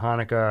to our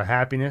Hanukkah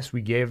happiness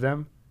we gave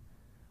them.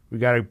 We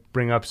got to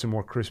bring up some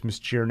more Christmas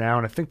cheer now,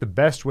 and I think the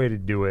best way to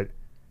do it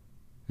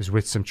is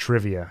with some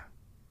trivia.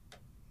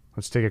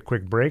 Let's take a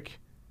quick break.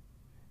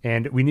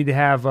 And we need to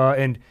have,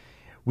 and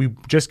we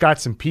just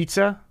got some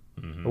pizza.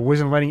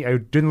 I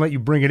didn't let you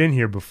bring it in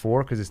here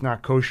before because it's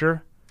not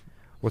kosher.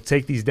 We'll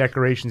take these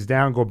decorations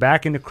down, go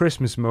back into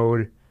Christmas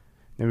mode,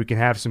 then we can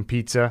have some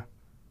pizza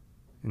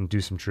and do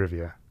some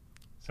trivia.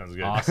 Sounds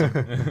good. Awesome.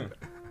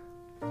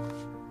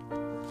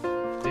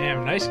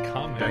 Damn, nice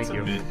comment. That's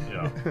Thank a you.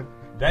 bit,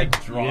 that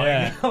drawing.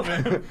 Yeah.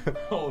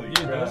 Holy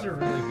Dude, crap. those are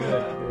really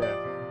good.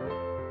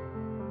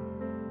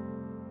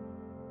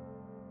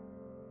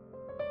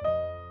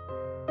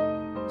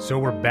 So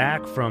we're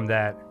back from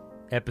that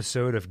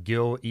episode of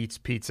Gil Eats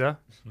Pizza.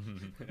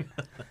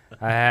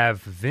 I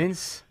have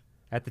Vince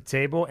at the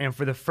table, and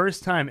for the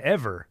first time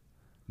ever,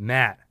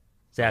 Matt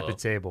is at Hello. the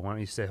table. Why don't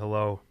you say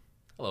hello,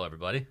 Hello,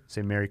 everybody.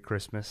 say Merry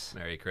Christmas.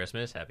 Merry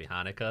Christmas, Happy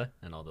Hanukkah,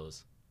 and all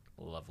those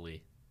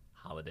lovely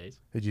holidays.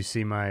 Did you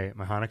see my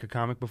Hanukkah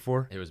comic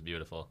before? It was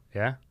beautiful.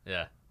 Yeah?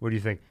 Yeah. What do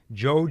you think?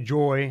 Joe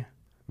Joy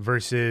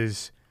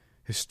versus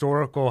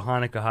historical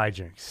Hanukkah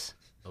hijinks.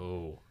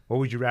 Oh, What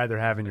would you rather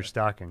have in your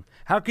stocking?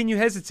 How can you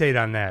hesitate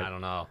on that? I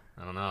don't know.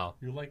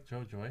 You like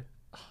JoJoy?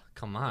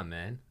 Come on,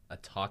 man. A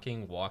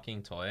talking,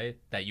 walking toy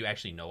that you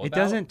actually know about? It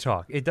doesn't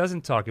talk. It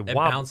doesn't talk. It, It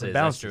wobbles. bounces. It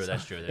That's bounces. true.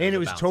 That's true. There And it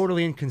was was a bounce.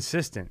 totally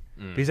inconsistent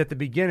because at the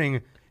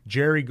beginning,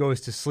 Jerry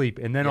goes to sleep,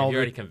 and then Yeah, all you the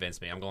already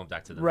convinced me. I'm going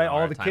back to the right, menorah,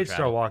 all the time kids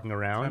start travel. walking Time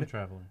around.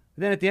 traveling.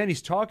 Then at the end,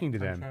 he's talking to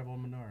Time them. travel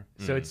menorah.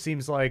 So it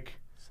seems like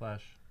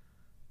Slash.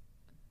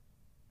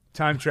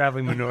 time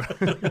traveling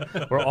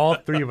menorah. Where all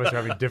three of us are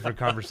having different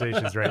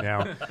conversations right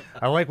now.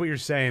 I like what you're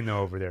saying though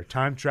over there.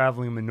 Time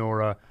traveling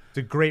menorah. It's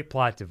a great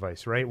plot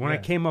device, right? When I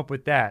Yeah. came up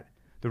with that,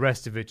 the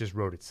rest of it just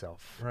wrote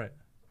itself. Right.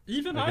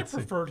 Even I I could see.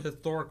 preferred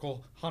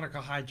historical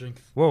Hanukkah hijinks.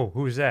 Whoa,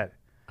 who's that?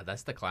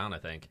 That's the clown, I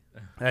think.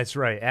 That's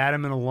right.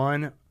 Adam and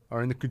Alun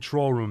are in the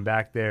control room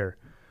back there.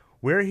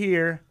 We're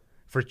here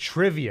for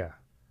trivia.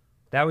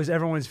 That was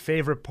everyone's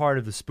favorite part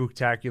of the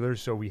Spooktacular,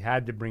 so we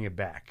had to bring it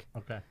back.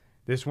 Okay.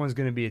 This one's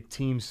going to be a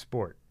team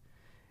sport.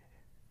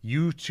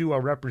 You two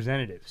are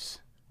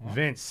representatives.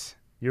 Vince,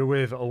 you're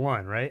with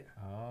Alun, right?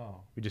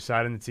 Oh. We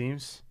decide on the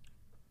teams?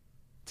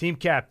 Team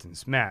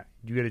captains, Matt,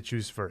 you got to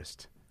choose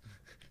first.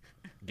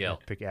 Gil.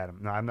 Pick Adam.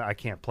 No, I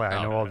can't play.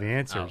 I know all the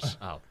answers.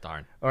 Oh,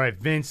 darn. All right,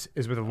 Vince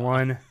is with a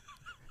 1.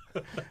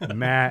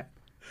 Matt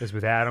is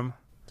with Adam.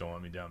 Don't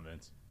let me down,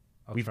 Vince.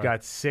 We've try.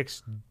 got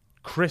 6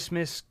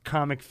 Christmas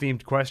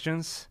comic-themed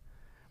questions.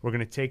 We're going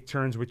to take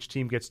turns which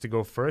team gets to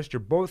go first. You're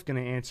both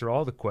going to answer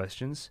all the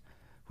questions.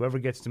 Whoever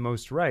gets the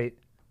most right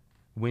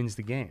wins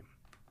the game.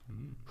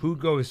 Who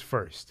goes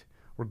first?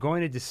 We're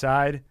going to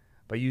decide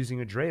by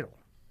using a dreidel.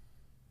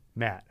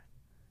 Matt,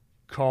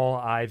 call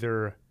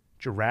either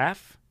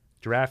giraffe.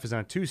 Giraffe is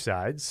on 2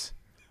 sides.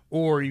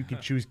 Or you can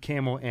choose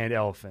camel and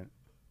elephant.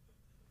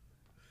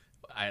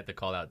 I have to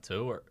call out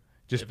 2, or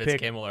Just if pick-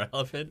 it's camel or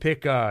elephant?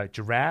 Pick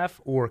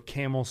giraffe or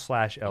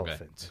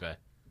camel/elephant. Okay.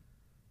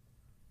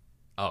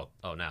 Oh,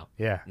 now.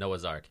 Yeah.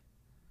 Noah's Ark.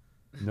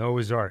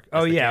 Noah's Ark.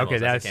 Oh, the yeah. camels, Okay,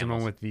 that's that's the the one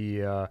camels. with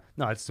the.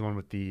 No, it's the one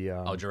with the.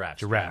 Giraffe.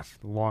 Giraffe,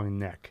 the long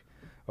neck.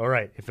 All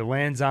right. If it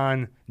lands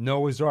on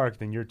Noah's Ark,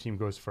 then your team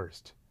goes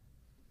first.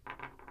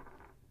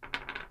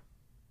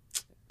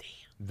 Damn.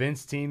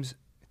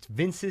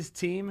 Vince's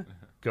team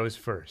goes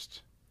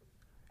first.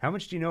 How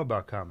much do you know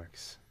about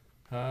comics?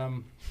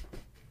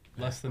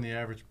 Less than the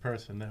average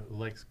person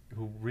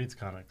who reads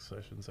comics.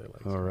 I shouldn't say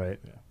likes. All right.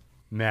 Yeah.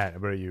 Matt, how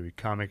about you? A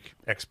comic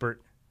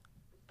expert?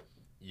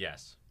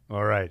 Yes.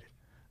 All right.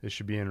 This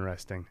should be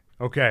interesting.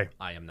 Okay.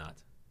 I am not.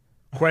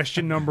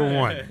 Question number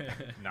 1.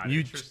 Not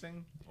You-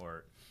 interesting?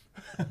 Or,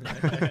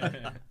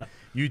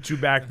 You two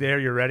back there,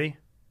 you ready?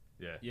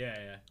 yeah.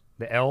 Yeah.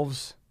 The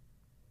elves.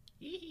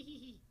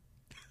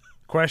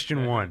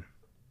 Question 1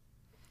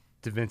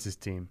 to Vince's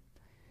team.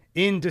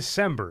 In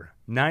December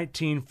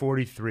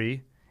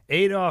 1943,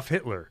 Adolf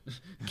Hitler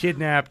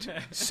kidnapped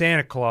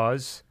Santa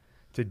Claus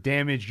to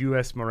damage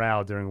U.S.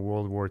 morale during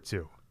World War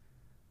II.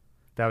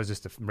 That was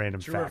just a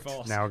random True or fact.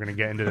 false? Now we're going to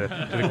get into the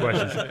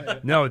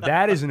questions. No,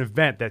 that is an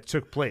event that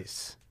took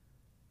place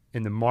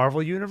in the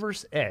Marvel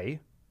Universe, A,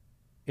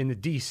 in the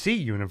DC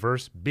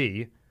Universe,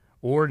 B,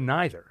 or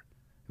neither.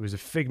 It was a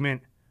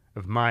figment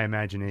of my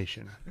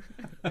imagination.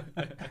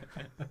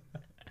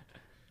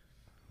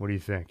 What do you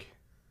think?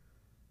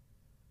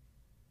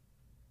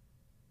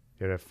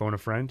 You gotta phone a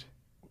friend?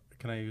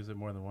 Can I use it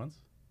more than once?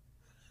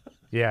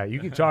 Yeah, you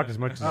can talk as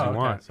much as you okay,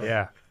 want. so-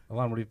 Yeah.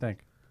 Alon, what do you think?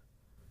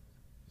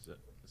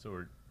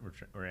 So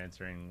we're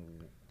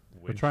answering.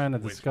 We're trying to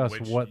discuss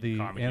which what the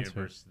comic answer-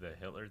 universe the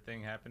Hitler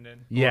thing happened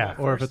in. Yeah.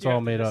 Or if it's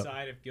all made up.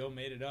 Decide if Gil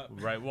made it up.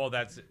 Right. Well,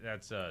 that's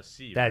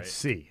C. That's right?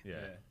 C. Yeah.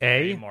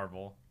 A,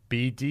 Marvel.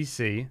 B,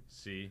 DC,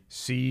 C.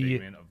 C,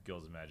 Figment of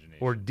Gil's imagination.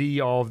 or D,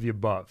 all of the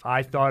above.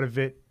 I thought of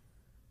it.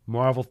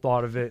 Marvel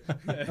thought of it.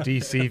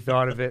 DC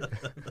thought of it.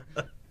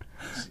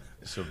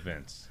 So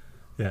Vince,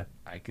 Yeah.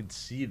 I could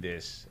see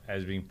this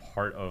as being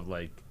part of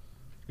like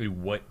a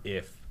what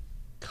if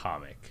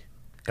comic,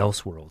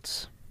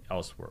 Elseworlds.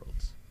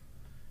 Elseworlds,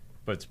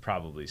 but it's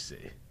probably C.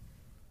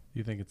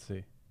 You think it's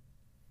C?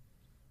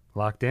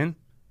 Locked in?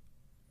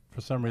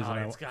 For some reason,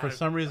 it's I gotta-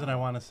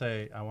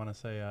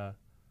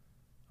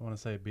 want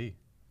to say B.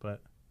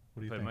 But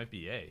what do you But it think? might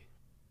be A.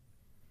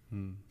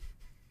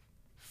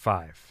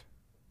 5,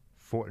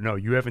 4. No,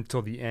 you have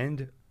until the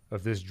end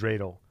of this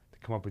dreidel to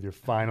come up with your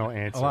final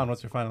answer. Alon,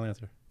 what's your final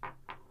answer?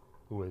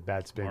 Ooh, a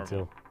bad spin,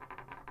 Marvel. too.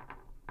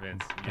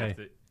 Vince, you Hey. have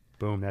to,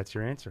 Boom, that's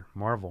your answer.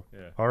 Marvel.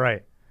 Yeah. All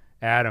right.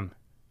 Adam,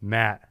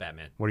 Matt,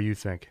 Batman. what do you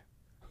think?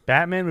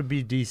 Batman would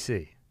be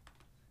DC.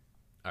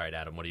 All right,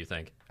 Adam, what do you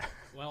think?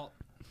 Well,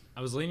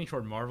 I was leaning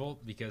toward Marvel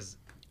because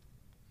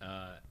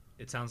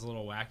it sounds a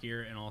little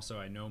wackier, and also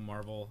I know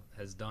Marvel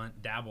has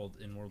dabbled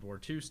in World War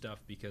II stuff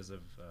because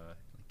of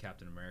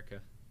Captain America.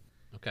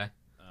 Okay.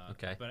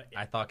 Okay. but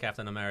I thought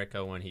Captain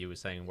America when he was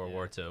saying World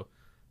War II.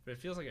 But it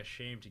feels like a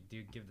shame to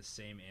give the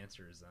same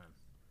answer as them.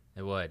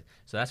 It would.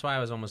 So that's why I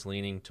was almost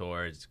leaning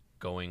towards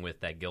going with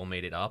that Gil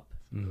made it up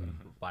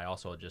by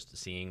also just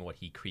seeing what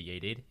he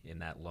created in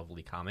that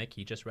lovely comic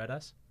he just read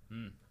us.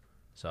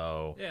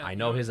 So Yeah, I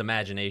know his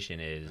imagination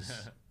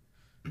is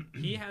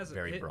He has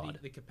Very broad.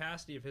 The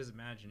capacity of his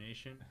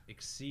imagination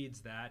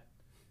exceeds that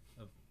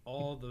of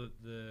all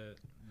the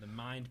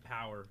mind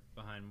power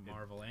behind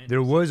Marvel and There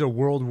DC. was a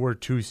World War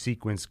II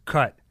sequence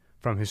cut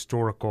from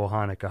historical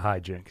Hanukkah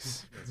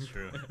hijinks. that's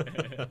true.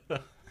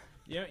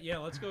 Yeah,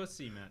 let's go with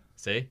C, Matt.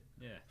 C.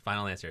 Yeah,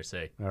 Final answer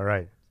C. All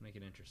right. let's make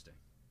it interesting.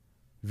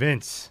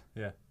 Vince,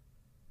 Yeah.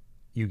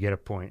 you get a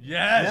point.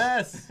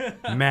 Yes.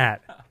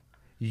 Matt,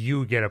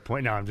 you get a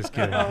point. No, I'm just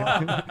kidding.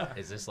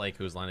 Is this like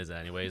whose line is it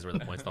anyways, where the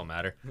points don't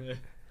matter?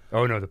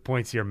 Oh, no, the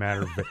points here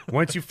matter. But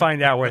once you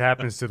find out what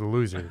happens to the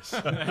losers.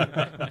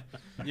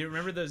 You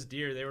remember those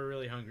deer? They were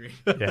really hungry.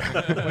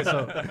 Yeah. Wait,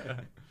 so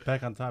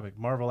back on topic.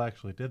 Marvel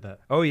actually did that.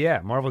 Oh, yeah,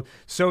 Marvel.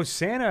 So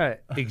Santa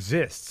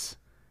exists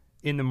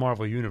in the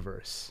Marvel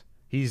Universe.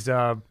 He's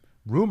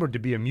rumored to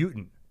be a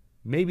mutant,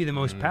 maybe the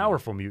most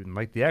powerful mutant,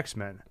 like the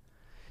X-Men.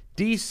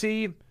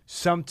 DC,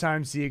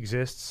 sometimes he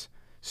exists,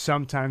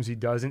 sometimes he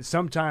doesn't.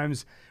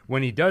 Sometimes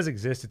when he does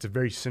exist, it's a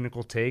very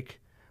cynical take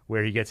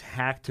where he gets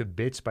hacked to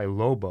bits by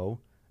Lobo,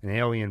 an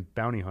alien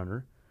bounty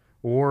hunter,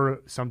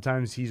 or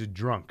sometimes he's a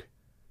drunk.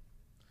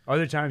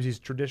 Other times he's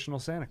traditional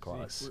Santa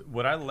Claus.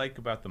 What I like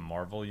about the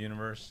Marvel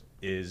universe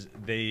is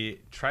they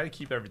try to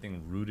keep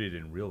everything rooted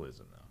in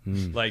realism, though.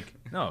 Like,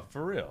 no,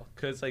 for real.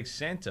 Because, like,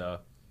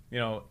 Santa, you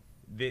know,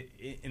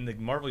 in the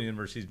Marvel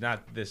universe, he's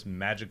not this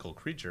magical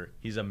creature.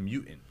 He's a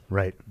mutant.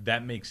 Right.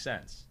 That makes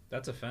sense.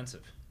 That's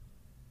offensive.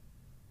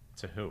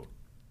 To who?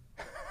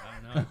 I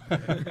don't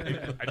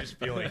know. I just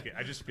feel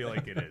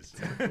like it is.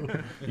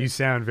 You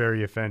sound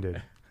very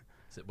offended.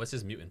 So what's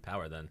his mutant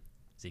power then?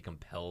 Is he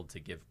compelled to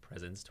give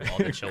presents to all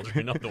the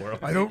children of the world?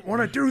 I don't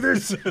want to do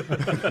this.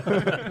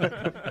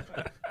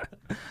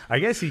 I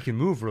guess he can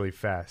move really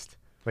fast,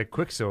 like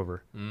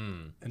Quicksilver.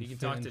 And You can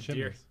talk to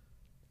deer.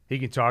 He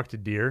can talk to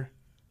deer.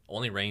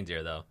 Only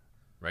reindeer though.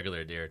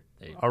 Regular deer.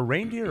 A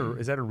reindeer,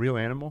 is that a real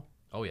animal?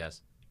 Oh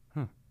yes.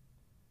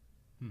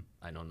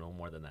 I don't know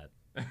more than that.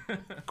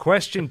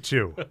 Question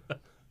 2.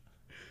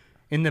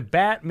 In the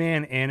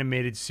Batman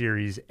animated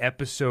series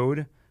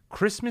episode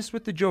Christmas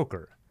with the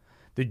Joker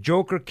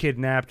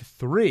kidnapped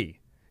 3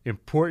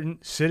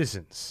 important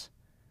citizens.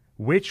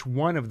 Which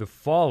one of the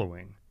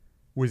following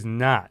was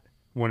not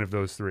one of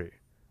those 3?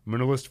 I'm going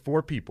to list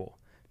 4 people.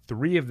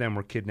 3 of them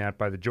were kidnapped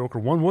by the Joker.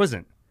 1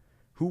 wasn't.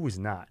 Who was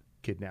not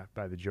kidnapped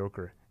by the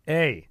Joker?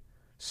 A.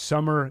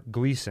 Summer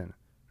Gleason,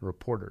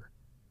 reporter.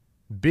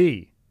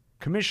 B.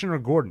 Commissioner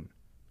Gordon,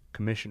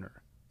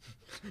 commissioner.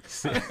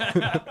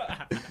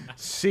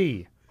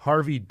 C.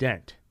 Harvey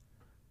Dent.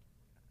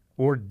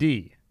 Or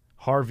D.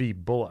 Harvey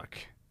Bullock.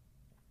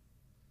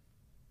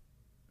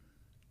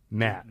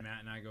 Matt.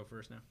 Matt and I go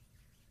first now.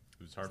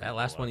 Who's Is Harvey that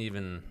last Bullock?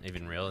 one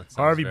even real? It sounds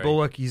Harvey very-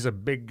 Bullock, he's a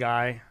big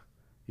guy.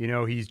 You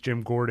know, he's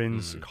Jim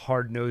Gordon's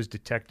hard-nosed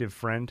detective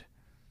friend,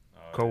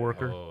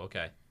 coworker. Oh,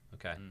 okay.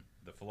 Okay.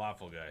 The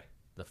falafel guy.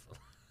 The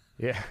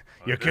Yeah.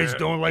 Your kids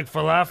don't like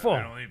falafel.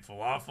 I don't eat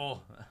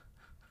falafel.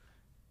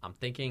 I'm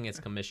thinking it's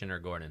Commissioner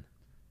Gordon.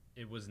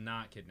 It was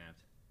not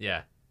kidnapped.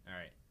 Yeah. All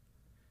right.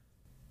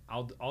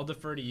 I'll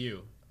defer to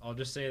you. I'll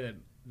just say that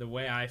the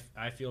way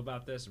I feel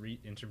about this,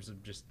 in terms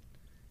of just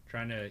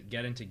trying to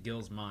get into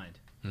Gil's mind,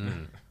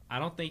 I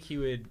don't think he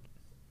would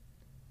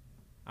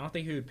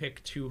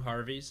pick 2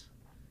 Harveys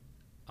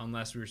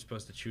unless we were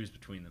supposed to choose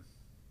between them.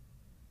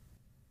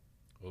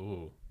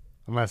 Ooh.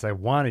 Unless I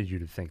wanted you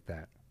to think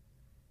that.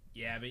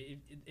 Yeah, but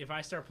if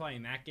I start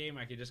playing that game,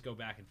 I could just go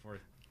back and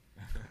forth.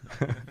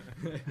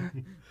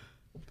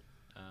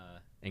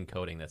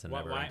 Encoding, that's a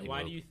never ending Why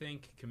loop. do you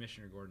think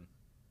Commissioner Gordon?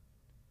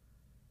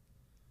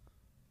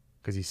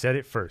 Because he said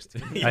it first.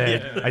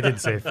 I did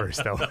say it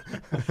first, though.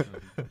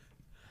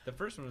 The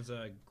first one was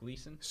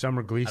Gleason.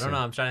 Summer I Gleason. don't know.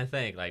 I'm trying to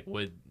think. Like,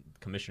 would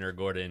Commissioner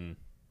Gordon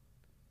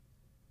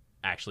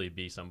actually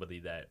be somebody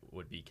that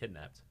would be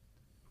kidnapped?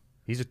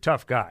 He's a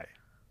tough guy.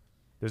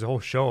 There's a whole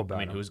show about I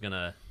mean, him. who's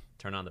gonna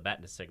turn on the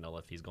bat signal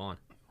if he's gone?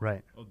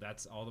 Right. Oh,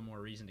 that's all the more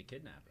reason to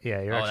kidnap him.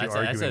 Yeah, you're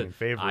actually arguing in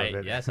favor of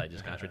it. Yes, I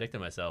just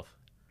contradicted myself.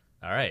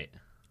 All right.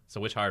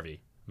 So which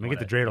Harvey? Let me get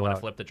the dreidel Want out. to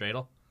flip the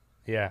dreidel?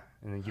 Yeah,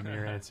 and then give me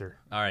your answer.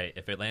 All right.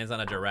 If it lands on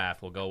a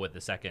giraffe, we'll go with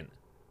the second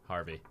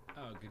Harvey.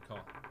 Oh, good call.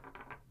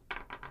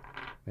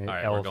 All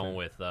right. Elephant. We're going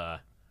with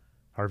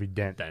Harvey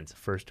Dent. Dent.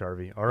 First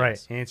Harvey. All right,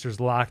 Yes.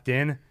 answers locked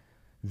in.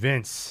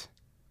 Vince,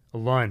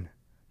 Lund,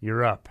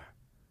 you're up.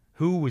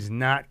 Who was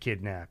not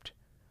kidnapped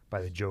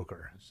by the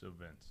Joker? So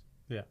Vince.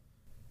 Yeah.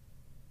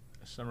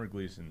 Summer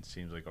Gleason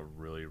seems like a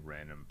really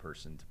random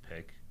person to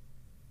pick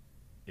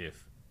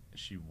if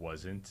she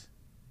wasn't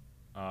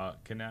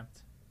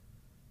kidnapped.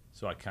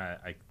 So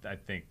I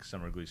think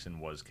Summer Gleason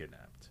was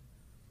kidnapped.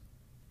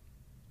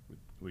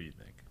 What do you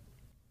think?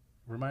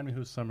 Remind me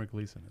who Summer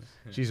Gleason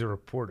is. She's a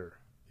reporter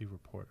The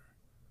reporter.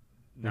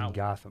 in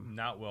Gotham.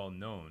 Not well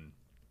known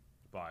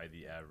by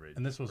the average.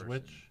 And this was person.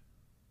 which?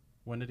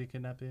 When did he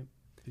kidnap these?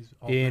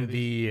 all In three of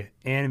these?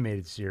 the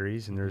animated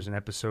series, and there's an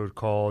episode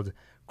called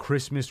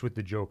Christmas with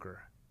the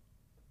Joker.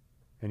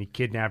 And he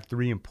kidnapped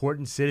 3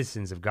 important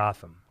citizens of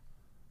Gotham.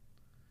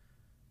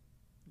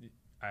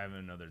 I have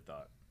another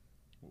thought.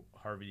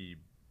 Harvey,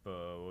 what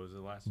was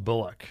the last one?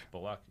 Bullock.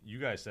 Bullock. You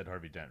guys said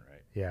Harvey Dent,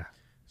 right? Yeah.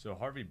 So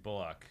Harvey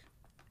Bullock,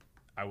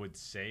 I would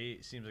say,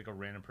 seems like a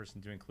random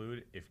person to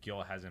include if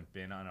Gil hasn't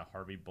been on a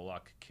Harvey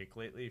Bullock kick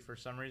lately for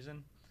some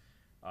reason.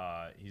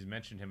 He's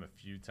mentioned him a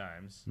few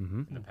times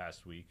in the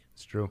past week.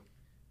 It's true.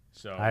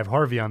 So I have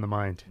Harvey on the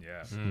mind.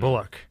 yeah,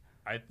 Bullock.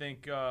 I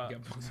think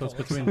So it's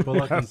between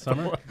Bullock and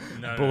Summer?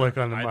 no, Bullock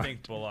on the I mind.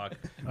 think Bullock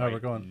All right, we're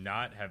might going.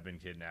 not have been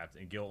kidnapped,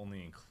 and Gil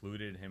only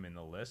included him in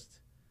the list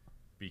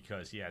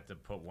because he had to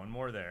put one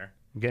more there.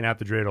 I'm getting out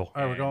the dreidel. All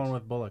right, we're And- going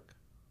with Bullock.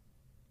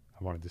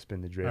 I wanted to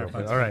spin the All dreidel. right,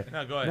 but fine. all right.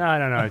 No, go ahead.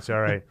 No, it's all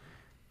right.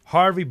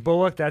 Harvey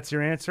Bullock, that's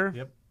your answer?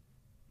 Yep.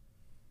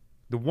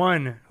 The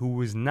one who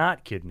was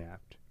not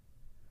kidnapped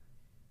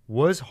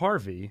was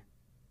Harvey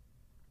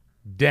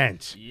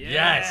Dent.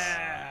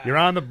 Yes. You're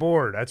on the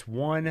board. That's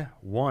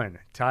 1-1.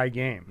 Tie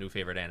game. New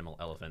favorite animal,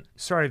 elephant.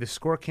 Sorry, the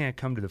score can't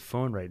come to the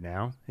phone right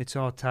now. It's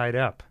all tied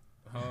up.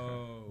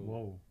 Oh.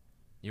 Whoa.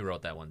 You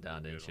wrote that one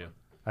down, didn't you?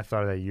 I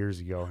thought of that years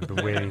ago. I've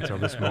been waiting until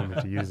this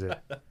moment to use it.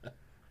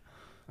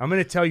 I'm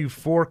going to tell you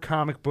 4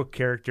 comic book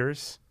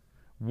characters.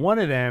 One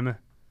of them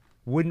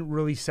wouldn't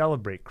really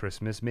celebrate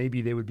Christmas.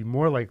 Maybe they would be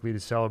more likely to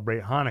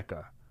celebrate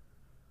Hanukkah.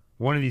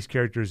 One of these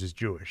characters is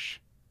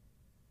Jewish.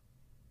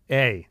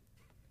 A.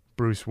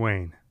 Bruce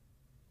Wayne.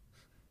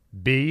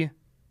 B.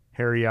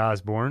 Harry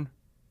Osborn.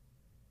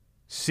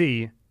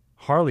 C.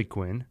 Harley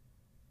Quinn.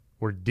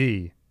 Or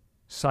D.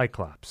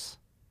 Cyclops.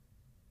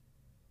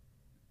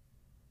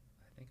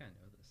 I think I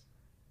know this.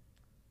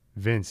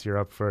 Vince, you're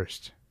up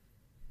first.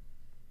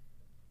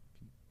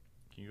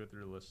 Can you go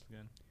through the list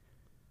again?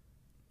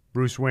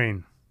 Bruce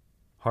Wayne.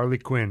 Harley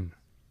Quinn.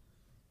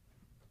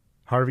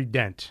 Harvey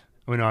Dent.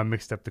 Oh, no, I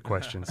mixed up the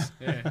questions.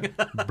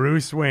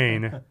 Bruce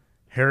Wayne.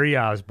 Harry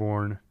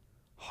Osborn.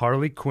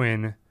 Harley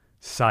Quinn.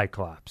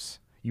 Cyclops.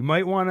 You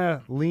might want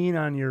to lean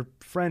on your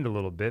friend a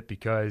little bit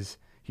because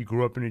he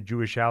grew up in a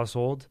Jewish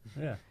household.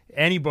 Yeah.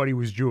 Anybody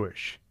was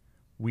Jewish.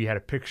 We had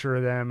a picture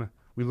of them.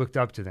 We looked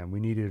up to them. We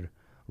needed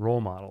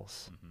role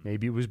models.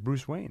 Maybe it was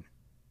Bruce Wayne.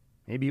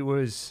 Maybe it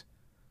was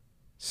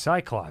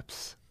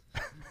Cyclops.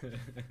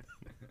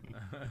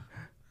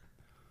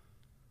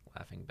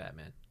 Laughing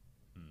Batman.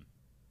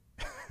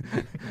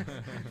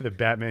 The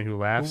Batman who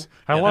laughs.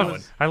 Yeah,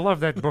 I love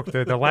that book,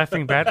 the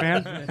Laughing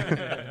Batman.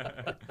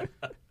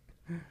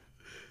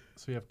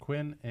 So we have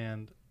Quinn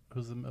and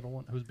who's the middle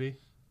one? Who's B?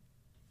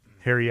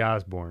 Harry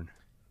Osborn.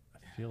 I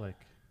feel like,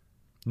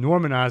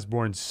 Norman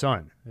Osborn's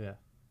son, yeah.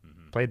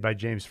 played by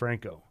James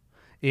Franco,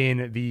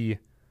 in the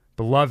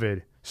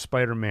beloved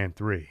Spider-Man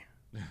 3.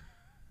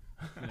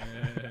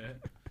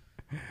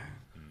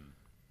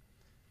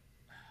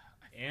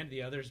 And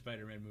the other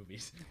Spider-Man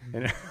movies.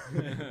 And-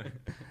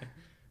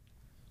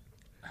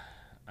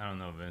 I don't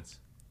know, Vince.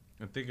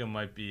 I think it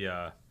might be.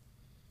 I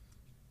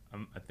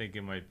think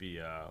it might be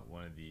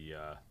one of the.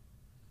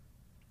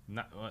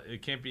 Not. Well,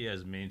 it can't be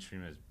as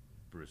mainstream as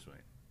Bruce Wayne.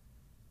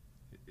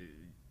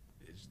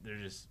 They're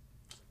just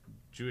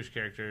Jewish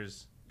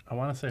characters I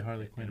want to say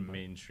Harley and Quinn. but-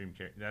 mainstream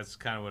character. That's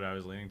kind of what I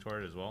was leaning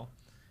toward as well.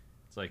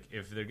 It's like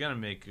if they're gonna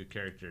make a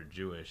character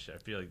Jewish, I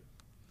feel like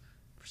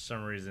for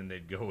some reason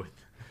they'd go with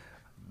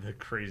the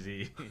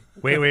crazy.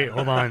 Wait,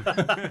 hold on.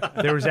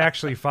 There was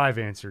actually 5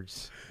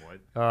 answers.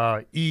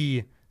 What?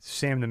 E.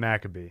 Sam the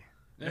Maccabee.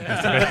 He is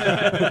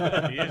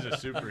a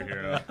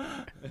superhero.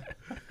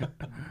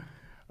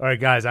 All right,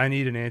 guys, I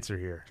need an answer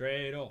here.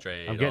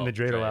 Dreidel. I'm getting the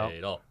dreidel out.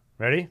 Dreidel.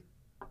 Ready?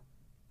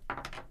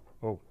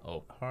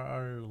 Oh,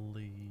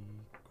 Harley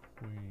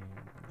Quinn.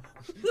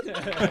 All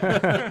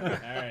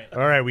right. All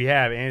right, we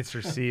have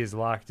answer C is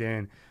locked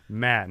in.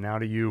 Matt, now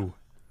to you.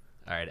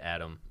 all right,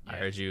 Adam. I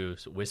heard you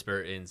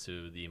whisper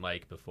into the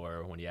mic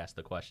before when you asked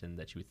the question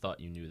that you thought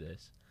you knew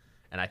this,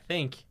 and I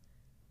think.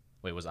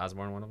 Wait, was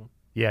Osborn one of them?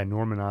 Yeah,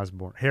 Norman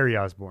Osborn. Harry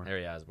Osborn.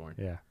 Harry Osborn.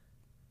 Yeah.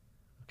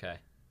 Okay.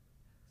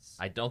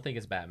 I don't think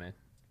it's Batman.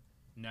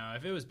 No,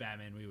 if it was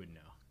Batman, we would know.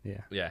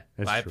 Yeah. Yeah,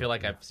 That's but I true, feel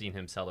like yeah. I've seen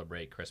him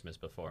celebrate Christmas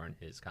before in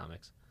his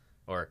comics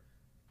or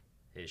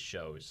his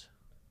shows.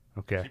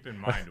 Okay. Keep in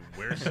mind,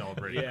 we're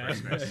celebrating Yeah.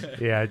 Christmas.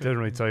 Yeah, it doesn't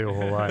really tell you a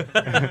whole lot.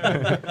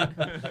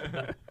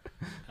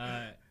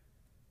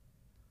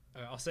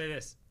 I'll say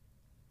this: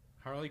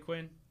 Harley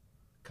Quinn,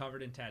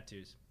 covered in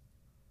tattoos.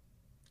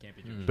 Can't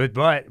be Jewish.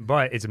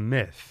 but it's a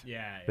myth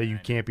Yeah, that you I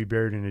know. can't be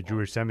buried in a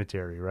Jewish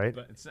cemetery, right?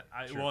 But It's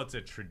well, it's a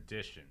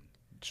tradition.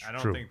 I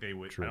don't True, think they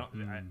would. true.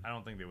 I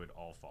don't think they would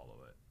all follow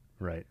it.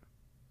 Right.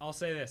 I'll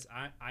say this: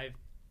 I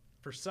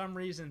for some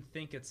reason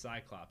think it's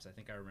Cyclops. I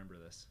think I remember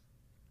this.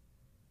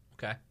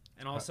 Okay.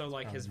 And also,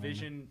 like his normal.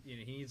 vision, he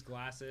needs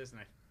glasses, and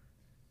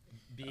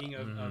being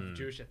of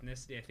Jewish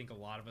ethnicity, I think a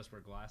lot of us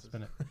wear glasses.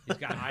 Spin it. He's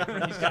got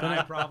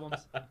eye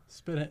problems.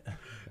 Spin it.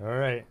 All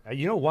right.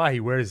 You know why he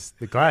wears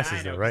the glasses,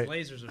 I know, though, right? 'cause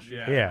lasers are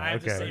shooting. Yeah, I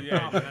have the okay. same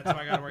problem. That's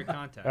why I got to wear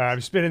contacts.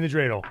 I'm spinning the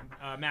dreidel.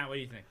 Matt, what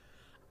do you think?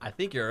 I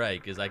think you're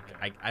right because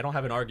I don't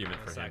have an argument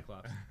for him.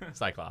 Cyclops.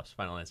 Cyclops.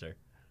 Final answer.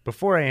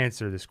 Before I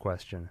answer this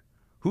question,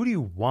 who do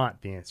you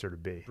want the answer to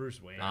be?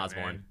 Bruce Wayne.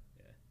 Osborn.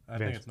 I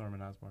Vince. think it's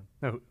Norman Osborn.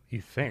 No,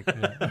 you think.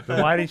 Then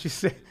why didn't you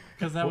say?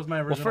 Because that was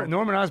my Well, original.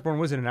 Norman Osborn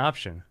wasn't an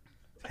option.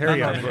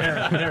 Harry Osborn.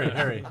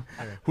 Harry.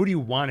 Who do you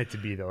want it to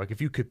be, though? Like,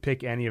 if you could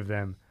pick any of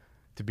them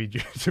to be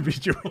to be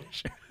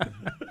Jewish.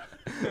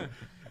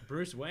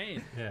 Bruce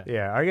Wayne. Yeah.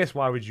 Yeah, I guess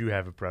why would you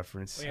have a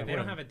preference? Well, yeah, they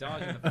don't have a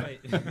dog in the fight.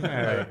 All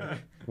right.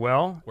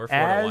 Well, We're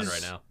 4-1 as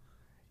right now.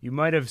 you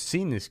might have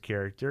seen this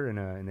character in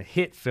a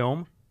hit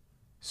film,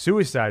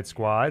 Suicide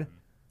Squad.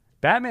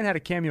 Batman had a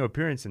cameo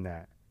appearance in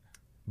that,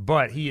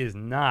 but he is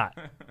not.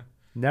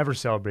 Never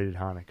celebrated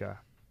Hanukkah.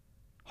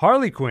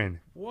 Harley Quinn,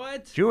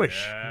 What?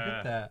 Jewish. Look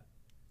at that.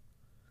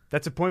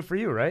 That's a point for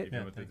you, right?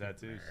 Even with the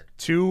tattoos.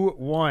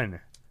 2-1.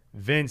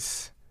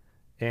 Vince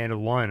and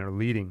Lund are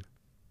leading.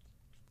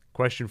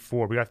 Question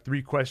 4. We got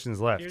 3 questions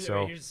left, Here's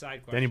so a side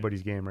it's question.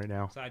 anybody's game right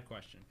now. Side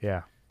question.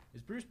 Yeah,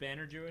 Is Bruce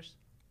Banner Jewish?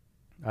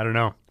 I don't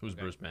know. Who's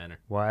Bruce Banner?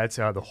 Why? That's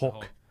the Hulk.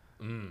 Hulk.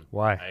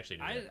 Why? I actually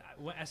knew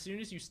that. As soon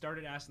as you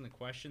started asking the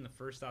question, the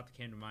first thought that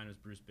came to mind was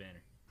Bruce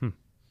Banner. I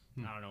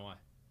don't know why.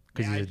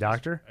 'Cause he's a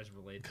doctor? I just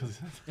related to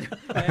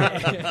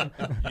it.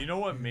 You know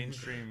what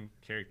mainstream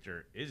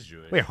character is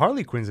Jewish? Wait,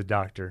 Harley Quinn's a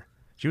doctor.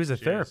 She was a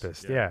She is,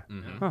 therapist. yeah.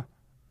 Yeah. Huh.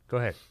 Go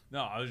ahead.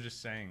 No, I was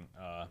just saying.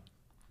 I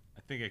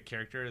think a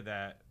character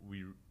that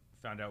we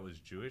found out was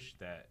Jewish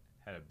that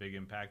had a big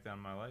impact on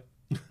my life?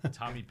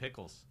 Tommy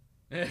Pickles.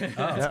 Oh yeah, Think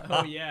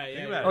yeah.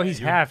 about Oh, it. he's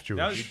half That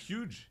was Jewish.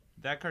 huge.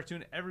 That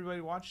cartoon, everybody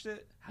watched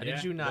it. How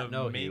did you not the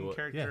know main Yeah.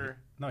 character?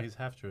 No, he's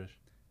half Jewish.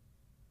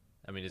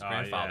 I mean, his Oh,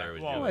 grandfather yeah.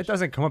 was Well, Well, Jewish, it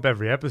doesn't come up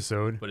every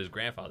episode. but his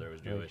grandfather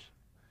was Jewish.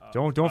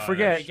 Don't They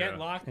forget. get Sure.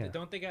 locked. Yeah.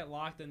 Don't they get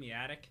locked in the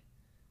attic?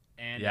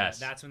 And Yes.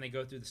 that's when they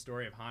go through the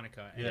story of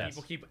Hanukkah. And Yes.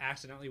 people keep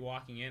accidentally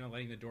walking in and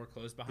letting the door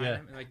close behind Yeah.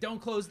 them. And like,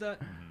 don't close the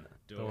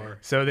door.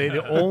 So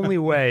the only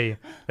way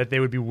that they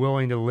would be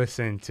willing to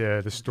listen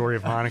to the story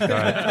of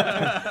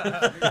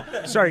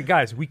Hanukkah. Sorry,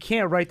 guys, we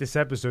can't write this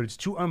episode. It's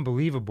too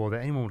unbelievable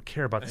that anyone would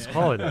care about this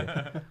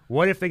holiday.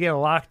 What if they get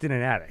locked in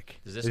an attic?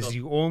 Does This this is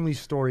go- the only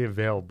story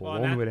available,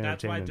 Well, only way to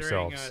that's entertain why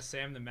during themselves.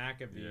 Sam the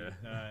McAfee,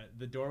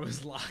 the door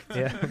was locked.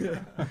 Yeah.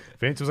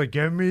 Vince was like,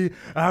 "Get me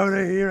out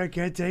of here! I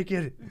can't take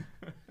it."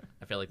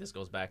 I feel like this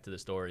goes back to the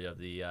story of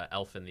the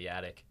elf in the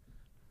attic.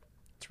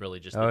 It's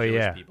really just the Oh, Jewish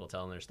yeah. people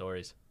telling their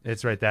stories.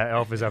 It's right. That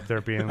elf is up there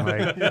being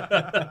like,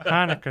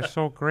 "Hanukkah's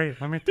so great.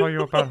 Let me tell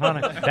you about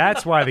Hanukkah."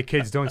 That's why the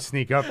kids don't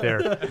sneak up there.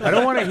 I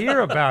don't want to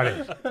hear about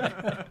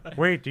it.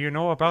 Wait, do you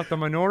know about the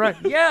menorah?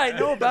 Yeah, I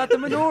know about the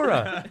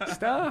menorah.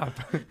 Stop.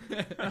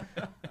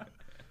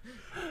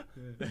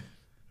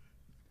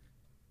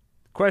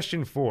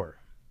 Question 4.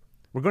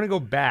 We're going to go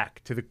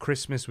back to the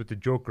Christmas with the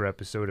Joker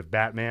episode of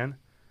Batman.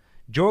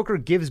 Joker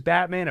gives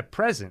Batman a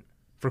present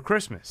for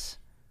Christmas.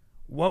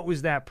 What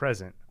was that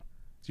present?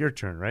 It's your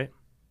turn, right?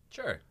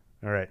 Sure.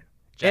 All right.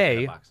 Jack in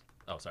A, the box.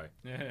 Oh, sorry.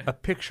 a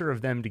picture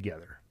of them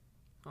together,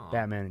 Aw,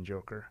 Batman and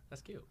Joker.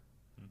 that's cute.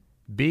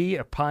 B,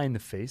 a pie in the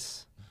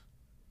face.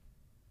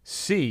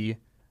 C,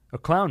 a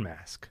clown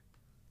mask.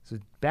 So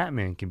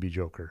Batman can be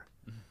Joker.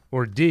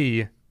 Or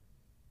D,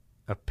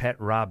 a pet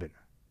robin.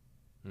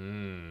 What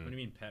Mm. do you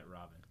mean, pet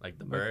robin? Like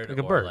the bird? like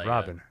a or bird, like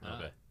robin.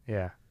 Okay.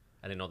 Yeah.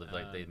 I didn't know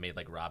that they made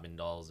like robin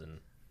dolls and.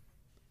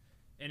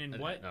 And in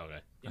what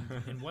Okay.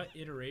 in what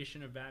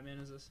iteration of Batman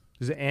is this?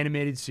 This is an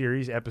animated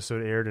series.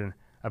 Episode aired in,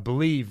 I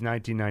believe,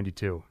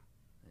 1992.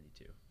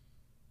 92.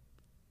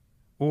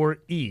 Or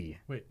E,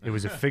 Wait. it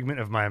was a figment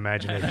of my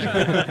imagination.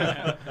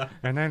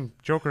 And then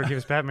Joker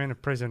gives Batman a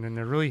present, and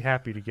they're really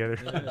happy together.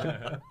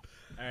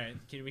 All right,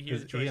 can we hear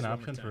Is the choice E an one more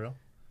option time? for real?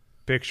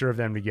 Picture of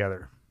them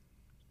together.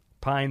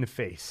 Pie in the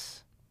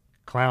face,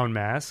 clown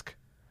mask,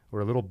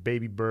 or a little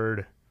baby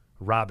bird,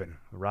 robin.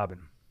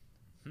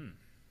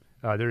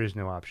 There is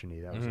no option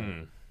E. That was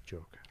a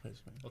joke.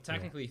 Well,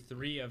 technically,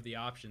 3 of the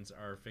options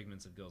are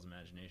figments of Gil's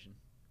imagination.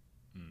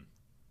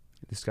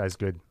 This guy's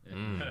good.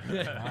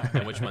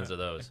 And which ones are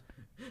those?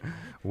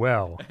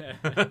 Well,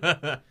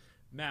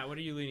 Matt, what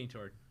are you leaning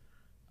toward?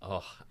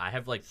 Oh, I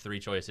have like 3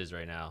 choices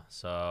right now.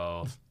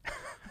 So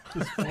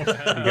you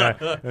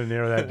gotta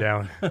narrow that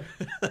down.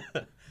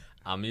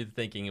 I'm either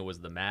thinking it was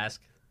the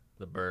mask,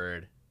 the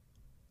bird.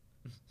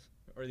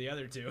 Or the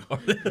other 2?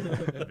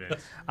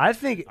 Vince, I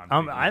think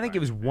I'm I think it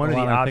was one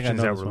Hold of the on, I think I options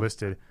know that this were one.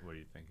 listed. what are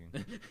you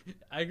thinking?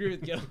 I agree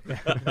with Gil.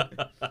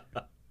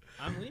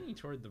 I'm leaning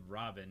toward the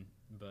robin,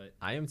 but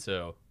I am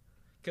too.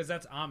 because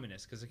that's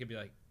ominous, because it could be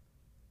like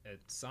a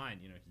sign,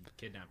 he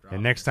kidnapped Robin.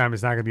 And next time,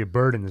 it's not gonna be a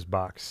bird in this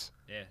box.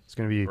 Yeah, It's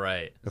gonna be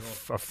Right. a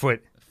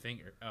foot. a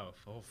finger. Oh, a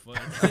full foot.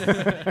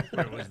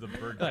 Wait, was the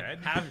bird dead?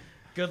 Have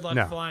good luck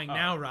No. flying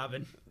now,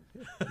 Robin.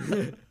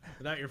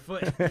 Without your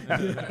foot.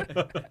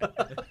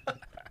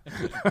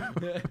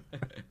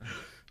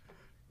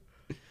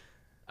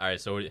 All right.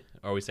 So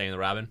are we saying the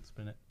robin?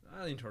 Spin it.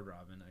 I lean toward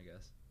Robin, I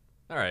guess.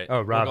 All right. Oh,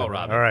 We'll Robin. go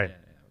Robin. All right, Yeah,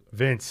 yeah, we'll go.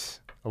 Vince,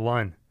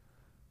 Alun.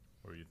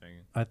 What were you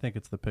thinking? I think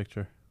it's the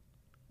picture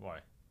Why?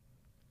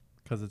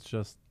 because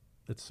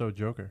it's so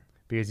Joker.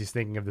 Because he's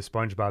thinking of the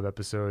SpongeBob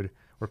episode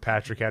where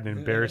Patrick had an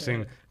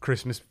embarrassing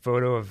Christmas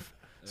photo of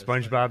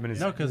SpongeBob in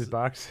his, No, 'cause- his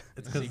box.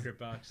 It's The because secret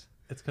box.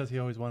 he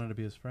always wanted to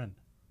be his friend.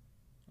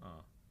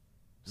 Oh,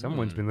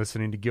 Someone's been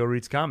listening to Gil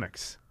Reads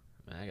Comics.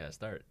 Man, I gotta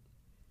start.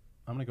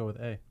 I'm gonna go with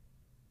A.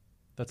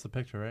 That's the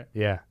picture, right?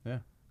 Yeah. Yeah.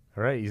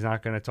 All right. He's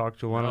not going to talk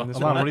to Alun on this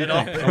Alon, one. what do you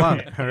Not think? at all.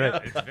 Alon, All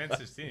right. it's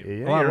Vince's team. Yeah, Alon,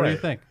 you're what do you right.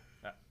 think?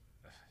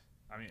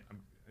 I mean,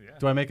 yeah.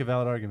 Do I make a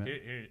valid argument?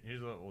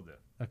 Here's what we'll do.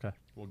 Okay.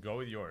 We'll go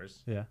with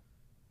yours, Yeah.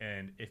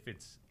 and if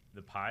it's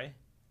the pie,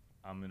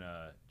 I'm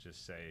gonna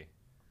just say,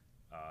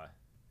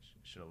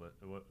 should have.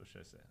 What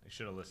should I say? I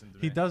should have listened to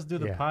me. He does do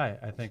the Yeah. pie,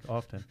 I think,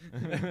 often.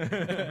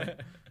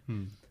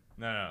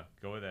 No,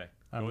 go with A.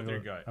 I'm Go with gonna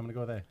your gut. I'm gonna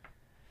go with A.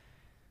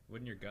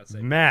 Wouldn't your gut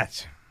say?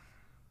 Matt,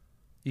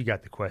 you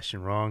got the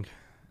question wrong.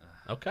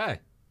 Okay.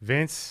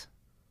 Vince,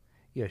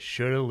 you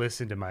should have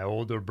listened to my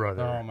older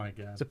brother. Oh my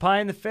god. It's a pie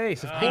in the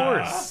face, of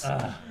course.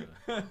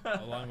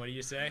 Alon, what do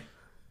you say?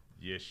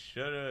 You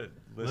should have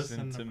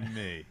listened to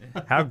me.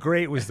 How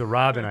great was the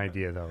Robin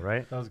idea, though,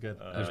 right? That was good.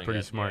 That was Very pretty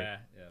good. smart. Yeah,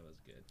 that was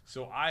good.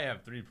 So I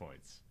have 3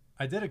 points.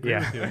 I did agree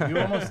Yeah.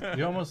 with you.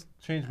 You almost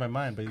changed my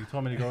mind, but you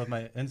told me to go with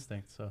my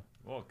instinct. So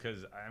Well,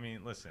 because I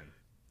mean, listen.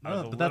 No, I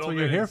was a but that's little what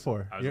you're bit here ins-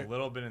 for. I was You're- a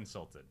little bit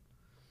insulted.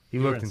 He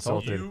You were looked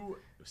insulted. You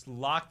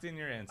locked in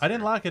your answer. I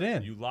didn't lock it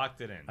in. You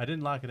locked it in. I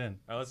didn't lock it in.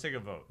 All right, let's take a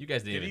vote. You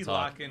guys didn't Did even he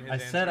talk. lock in his I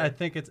answer? said I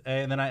think it's A,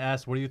 and then I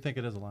asked, "What do you think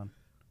it is, Alon?"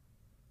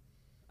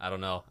 I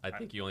don't know. I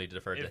think you only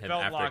deferred to It him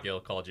felt after locked- Gil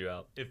called you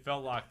out. It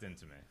felt locked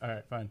into me. All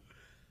right, fine.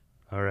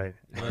 All right.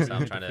 Notice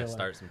I'm trying to Feeling.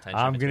 start some tension.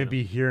 I'm between going to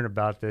be them. hearing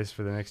about this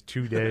for the next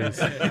 2 days.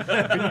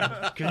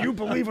 Can you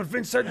believe what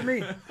Vince said to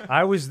me?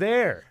 I was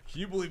there.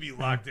 Can you believe he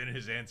locked in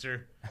his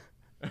answer?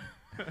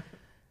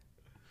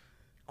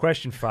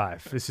 Question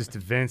 5. This is to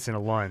Vince and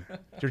Alun.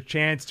 It's your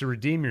chance to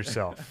redeem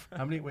yourself.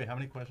 How many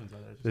questions are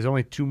there? There's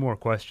only 2 more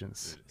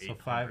questions. So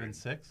 5 and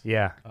 6?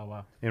 Yeah. Oh,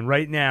 wow. And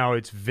right now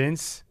it's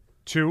Vince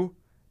 2,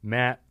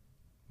 Matt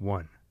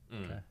 1.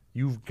 Okay.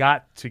 You've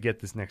got to get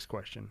this next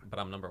question. But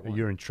I'm number Or one.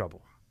 you're in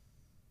trouble.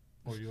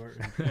 Or you're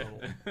in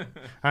trouble.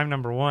 I'm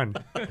number 1.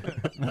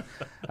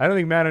 I don't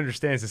think Matt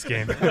understands this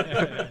game.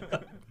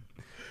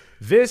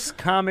 This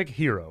comic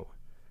hero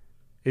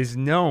is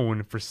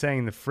known for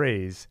saying the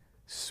phrase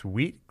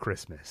 "Sweet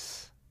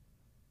Christmas."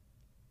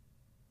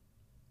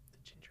 The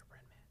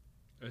gingerbread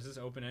man. Is this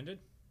open ended?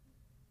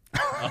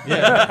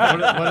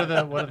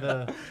 Yeah. What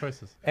are the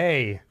choices?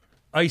 A.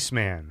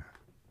 Iceman.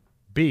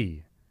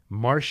 B.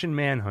 Martian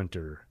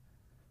Manhunter.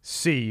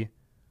 C.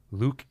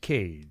 Luke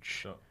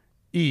Cage. So,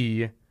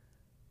 E.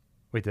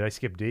 Wait, did I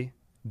skip D?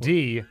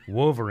 D.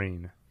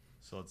 Wolverine.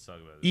 so let's talk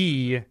about this.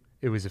 E.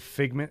 It was a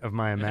figment of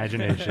my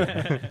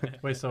imagination.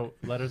 Wait, so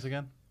letters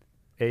again?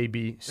 A,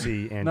 B,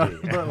 C, and No, D.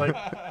 but like,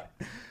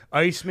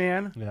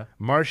 Iceman, yeah,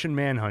 Martian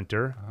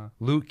Manhunter,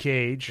 Luke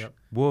Cage, Yep.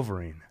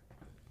 Wolverine,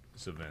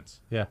 So Vince.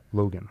 yeah.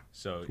 Logan.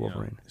 So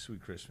Wolverine.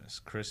 Sweet Christmas.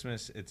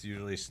 Christmas. It's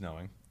usually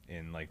snowing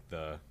in like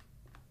the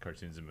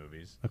cartoons and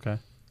movies. Okay,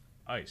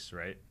 Ice,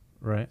 right?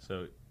 right.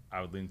 So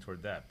I would lean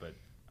toward that, but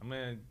I'm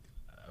gonna,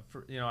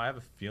 I have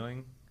a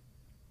feeling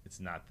it's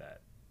not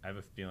that. I have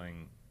a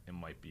feeling it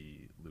might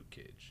be Luke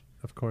Cage,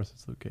 Of course,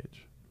 it's Luke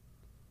Cage.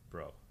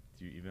 bro.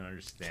 Do you even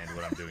understand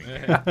what I'm doing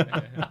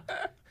here?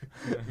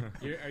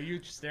 Are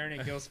you staring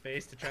at Gil's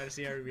face to try to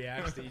see how he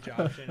reacts to each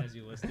option as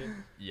you listed?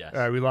 Yes.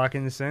 All right, we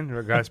locking this in?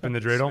 Or gotta spin the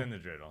dreidel? Spin the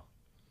dreidel.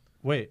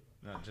 Wait,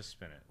 No, just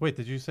spin it. wait.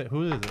 Did you say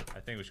who is it? I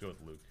think we should go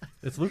with Luke.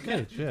 It's Luke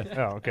Cage. Yeah.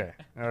 Oh, okay.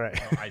 All right.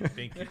 Oh, I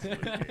think it's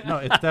Luke Cage. No,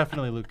 it's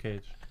definitely Luke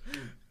Cage.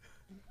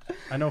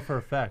 I know for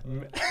a fact.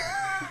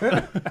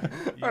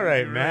 All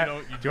right, Matt.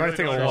 Do you want to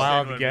take a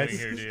wild guess?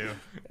 Here, do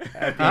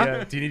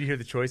you? Do you need to hear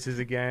the choices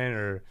again,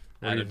 or what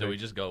do you Adam, do think? we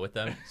just go with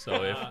them?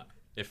 So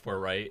if we're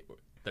right,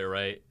 they're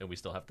right, and we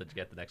still have to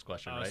get the next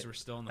question right. So we're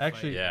still in the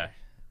Actually, Yeah.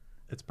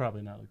 It's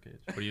probably not Luke Cage.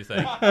 What do you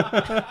think? fight.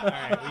 All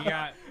right, we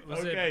got. Was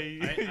Okay,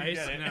 it you Ice?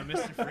 get it. No,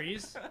 Mr.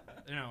 Freeze.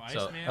 No,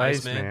 So, Iceman.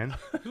 Iceman.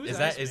 Who's Is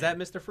that Iceman?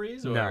 Mr.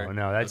 Freeze? Or? No,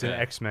 no, that's an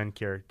Okay. X-Men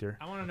character.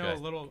 I want to know Okay.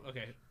 a little.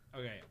 Okay.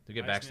 To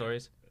get Iceman.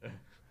 backstories?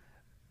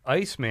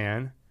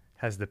 Iceman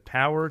has the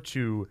power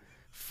to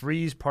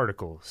freeze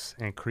particles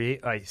and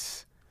create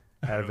ice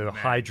out of the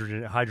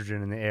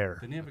hydrogen in the air.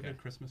 Didn't he have a good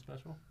Christmas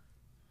special?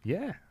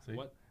 Yeah. See?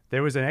 What?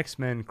 There was an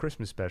X-Men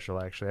Christmas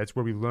special, actually. That's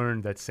where we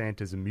learned that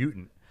Santa's a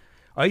mutant.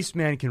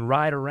 Iceman can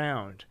ride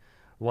around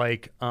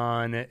like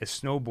on a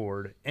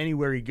snowboard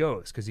anywhere he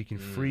goes because he can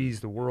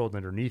freeze the world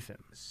underneath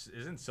him.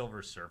 Isn't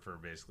Silver Surfer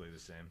basically the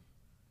same?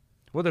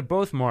 Well, they're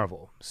both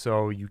Marvel,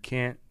 so you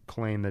can't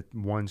claim that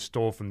one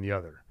stole from the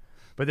other.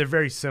 But they're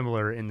very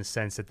similar in the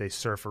sense that they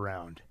surf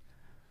around.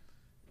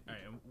 All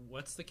right.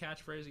 What's the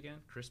catchphrase again?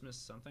 Christmas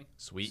something.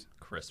 Sweet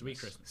Christmas. Sweet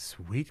Christmas.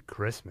 Sweet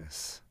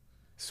Christmas.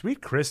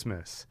 Sweet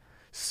Christmas.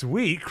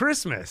 Sweet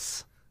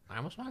Christmas. I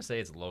almost want to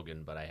say it's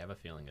Logan, but I have a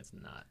feeling it's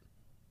not.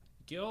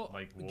 Gil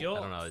Like, I Gil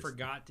don't know, it's-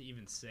 forgot to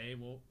even say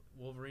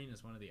Wolverine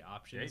is one of the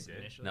options Yeah, he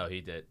did. initially. No, he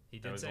did. He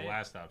did That was say the it?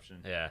 last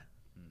option. Yeah.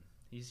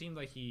 He seemed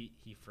like he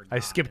forgot. I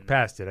skipped and-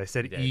 past it. I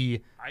said did.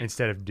 E I-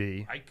 instead of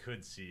D. I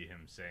could see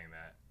him saying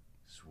that.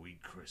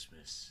 Sweet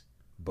Christmas.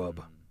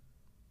 Bub.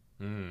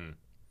 Hmm.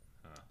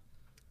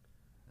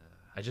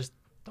 I just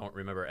don't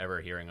remember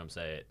ever hearing him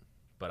say it.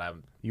 But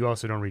I'm You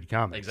also don't read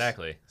comics.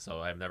 exactly.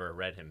 So I've never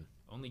read him.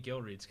 Only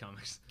Gil reads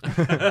comics.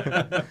 Welcome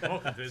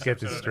to this Get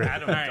this episode. straight.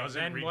 Adam All right,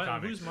 doesn't then read what,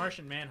 comics. who's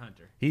Martian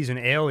Manhunter? He's an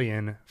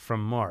alien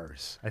from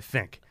Mars, I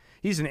think.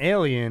 He's an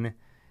alien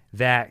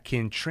that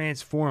can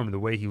transform the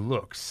way he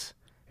looks.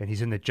 And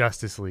he's in the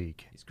Justice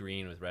League. He's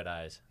green with red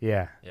eyes.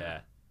 Yeah. Yeah.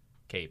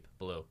 Cape,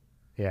 blue.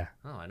 Yeah.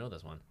 Oh, I know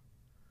this one.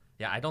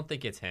 Yeah, I don't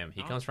think it's him.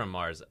 He comes from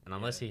Mars, and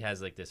unless he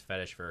has like this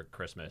fetish for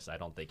Christmas, I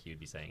don't think he would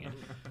be saying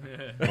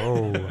it.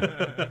 Oh.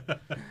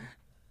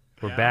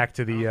 We're back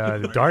to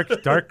the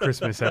dark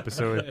Christmas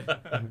episode.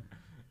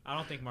 I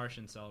don't think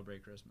Martians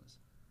celebrate Christmas.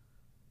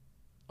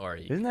 Or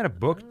he. Isn't that a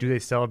book? Do they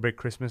celebrate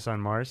Christmas on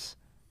Mars?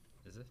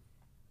 Is it?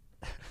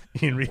 You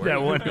can read Where that are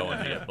you one. going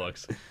to get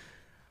books?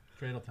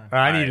 Cradle time. All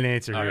right, I need All an right.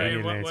 answer All here. I right.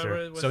 need an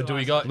answer. what's So the do we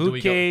last go? one? Do Luke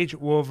we go? Cage,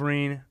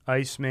 Wolverine,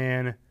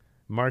 Iceman,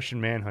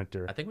 Martian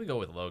Manhunter. I think we go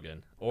with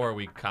Logan, or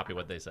we copy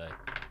what they say.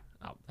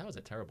 Oh, that was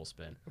a terrible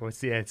spin. What's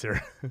the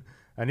answer?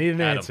 I need an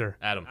Adam. answer.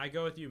 Adam. I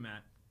go with you,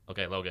 Matt.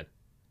 Okay, Logan.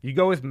 You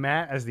go with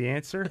Matt as the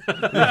answer?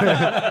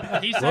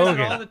 He says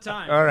Logan. it all the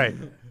time. All right.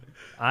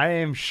 I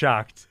am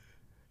shocked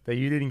that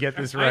you didn't get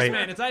this right.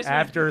 Iceman, it's Iceman.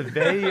 After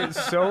they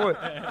so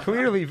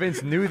clearly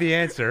Vince knew the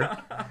answer,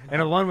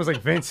 and Alon was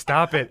like, Vince,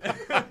 stop it.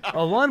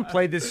 Alon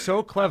played this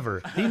so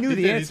clever. He knew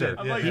the answer.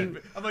 I'm like,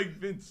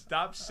 Vince,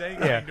 stop saying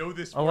Yeah. I know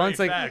this for Alon's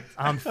a like, fact.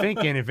 I'm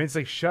thinking, and Vince's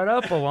like, shut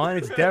up, Alon.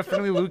 It's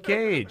definitely Luke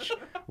Cage.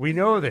 We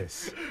know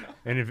this.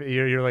 And if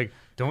you're like,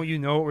 don't you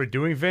know what we're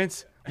doing,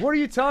 Vince? What are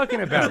you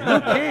talking about?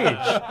 Luke Cage.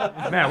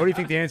 Matt, what do you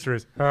think the answer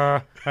is?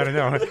 I don't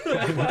know.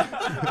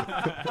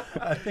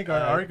 I think our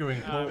arguing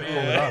pulled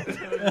it up.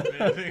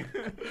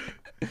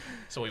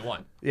 So we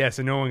won. Yeah,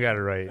 so no one got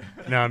it right.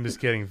 No, I'm just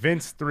kidding.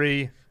 Vince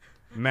 3,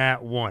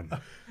 Matt 1.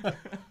 All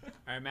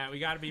right, Matt, we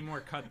got to be more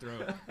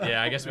cutthroat.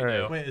 Yeah, I guess we All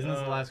right. do. Wait, isn't this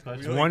the last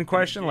question? There's one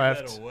question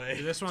left.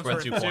 This one's worth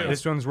worth 2 2 points.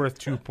 This one's worth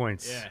 2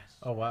 points. Yeah.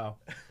 Oh, wow.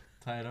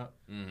 Tie it up.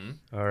 Mm-hmm.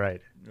 All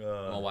right.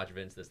 I'll watch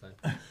Vince this time.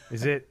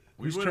 Is it?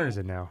 We Whose would- turn is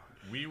it now?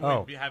 We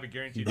Oh. would have a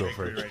guaranteed You go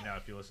victory first. right now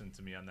if you listen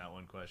to me on that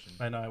one question.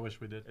 I know, I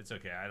wish we did. It's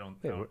okay. I don't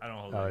Yeah, hold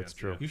oh, it that's against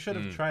true. You should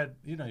have tried,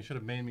 you should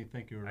have made me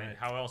think you were right.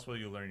 How else will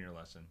you learn your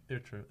lesson? You're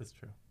true. It's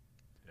true.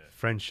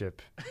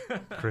 Friendship.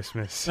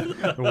 Christmas.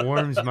 It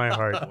warms my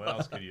heart. What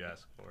else could you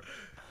ask for?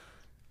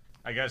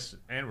 I guess,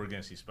 and we're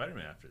going to see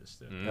Spider-Man after this,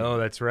 too. Oh,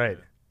 that's right.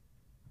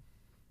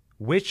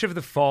 Which of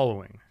the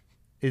following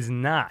is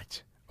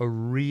not a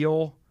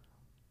real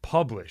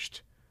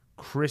published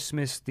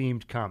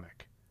Christmas-themed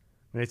comic?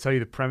 I'm going to tell you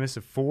the premise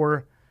of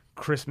 4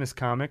 Christmas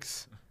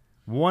comics.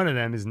 One of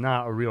them is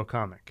not a real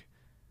comic.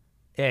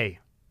 A.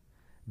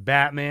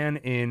 Batman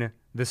in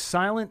The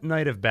Silent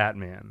Night of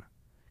Batman.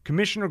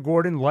 Commissioner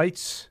Gordon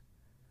lights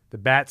the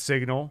bat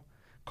signal,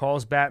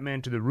 calls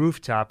Batman to the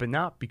rooftop, and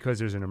not because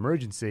there's an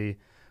emergency,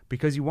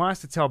 because he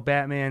wants to tell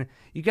Batman,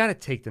 you got to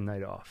take the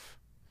night off.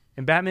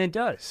 And Batman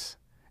does.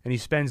 And he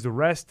spends the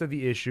rest of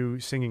the issue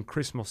singing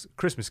Christmas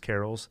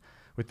carols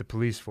with the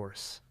police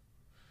force.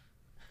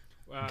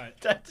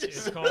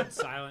 It's called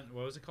Silent.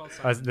 What was it called?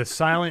 Silent. The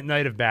Silent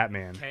Night of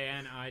Batman.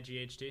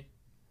 KNIGHT.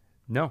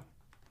 No.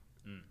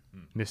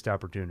 Missed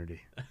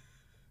opportunity.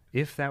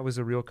 If that was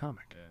a real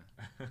comic.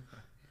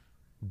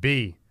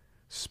 B.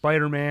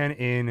 Spider-Man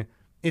in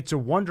It's a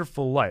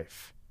Wonderful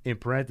Life, in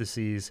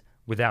parentheses,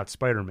 without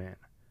Spider-Man.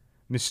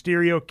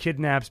 Mysterio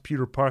kidnaps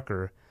Peter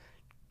Parker,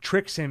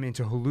 tricks him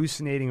into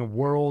hallucinating a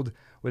world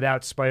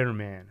without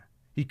Spider-Man.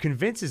 He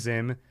convinces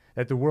him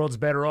that the world's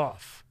better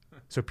off,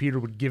 so Peter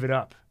would give it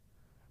up.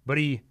 But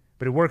it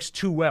works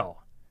too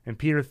well, and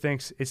Peter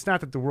thinks it's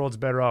not that the world's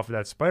better off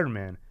without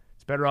Spider-Man,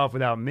 it's better off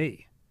without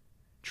me.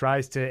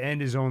 Tries to end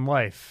his own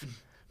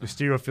life.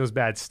 Mysterio feels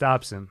bad,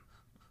 stops him,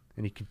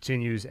 and he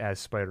continues as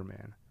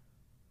Spider-Man.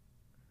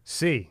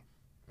 C.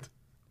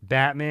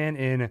 Batman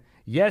in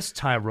Yes,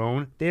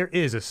 Tyrone, there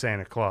is a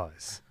Santa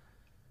Claus.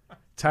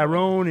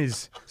 Tyrone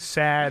is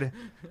sad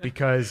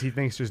because he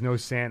thinks there's no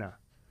Santa,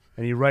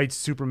 and he writes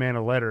Superman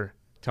a letter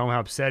telling him how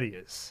upset he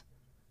is.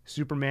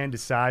 Superman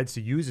decides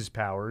to use his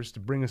powers to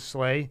bring a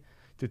sleigh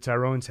to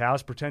Tyrone's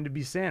house, pretend to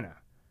be Santa.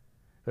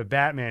 But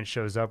Batman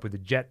shows up with a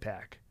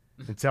jetpack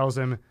and tells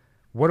him,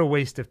 what a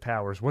waste of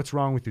powers. What's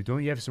wrong with you?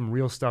 Don't you have some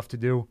real stuff to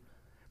do?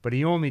 But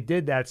he only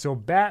did that so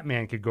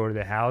Batman could go to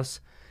the house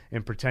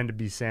and pretend to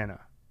be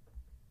Santa.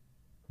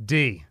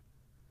 D.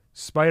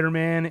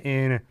 Spider-Man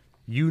in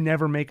You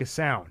Never Make a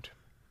Sound.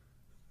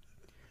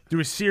 Through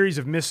a series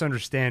of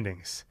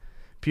misunderstandings,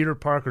 Peter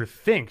Parker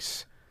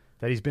thinks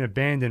that he's been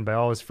abandoned by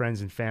all his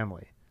friends and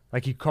family.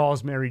 Like he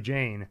calls Mary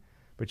Jane,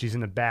 but she's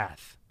in the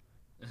bath,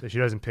 so she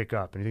doesn't pick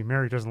up. And he thinks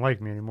Mary doesn't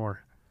like me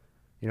anymore.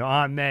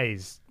 Aunt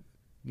May's,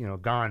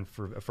 gone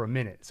for a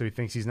minute, so he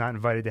thinks he's not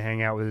invited to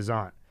hang out with his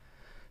aunt.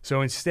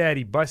 So instead,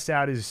 he busts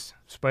out his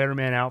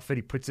Spider-Man outfit,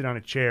 he puts it on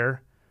a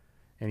chair,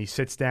 and he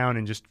sits down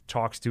and just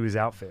talks to his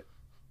outfit.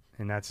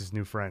 And that's his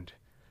new friend.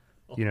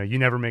 You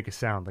never make a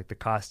sound, like the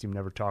costume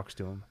never talks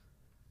to him.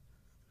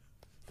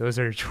 Those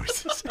are your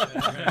choices.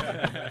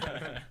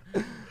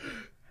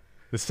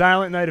 The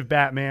Silent Night of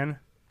Batman,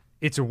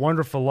 It's a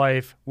Wonderful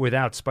Life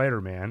without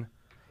Spider-Man,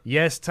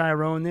 Yes,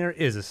 Tyrone, there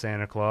is a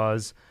Santa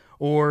Claus,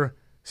 or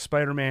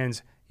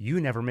Spider-Man's You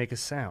Never Make a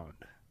Sound.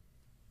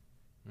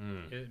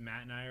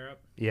 Matt and I are up.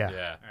 Yeah.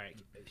 All right.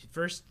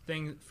 First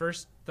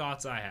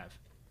thoughts I have.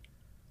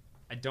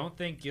 I don't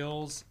think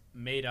Gill's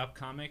made-up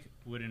comic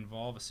would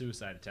involve a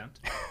suicide attempt.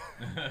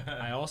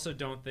 I also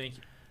don't think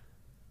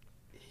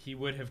he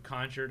would have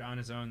conjured on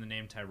his own the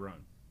name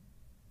Tyrone.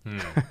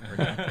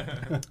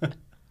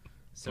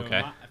 So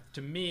Okay.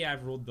 To me,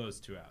 I've ruled those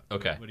two out.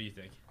 Okay. What do you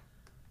think?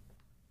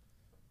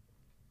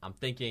 I'm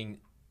thinking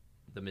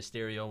the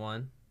Mysterio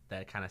one,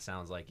 that kind of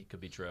sounds like it could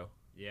be true.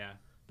 Yeah.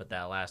 But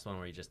that last one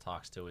where he just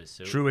talks to his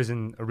suit. True as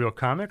in a real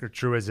comic, or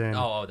true as in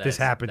this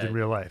happened in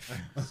real life?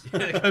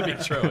 It could be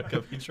true. It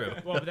could be true.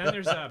 Well, but then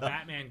there's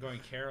Batman going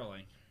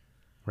caroling.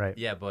 Right.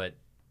 Yeah, but...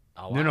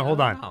 No, hold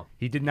on.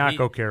 He did not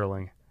go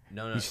caroling.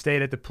 No. He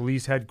stayed at the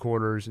police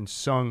headquarters and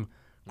sung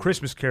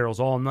Christmas carols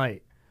all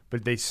night,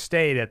 but they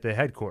stayed at the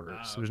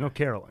headquarters. There was no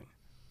caroling.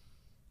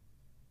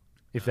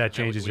 If that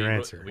changes your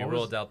answer. We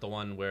ruled out the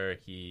one where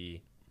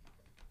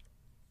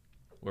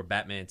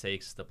Batman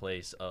takes the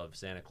place of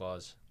Santa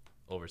Claus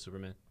over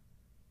Superman.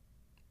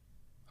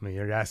 I mean,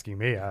 you're asking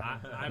me. No, I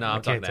I'm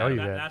can't talking tell to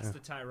you Adam. that. That's the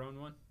Tyrone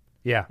one.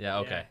 Yeah. Yeah,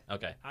 okay,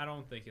 okay. I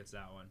don't think it's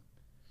that one.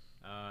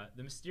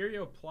 The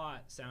Mysterio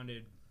plot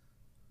sounded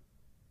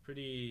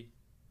pretty.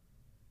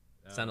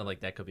 Sounded like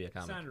that could be a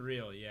comic. Sounded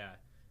real, yeah.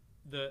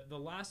 The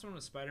last one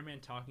was Spider-Man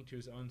talking to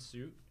his own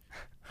suit,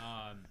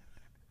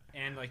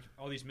 and like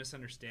all these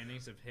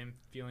misunderstandings of him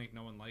feeling like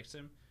no one likes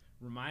him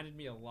reminded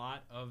me a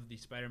lot of the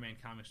Spider-Man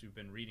comics we've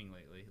been reading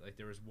lately. Like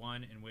there was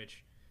one in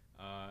which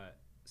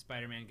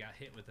Spider-Man got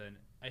hit with an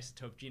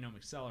isotope genome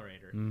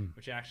accelerator,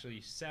 which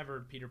actually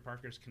severed Peter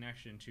Parker's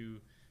connection to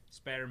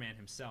Spider-Man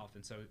himself,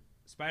 and so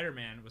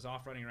Spider-Man was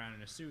off running around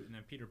in a suit, and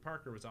then Peter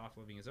Parker was off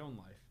living his own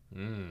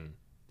life.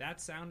 That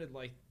sounded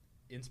like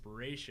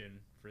inspiration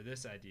for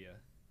this idea.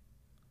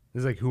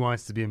 This is like Who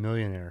Wants to Be a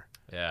Millionaire.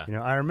 Yeah. You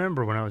know, I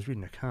remember when I was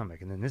reading a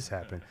comic and then this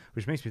happened,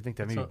 which makes me think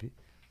that maybe So,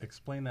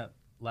 explain that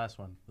last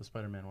one, the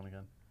Spider-Man one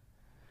again.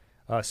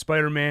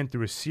 Spider-Man,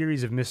 through a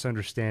series of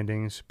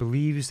misunderstandings,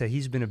 believes that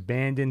he's been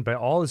abandoned by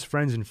all his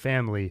friends and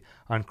family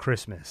on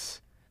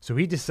Christmas. So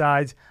he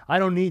decides, I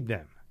don't need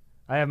them.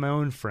 I have my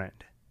own friend.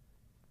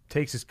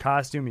 Takes his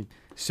costume, he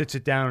sits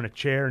it down in a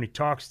chair, and he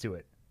talks to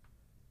it.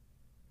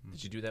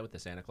 Did you do that with the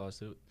Santa Claus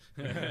suit?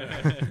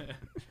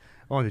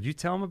 Oh, did you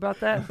tell him about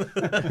that?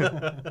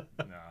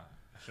 Nah,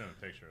 I showed him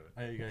a picture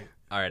of it.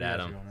 All right,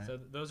 Adam. So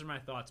those are my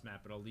thoughts,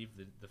 Matt, but I'll leave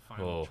the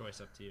final Oh.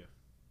 choice up to you.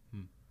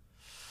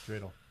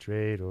 Dreidel.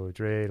 Dreidel,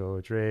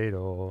 Dreidel,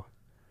 Dreidel.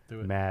 Do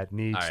it. Matt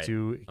needs All right,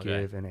 to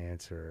okay. give an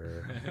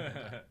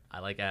answer. I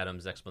like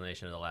Adam's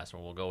explanation of the last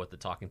one. We'll go with the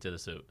talking to the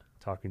suit.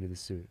 Talking to the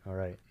suit. All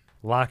right.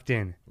 Locked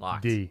in.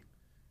 Locked. D.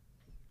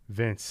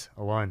 Vince,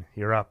 Alun,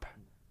 you're up.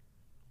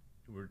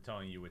 We're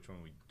telling you which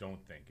one we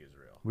don't think is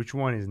real. Which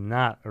one is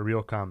not a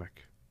real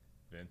comic?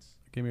 Vince,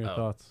 Give me your Oh.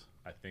 thoughts.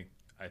 I think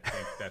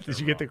that. Did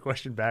you get the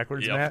question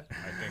backwards, Yep. Matt?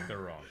 I think they're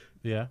wrong.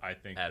 Yeah. I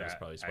think Adam's that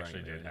probably swearing actually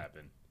at me did right now.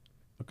 happen.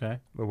 Okay.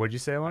 Well, what'd you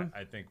say, Alun?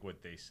 I think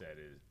what they said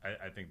is,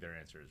 I think their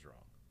answer is wrong.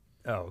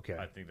 Oh, okay.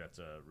 I think that's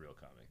a real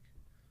comic.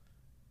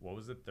 What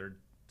was the third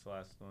to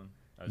last one?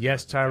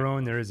 Yes,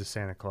 Tyrone, there is a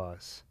Santa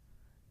Claus.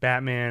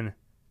 Batman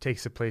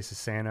takes the place of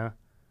Santa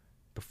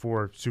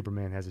before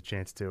Superman has a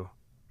chance to.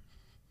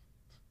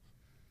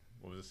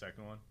 What was the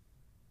second one?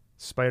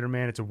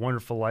 Spider-Man, It's a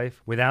Wonderful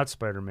Life. Without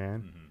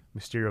Spider-Man,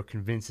 Mysterio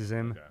convinces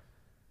him Okay.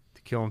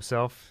 to kill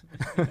himself.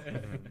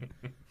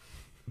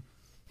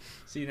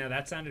 See, now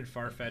that sounded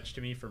far-fetched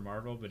to me for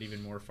Marvel, but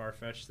even more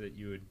far-fetched that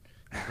you would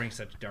bring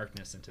such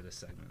darkness into this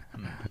segment.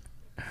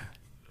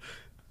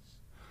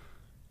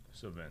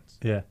 So Vince,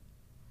 Yeah.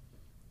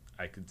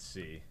 I could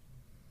see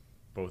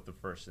both the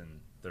first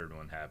and third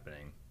one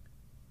happening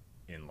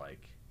in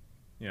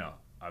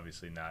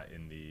obviously not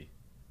in the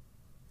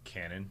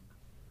canon,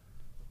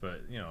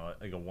 but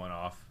like a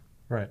one-off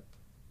Right.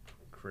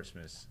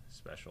 Christmas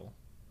special.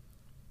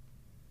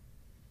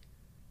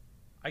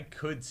 I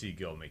could see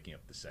Gil making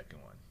up the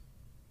second one.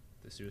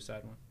 The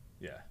suicide one?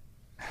 Yeah.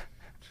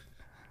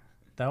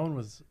 That one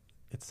was.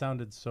 It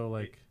sounded so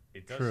like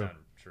It does true. sound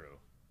true.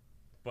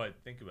 But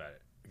think about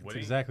it. It's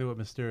exactly what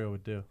Mysterio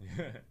would do.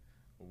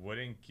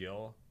 Wouldn't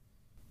Gil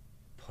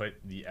put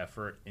the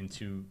effort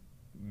into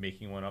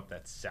making one up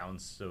that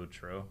sounds so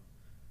true?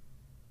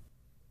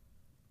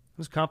 It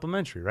was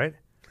complimentary, right?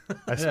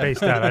 I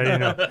spaced out. I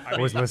didn't know. I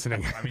wasn't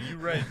listening. I mean, you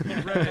read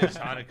his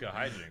Hanukkah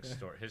hijinks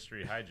story,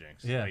 history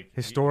hijinks. Yeah.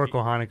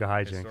 Historical Hanukkah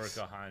hijinks.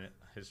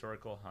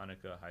 Historical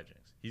Hanukkah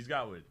hijinks. He's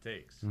got what it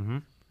takes. Mm-hmm.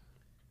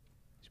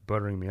 He's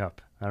buttering me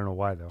up. I don't know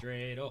why, though.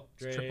 Dreidel.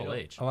 It's Triple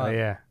H. Oh,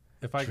 Yeah.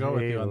 If I go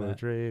with you on Dreidel, that,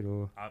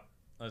 Dreidel.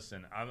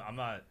 Listen, I'm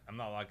not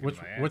locking Which-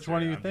 in my answer. which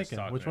one are you I'm just thinking?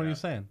 talking Which one are you it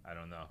out. saying? I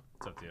don't know.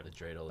 It's up to you. The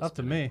dreidel is up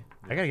to spinning. me.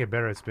 I gotta get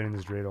better at spinning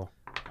this dreidel.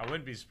 I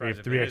wouldn't be We surprised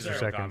have if 3 it is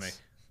extra a real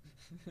seconds.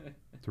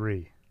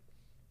 3,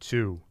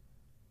 2,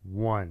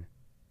 1.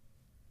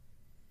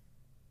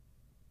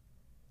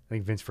 I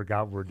think Vince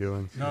forgot what we're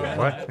doing. No.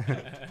 What?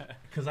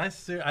 Because I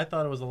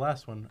thought it was the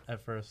last one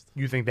at first.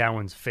 You think that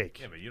one's fake?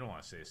 Yeah, but you don't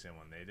want to say the same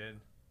one they did.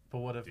 But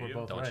what if Do we're you?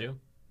 both Don't right? you?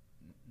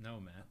 No,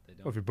 Matt, they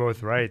don't. Well, if you're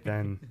both right,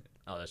 then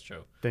Oh, that's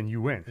true.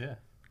 you win. Yeah.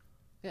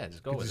 Yeah,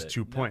 just go It's with just it.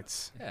 2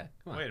 points. Yeah,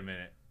 come on. Wait a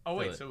minute. Oh Feel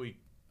wait, it. so we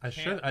I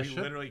can't, should.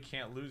 we literally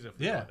can't lose if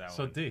we Yeah. got that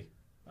So one. D.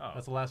 Oh,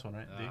 That's the last one,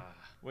 right? D.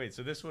 wait.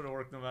 So this would have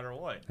worked no matter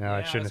what. No, I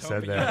Yeah, shouldn't was have said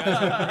hoping you that.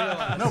 guys would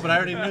realize. No, but I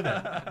already knew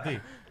that. D.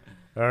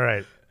 All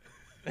right.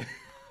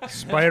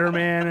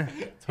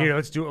 Spider-Man. Here,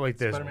 let's do it like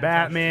this. Spider-Man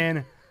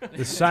Batman.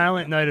 The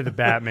Silent Night of the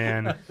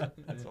Batman.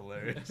 That's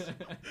hilarious.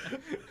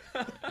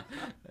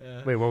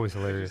 Wait, what was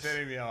You're hilarious?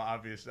 setting me all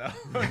obvious now.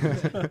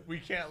 We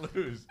can't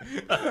lose.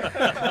 Gil,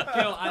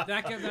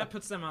 that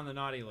puts them on the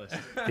naughty list.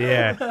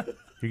 Yeah.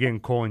 You're getting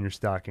coal in your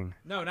stocking.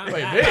 No, not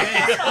Matt.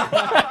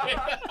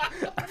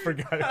 I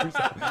forgot it was.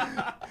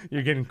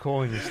 You're getting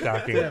coal in your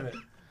stocking. Damn it.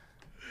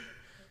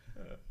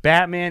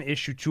 Batman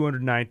issue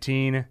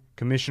 219.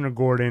 Commissioner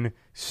Gordon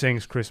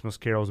sings Christmas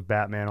carols of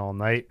Batman all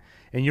night.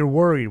 And you're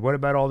worried. What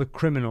about all the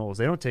criminals?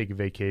 They don't take a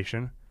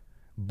vacation.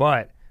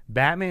 But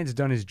Batman's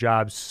done his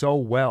job so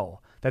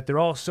well that they're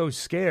all so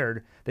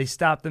scared they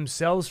stop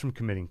themselves from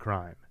committing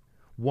crime.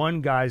 One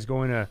guy's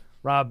going to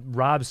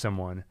rob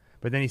someone,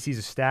 but then he sees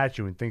a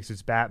statue and thinks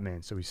it's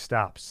Batman, so he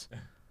stops.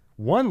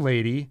 One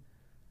lady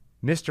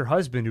missed her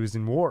husband who was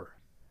in war.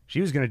 She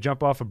was going to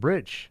jump off a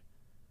bridge,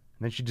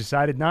 and then she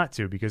decided not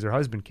to because her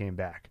husband came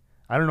back.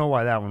 I don't know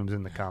why that one was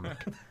in the comic.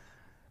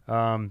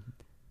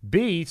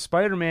 B,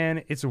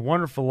 Spider-Man, It's a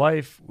Wonderful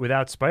Life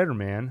without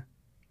Spider-Man.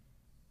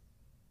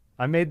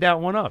 I made that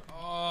one up.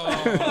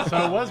 So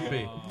it was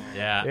B.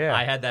 Yeah, Yeah.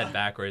 I had that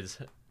backwards.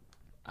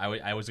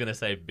 I was gonna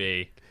say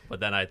B, but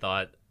then I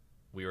thought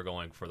we were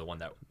going for the one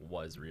that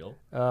was real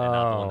and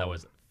not the one that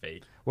was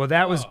fake. Well,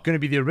 that was going to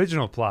be the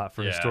original plot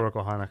for Yeah.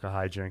 historical Hanukkah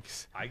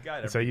hijinks. I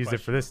got And so I every used it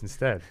for question. this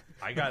instead.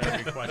 I got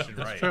every question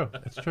right. True.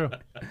 It's true.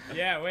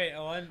 Yeah, wait,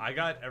 Ellen. I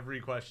got every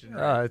question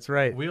right. Oh, that's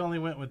right. We only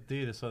went with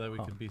D so that we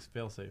could be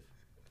fail-safe.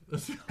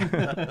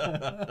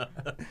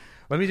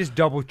 Let me just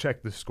double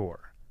check the score.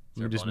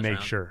 there Let a me just bonus make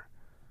round? sure.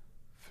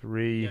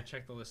 3, Yeah,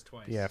 check the list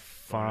twice.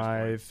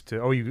 5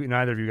 to. Oh,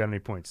 neither of you got any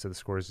points, so the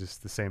score is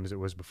just the same as it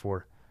was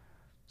before.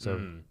 So,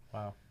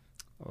 Wow.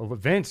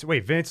 Vince and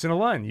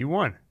Alun, you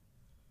won.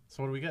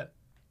 So what do we get?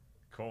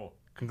 Cool.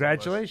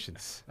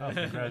 Congratulations. Oh,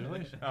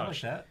 congratulations. I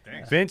like that.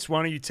 Thanks. Vince,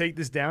 why don't you take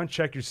this down,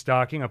 check your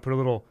stocking. I'll put a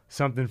little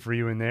something for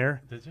you in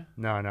there. Did you?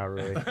 No, not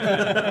really.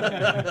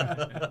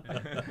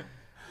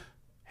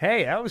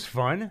 Hey, that was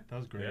fun. That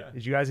was great. Yeah.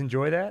 Did you guys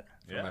enjoy that?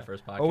 For Yeah. my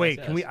first podcast. Oh wait,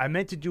 yes. can we? I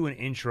meant to do an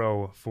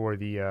intro for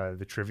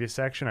the trivia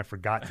section. I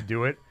forgot to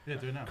do it. Yeah,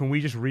 do it now. Can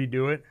we just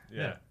redo it?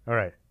 Yeah. All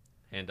right.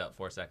 Hand up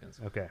 4 seconds.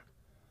 Okay.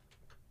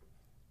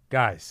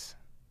 Guys,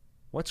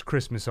 what's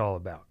Christmas all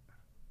about?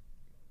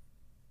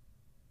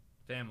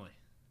 Family.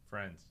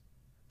 Friends.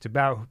 It's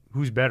about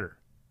who's better.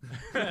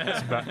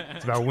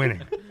 It's about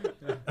winning.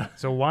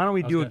 So why don't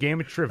we do a game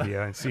of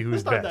trivia and see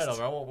who's Start best?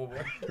 that over.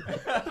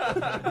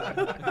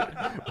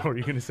 What were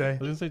you gonna say? I was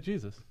going to say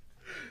Jesus.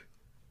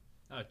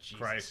 Oh, Jesus.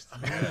 Christ.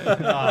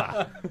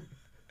 I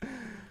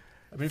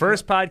mean,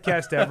 First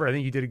podcast ever. I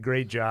think you did a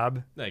great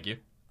job. Thank you.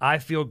 I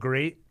feel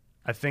great.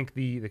 I think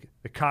the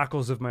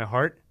cockles of my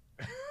heart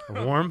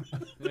are warm.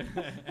 You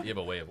have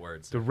a way of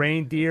words. The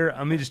reindeer.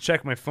 Let me just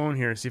check my phone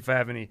here and see if I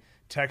have any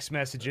text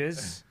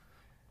messages.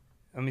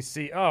 Let me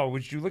see. Oh,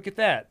 would you look at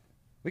that?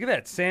 Look at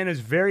that. Santa's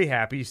very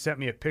happy. He sent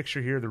me a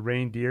picture here of the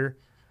reindeer.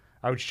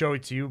 I would show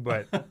it to you,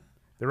 but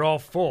they're all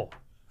full.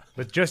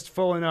 But just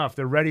full enough.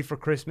 They're ready for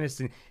Christmas.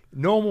 And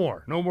no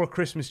more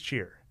Christmas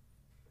cheer.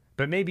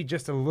 But maybe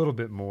just a little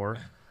bit more.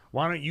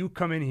 Why don't you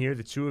come in here,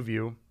 the two of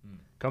you,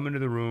 come into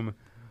the room.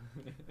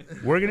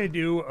 We're going to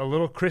do a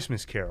little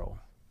Christmas carol.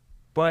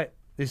 But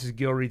this is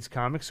Gil Reed's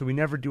Comics, so we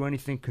never do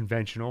anything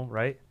conventional,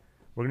 right?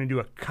 We're going to do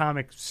a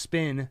comic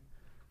spin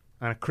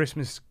on a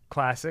Christmas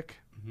classic.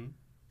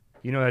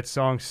 You know that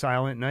song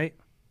Silent Night?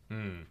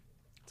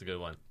 It's a good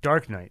one.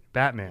 Dark Knight,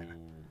 Batman.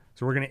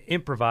 So we're going to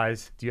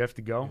improvise. Do you have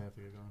to go? I have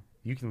to get going.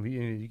 You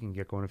can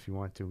get going if you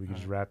want to. We can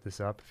just wrap this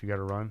up if you got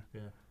to run.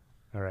 Yeah.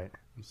 All right.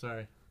 I'm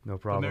sorry. No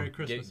But problem. Merry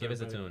Christmas. Give us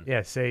a everybody. tune.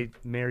 Yeah, say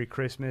Merry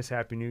Christmas,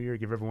 Happy New Year.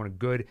 Give everyone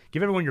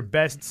your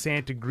best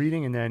Santa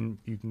greeting, and then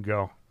you can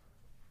go.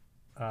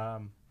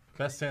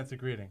 Best Santa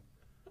greeting.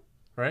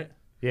 Right?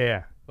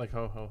 Yeah. Like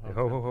ho, ho, ho. Like,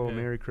 ho, ho, ho, Yeah.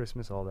 Merry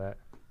Christmas, all that.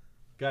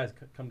 Guys,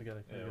 come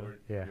together. Come Yeah, together.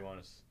 Yeah. You want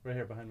us Right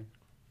here behind me.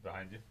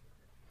 behind you?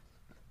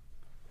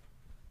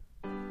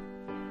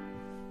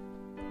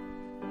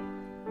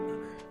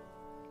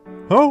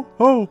 Ho,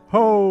 ho,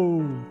 ho!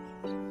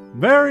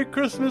 Merry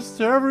Christmas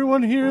to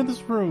everyone here in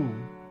this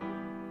room.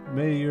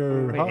 May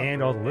your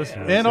And all the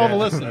listeners. and all the Yeah.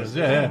 listeners,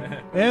 yeah,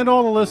 and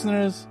all the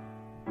listeners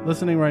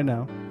listening right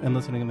now and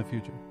listening in the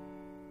future.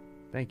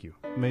 Thank you.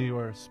 May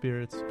your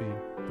spirits be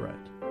bright.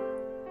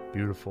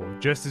 Beautiful.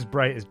 Just as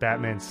bright as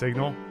Batman's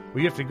signal.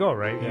 Well, you have to go,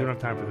 right? Yeah. You don't have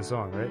time for the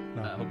song, right?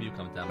 No, I hope you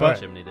come down But- my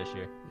chimney this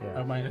year. Yeah.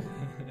 I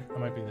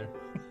might be there.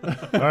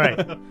 All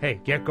right. Hey,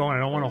 get going. I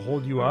don't want to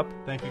hold you up.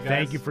 Thank you, guys.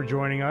 Thank you for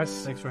joining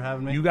us. Thanks for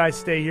having me. You guys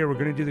stay here. We're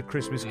going to do the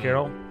Christmas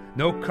Carol.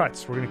 No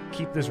cuts. We're going to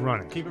keep this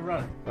running. keep it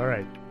running. All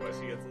right. Why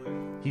she gets to leave?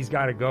 He's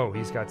got to go.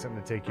 He's got something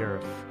to take care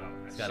of.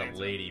 It's got a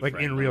lady Like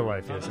friend. in real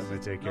life, he has something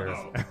to take care Oh,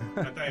 of. I thought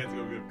you had to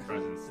go give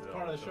presents.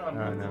 Part of the show. I'm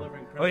No.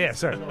 delivering Oh, yeah,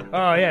 sorry. presents.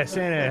 Oh, yeah,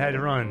 Santa had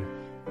to run.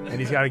 And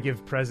he's got to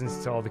give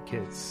presents to all the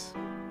kids.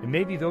 And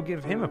maybe they'll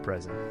give him a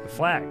present, a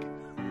flag.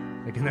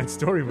 Like in that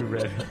story we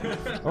read.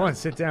 Hold on,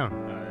 sit down.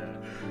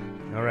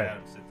 All right.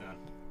 Adam, sit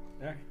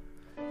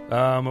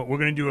down. We're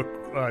going to do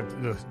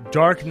the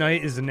Dark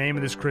Knight is the name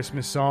of this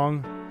Christmas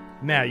song.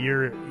 Matt,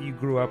 you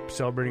grew up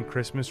celebrating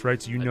Christmas,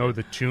 right? So you know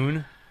the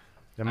tune.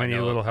 That might need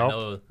a little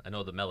help. I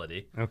know the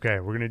melody. Okay,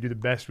 we're going to do the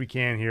best we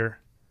can here.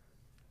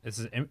 This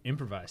is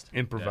improvised.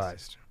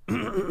 Improvised.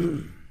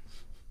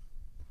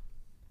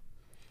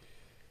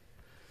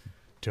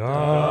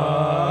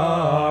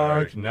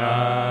 Dark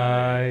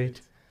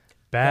Knight,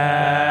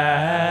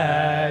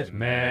 Batman,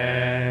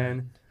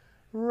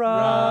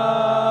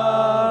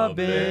 Robin,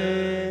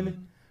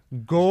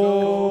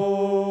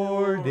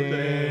 Gordon,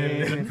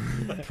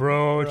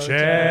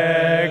 protecting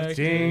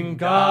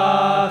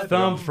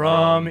Gotham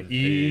from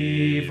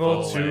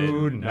evil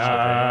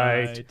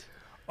tonight.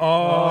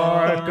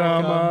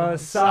 Arkham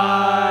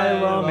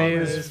Asylum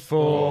is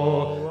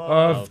full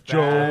of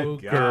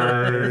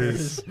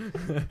jokers.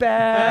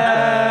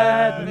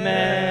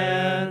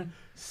 Batman,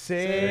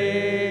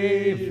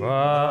 save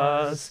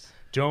us.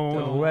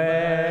 Don't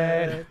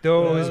let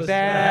those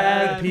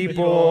bad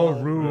people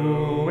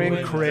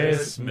ruin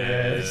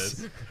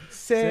Christmas.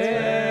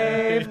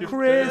 Save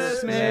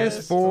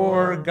Christmas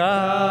for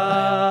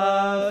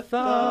Gotham.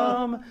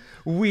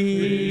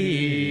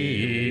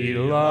 We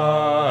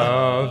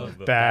love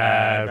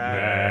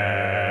Batman.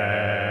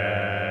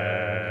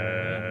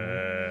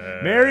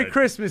 Merry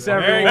Christmas,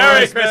 everyone. Merry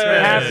Christmas.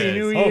 Happy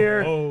New Ho,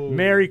 Year. ho.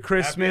 Merry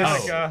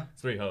Christmas. Oh,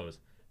 3 hoes.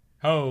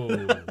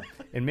 Oh.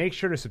 And make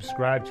sure to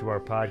subscribe to our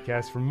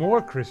podcast for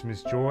more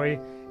Christmas joy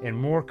and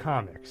more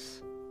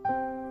comics.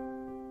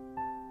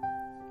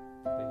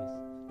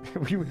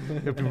 we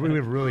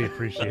would really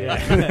appreciate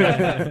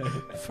it.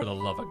 For the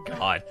love of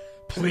God,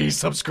 please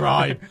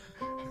subscribe.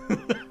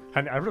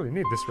 I really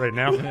need this right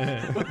now.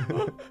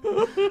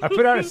 I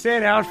put on a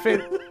Santa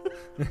outfit.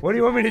 What do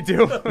you want me to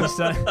do?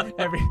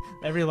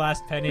 every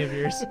last penny of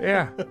yours.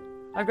 Yeah,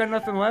 I've got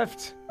nothing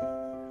left.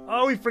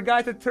 Oh, we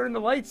forgot to turn the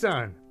lights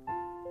on.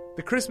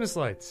 The Christmas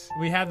lights.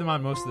 We have them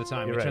on most of the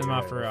time. You're We turn right, them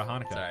off you're for right.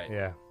 Hanukkah. All right.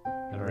 Yeah.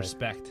 Out of All right.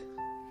 respect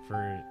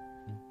for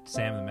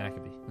Sam the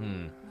Maccabee.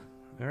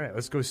 All right,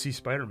 let's go see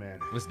Spider-Man.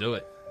 Let's do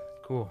it.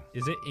 Cool.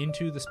 Is it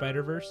Into the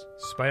Spider-Verse?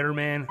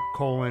 Spider-Man,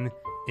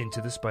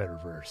 Into the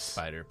Spider-Verse.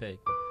 Spider Pig.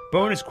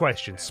 Bonus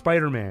question.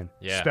 Spider-Man.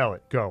 Yeah. Spell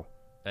it. Go.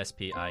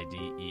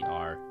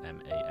 SPIDERMAN.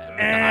 With Eh.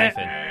 the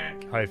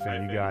hyphen.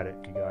 Hyphen. You got it.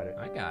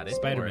 I got it.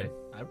 Spider-Man.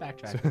 Don't worry. I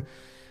backtracked.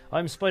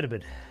 I'm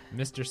Spider-Man.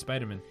 Mr.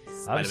 Spider-Man. I'm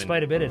Spider-Man.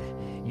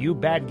 Spider-Man. You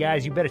bad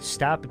guys, you better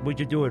stop what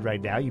you're doing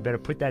right now. You better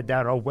put that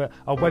down. I'll web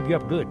you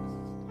up good.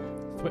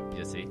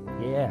 You see?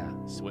 Yeah.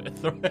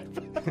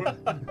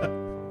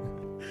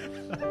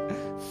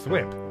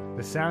 Thwip.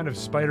 The sound of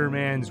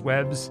Spider-Man's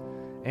webs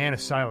and a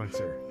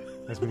silencer,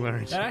 as we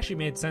learned. That actually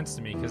made sense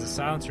to me because the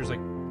silencer's like,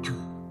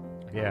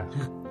 Yeah.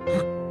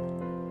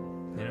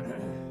 you know?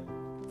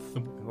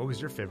 What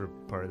was your favorite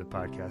part of the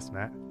podcast,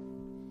 Matt?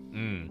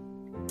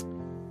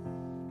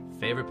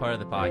 Favorite part of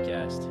the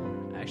podcast?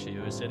 Actually,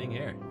 it was sitting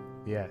here.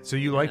 Yeah. So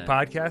you like Yeah.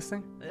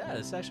 podcasting? Yeah,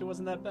 this actually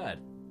wasn't that bad.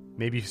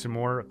 Maybe some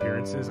more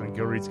appearances on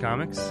Gil Reads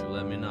Comics? You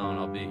let me know and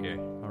I'll be here.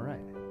 All right.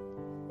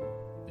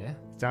 Yeah.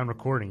 It's on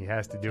recording. He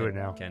has to do it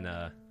now. Can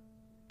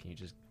you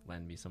just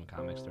lend me some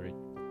comics to read?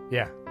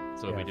 Yeah.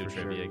 So if Yeah, we do for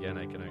trivia sure. again,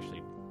 I can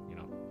actually, you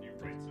know.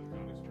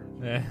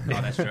 Yeah.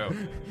 Oh, that's true.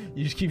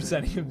 You just keep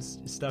sending him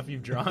stuff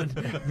you've drawn.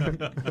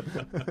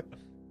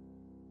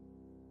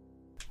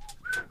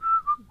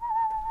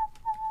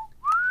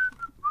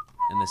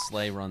 And the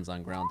sleigh runs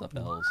on ground up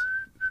elves.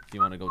 If you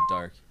want to go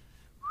dark.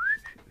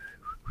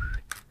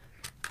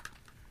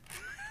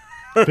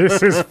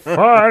 This is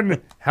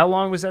fun. How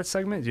long was that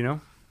segment? Do you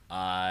know?